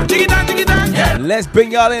 jigita, jigita. Let's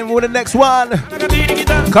bring y'all in with the next one.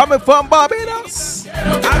 Coming from Barbados.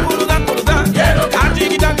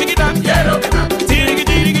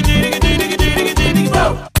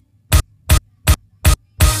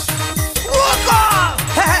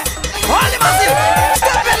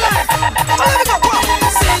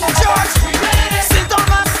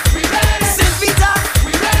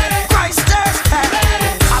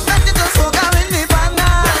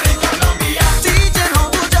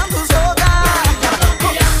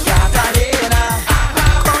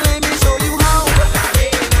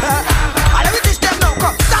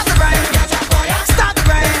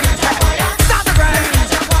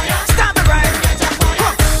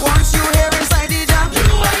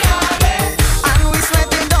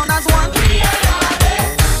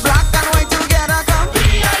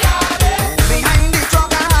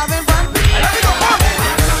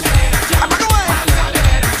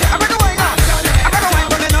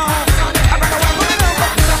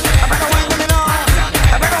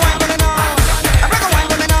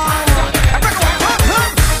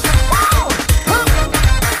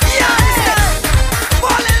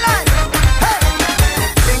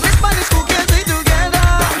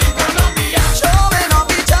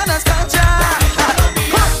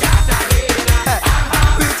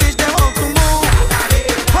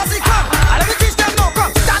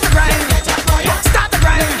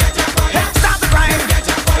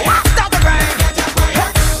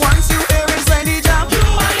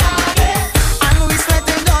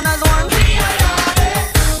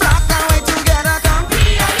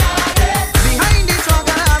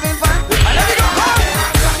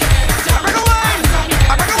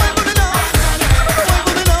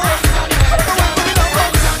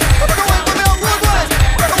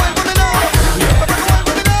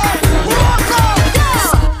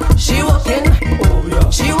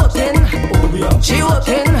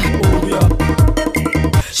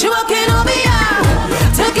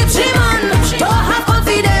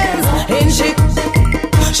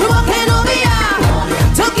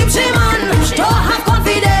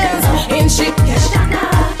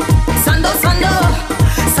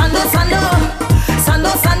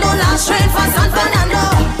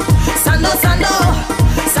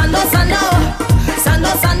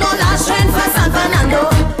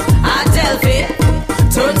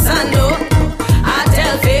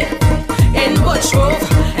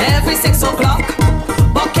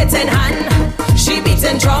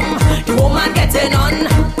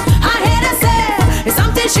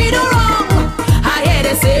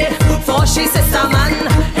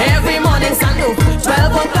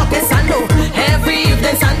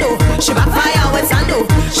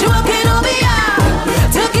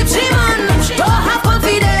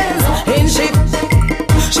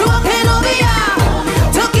 walking over here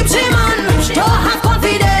to keep she man, to have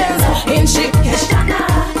confidence in she.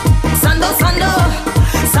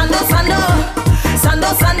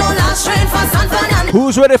 Sando, last train for San Fernando.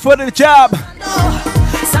 Who's ready for the job?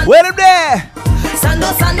 Wait up there.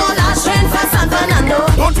 Sando, last train for San Fernando.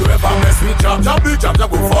 Don't you ever mess with Jam Jam. The Jam Jam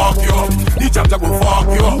will fuck you. The Jam Jam will fuck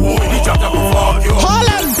you. The Jam Jam will fuck you.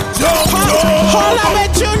 Hold on,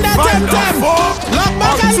 make tune that them. Look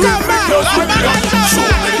back and come back.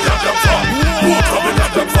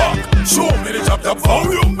 Show me the Jam Jam fuck.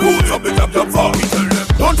 Put up the Jam Jam fuck.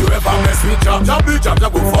 Don't you ever mess with Jam Jam. The Jam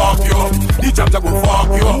Jam will fuck you. The Jam Jam will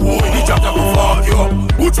fuck you. The Jam Jam will fuck you.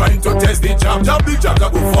 Who trying to test the Jam Jam? The Jam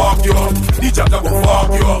Jam will fuck you. The Jam Jam will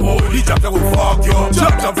fuck you. The Jam Jam will fuck you.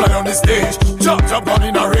 Jam Jam fly on the stage. Jam Jam gone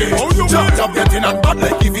in a rage. Jam Jam getting and bad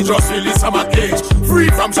like if he just release from a cage. Free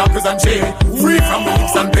from shackles and chain. Free from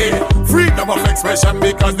beliefs and pain. Freedom of expression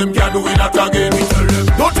because them can't do it again.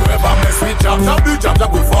 Don't you ever mess with Jam Jam. The Jam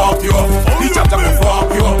Jam will fuck you. The Jam Jam will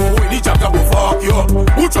fuck you. The Jam Jam will fuck you.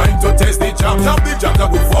 Who trying to test the Jam Jam? The Jam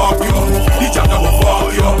Jam will fuck you. The Jam Jam will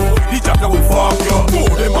fuck you. The Jam Jam will fuck you.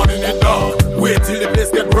 Throw them on in it down. Wait till the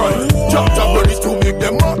place get bright. Jam Jam ready to make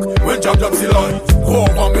them mock. When Jam Jam see light, go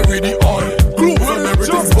on me with the oil. Glue and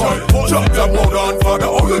everything's spoiled. Jam Jam mother and father,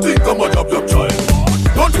 how you think I'm a Jam Jam child?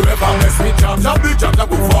 Don't you ever mess with Jam Jam. The Jam Jam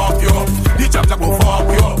will fuck you. The Jam Jam will fuck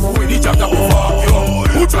you. The Jam Jam will fuck you.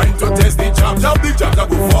 Who trying to test the Jam Jam? The Jam Jam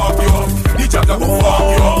will fuck you. The Jam Jam will fuck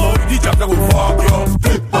you. The Jam Jam will fuck you.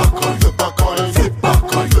 Flip back on, flip back on, flip back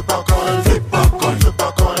on, flip back on, flip back on, flip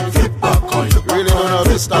back on, flip back on. Really don't know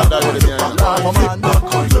this start that with me. Flip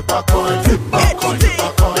back on, flip back on, flip back on, flip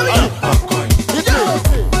back on, flip back on.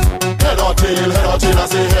 Head or tail, I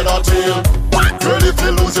say head or tail. Girl, if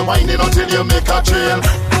you lose your mind until you make a trail.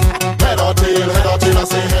 Head or tail, I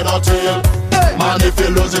say head or tail. Man, if you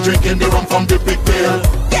lose your drinking the rum from the big pail.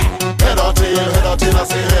 Head or tail, I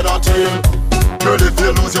say head or tail. Girl, if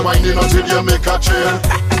you lose your mind until you make a trail.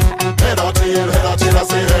 Head or tail, I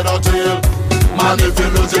say head or tail. Man, if you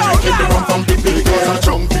lose your drinking the rum from the big pail. Because I'm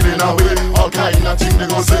drunk feeling away, all kind of things they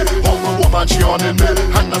go say. Hungry woman, she on in me,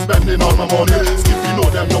 and I'm spending all my money. Skippy know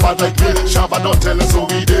them, no bad like me. Shabba don't tell us so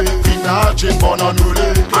we did. Gin born on Rudy.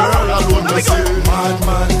 Girl alone will say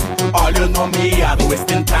madman. All you know me, I do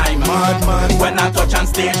wasting time. Madman. When I touch on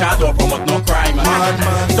stage, I don't promote no crime.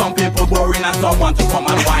 Madman. Some people boring and some want to come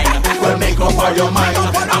and whine. Well, make up all your mind.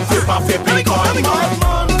 I'm flipping coin.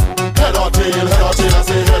 Head or tail, I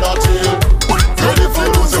say head or tail. Girl, if you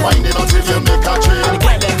lose your mind until you make a trail.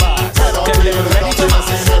 Head or tail, I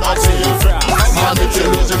say head or tail. Man, if you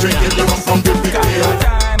lose your drink, you run from the big tail.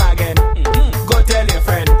 Go tell your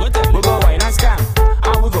friend. We go wine and scam,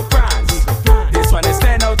 and we go prance. This one is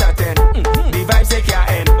 10 out of 10. The vibes take your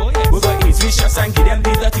end. We go eat vicious and give them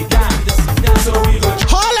the dirty dance. So we go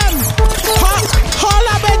hold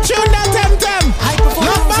on, and tune that them.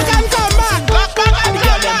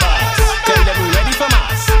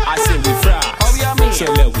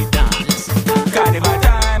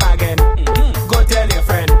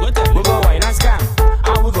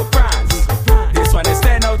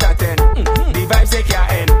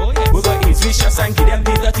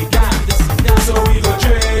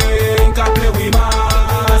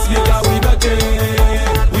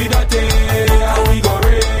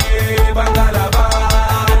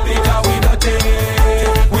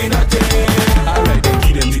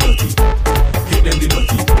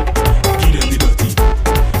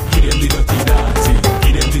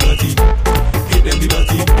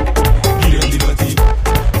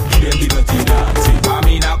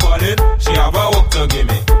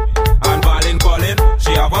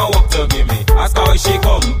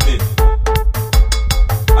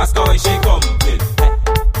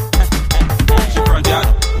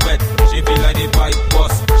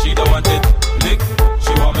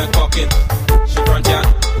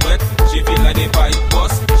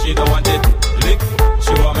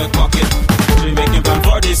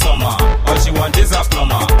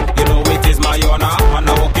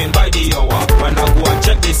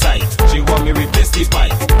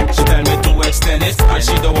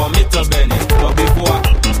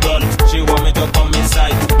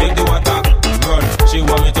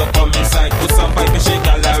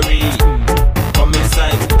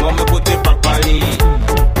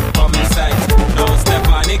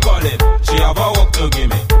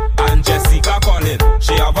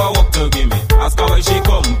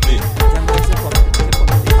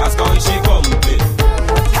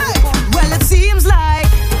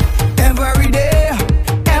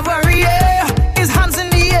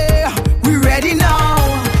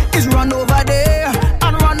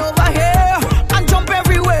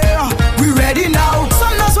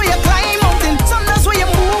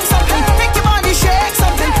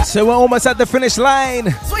 So we're almost at the finish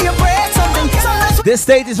line. So you break something. This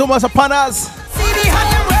stage is almost upon us.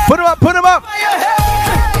 Put them up, put them up.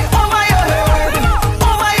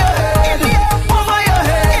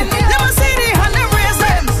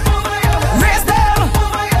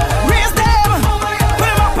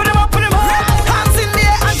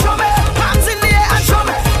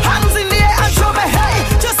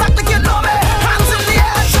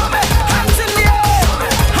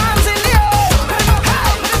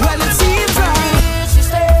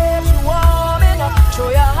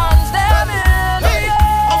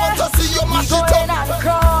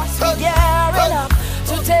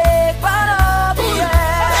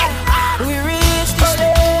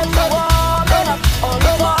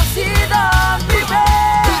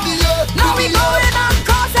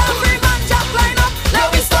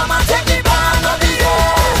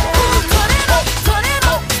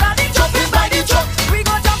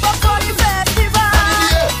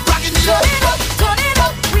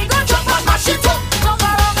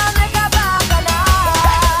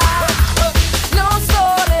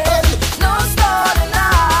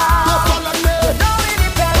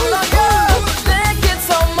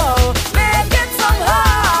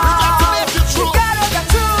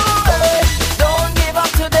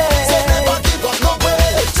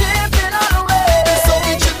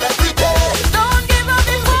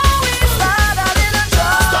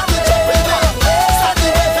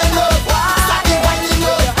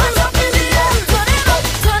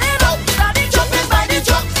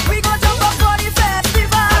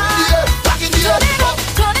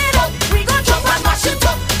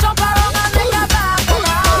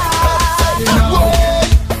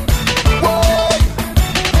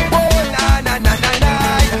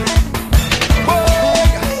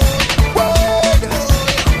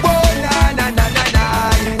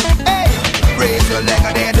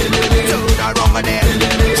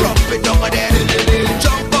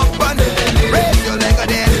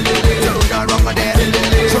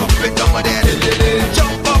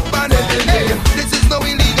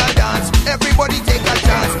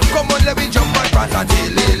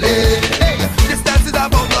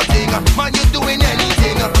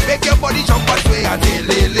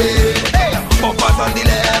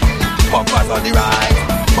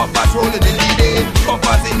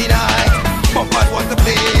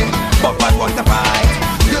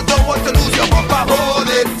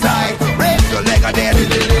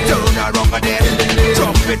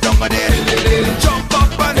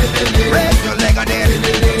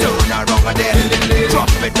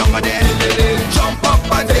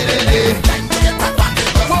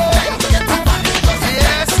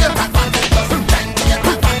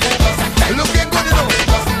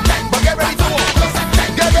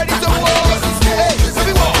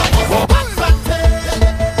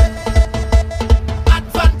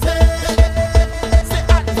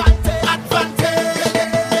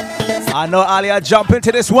 I know Alia jump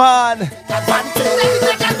into this one.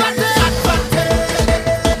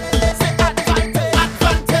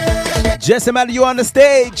 Jesse man, you on the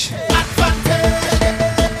stage.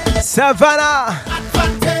 Savannah,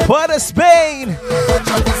 Port of Spain.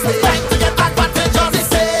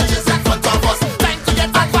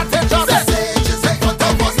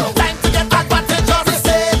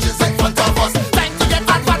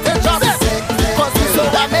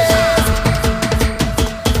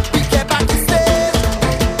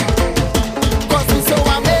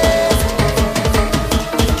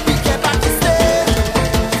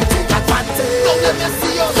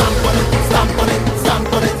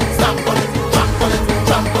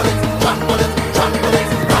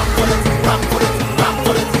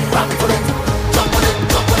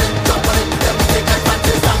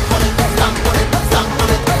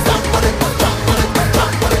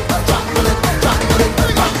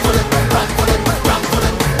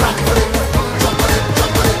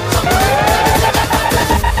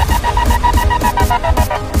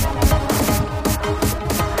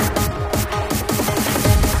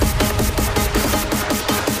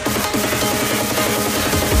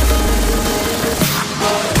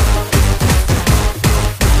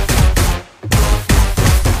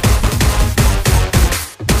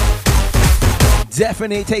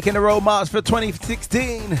 Definitely taking the road march for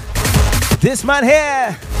 2016. This man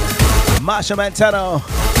here, Marshall Montano,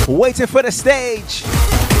 waiting for the stage.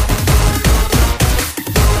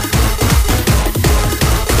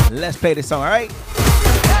 Let's play this song, all right?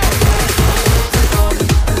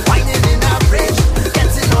 Whining in a bridge,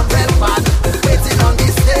 getting on real bad, waiting on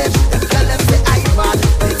this stage. Tell them say I'm mad,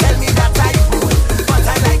 they tell me that I'm rude, but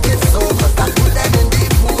I like it so much that put them in the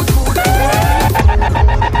mood.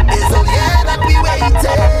 It's all yeah that we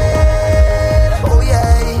waited, oh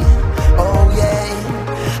yeah.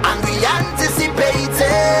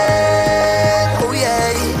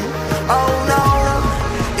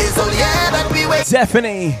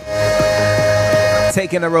 Stephanie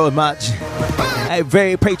taking the road march. A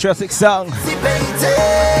very patriotic song.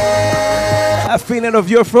 A feeling of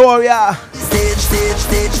euphoria.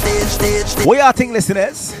 What y'all think,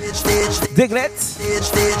 listeners? Diglets?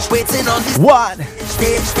 1,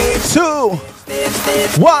 2,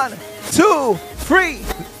 1, 2, 3.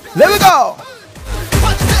 Let me go.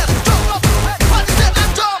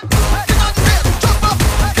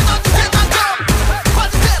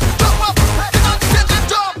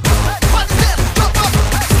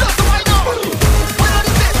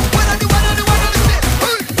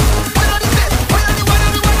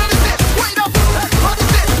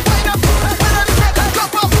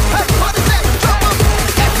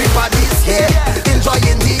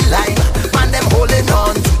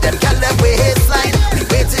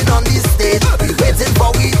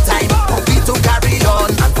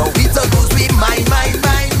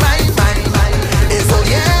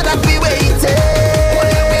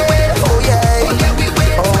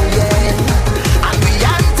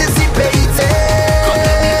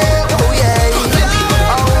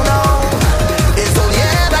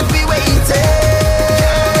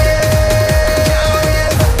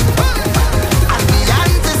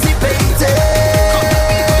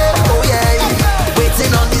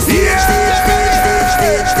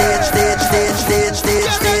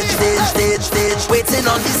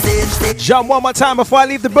 Jump one more time before I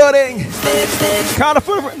leave the building.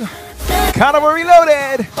 Carnival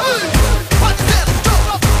reloaded.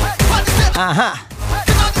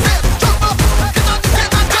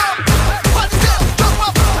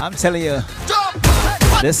 I'm telling you,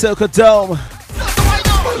 the Circle Dome,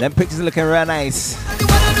 them pictures are looking real nice.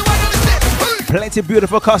 Plenty of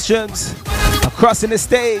beautiful costumes across in the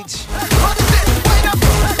stage.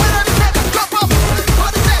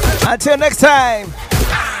 Until next time.